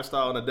have a great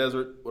lifestyle in the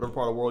desert, whatever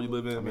part of the world you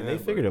live in. I mean, they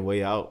figured a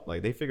way out.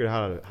 Like, they figured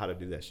out how to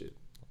do that shit.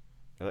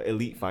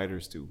 Elite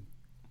fighters too.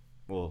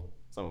 Well,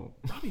 some of them.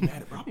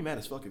 I'll be mad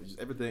as fuck if just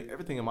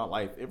everything in my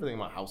life, everything in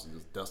my house is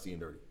just dusty and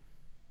dirty.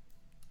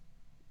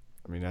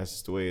 I mean, that's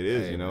just the way it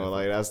is, you know.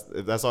 Man,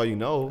 like, that's all you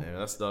know. Man,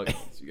 that's stuck. I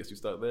guess you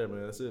stuck there,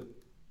 man. That's it.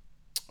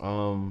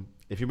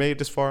 If you made it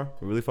this far,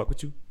 we really fuck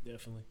with you.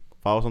 Definitely.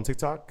 Follow us on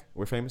TikTok.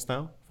 We're famous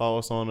now. Follow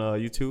us on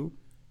YouTube.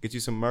 Get you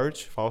some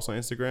merch. Follow us on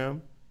Instagram.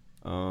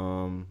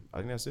 I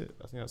think that's it.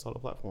 I think that's all the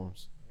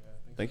platforms. Yeah,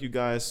 thank you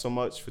guys so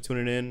much for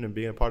tuning in and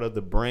being a part of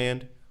the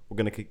brand. We're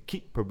gonna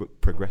keep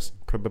progressing.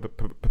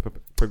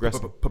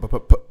 Progressing.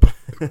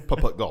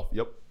 Golf.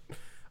 Yep.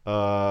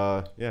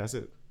 Yeah, that's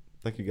it.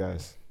 Thank you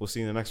guys. We'll see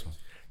you in the next one.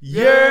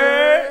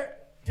 Yeah.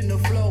 In the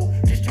flow,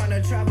 just trying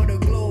to travel the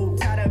globe.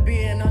 Tired of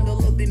being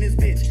underlooked in this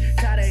bitch.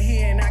 Tired of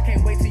hearing I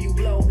can't wait till you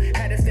blow.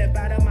 Had to step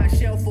out of my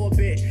shell for a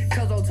bit.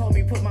 Cuzzo told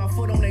me put my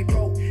foot on their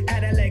throat.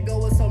 Had to let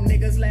go of some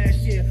niggas last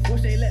year.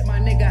 Wish they let my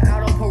nigga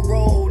out on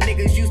parole.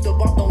 Niggas used to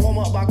bump the warm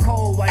up by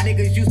cold. While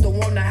niggas used to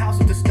warm the house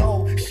with the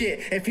stove.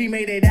 Shit, if he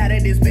made it out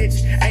of this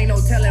bitch, ain't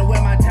no telling where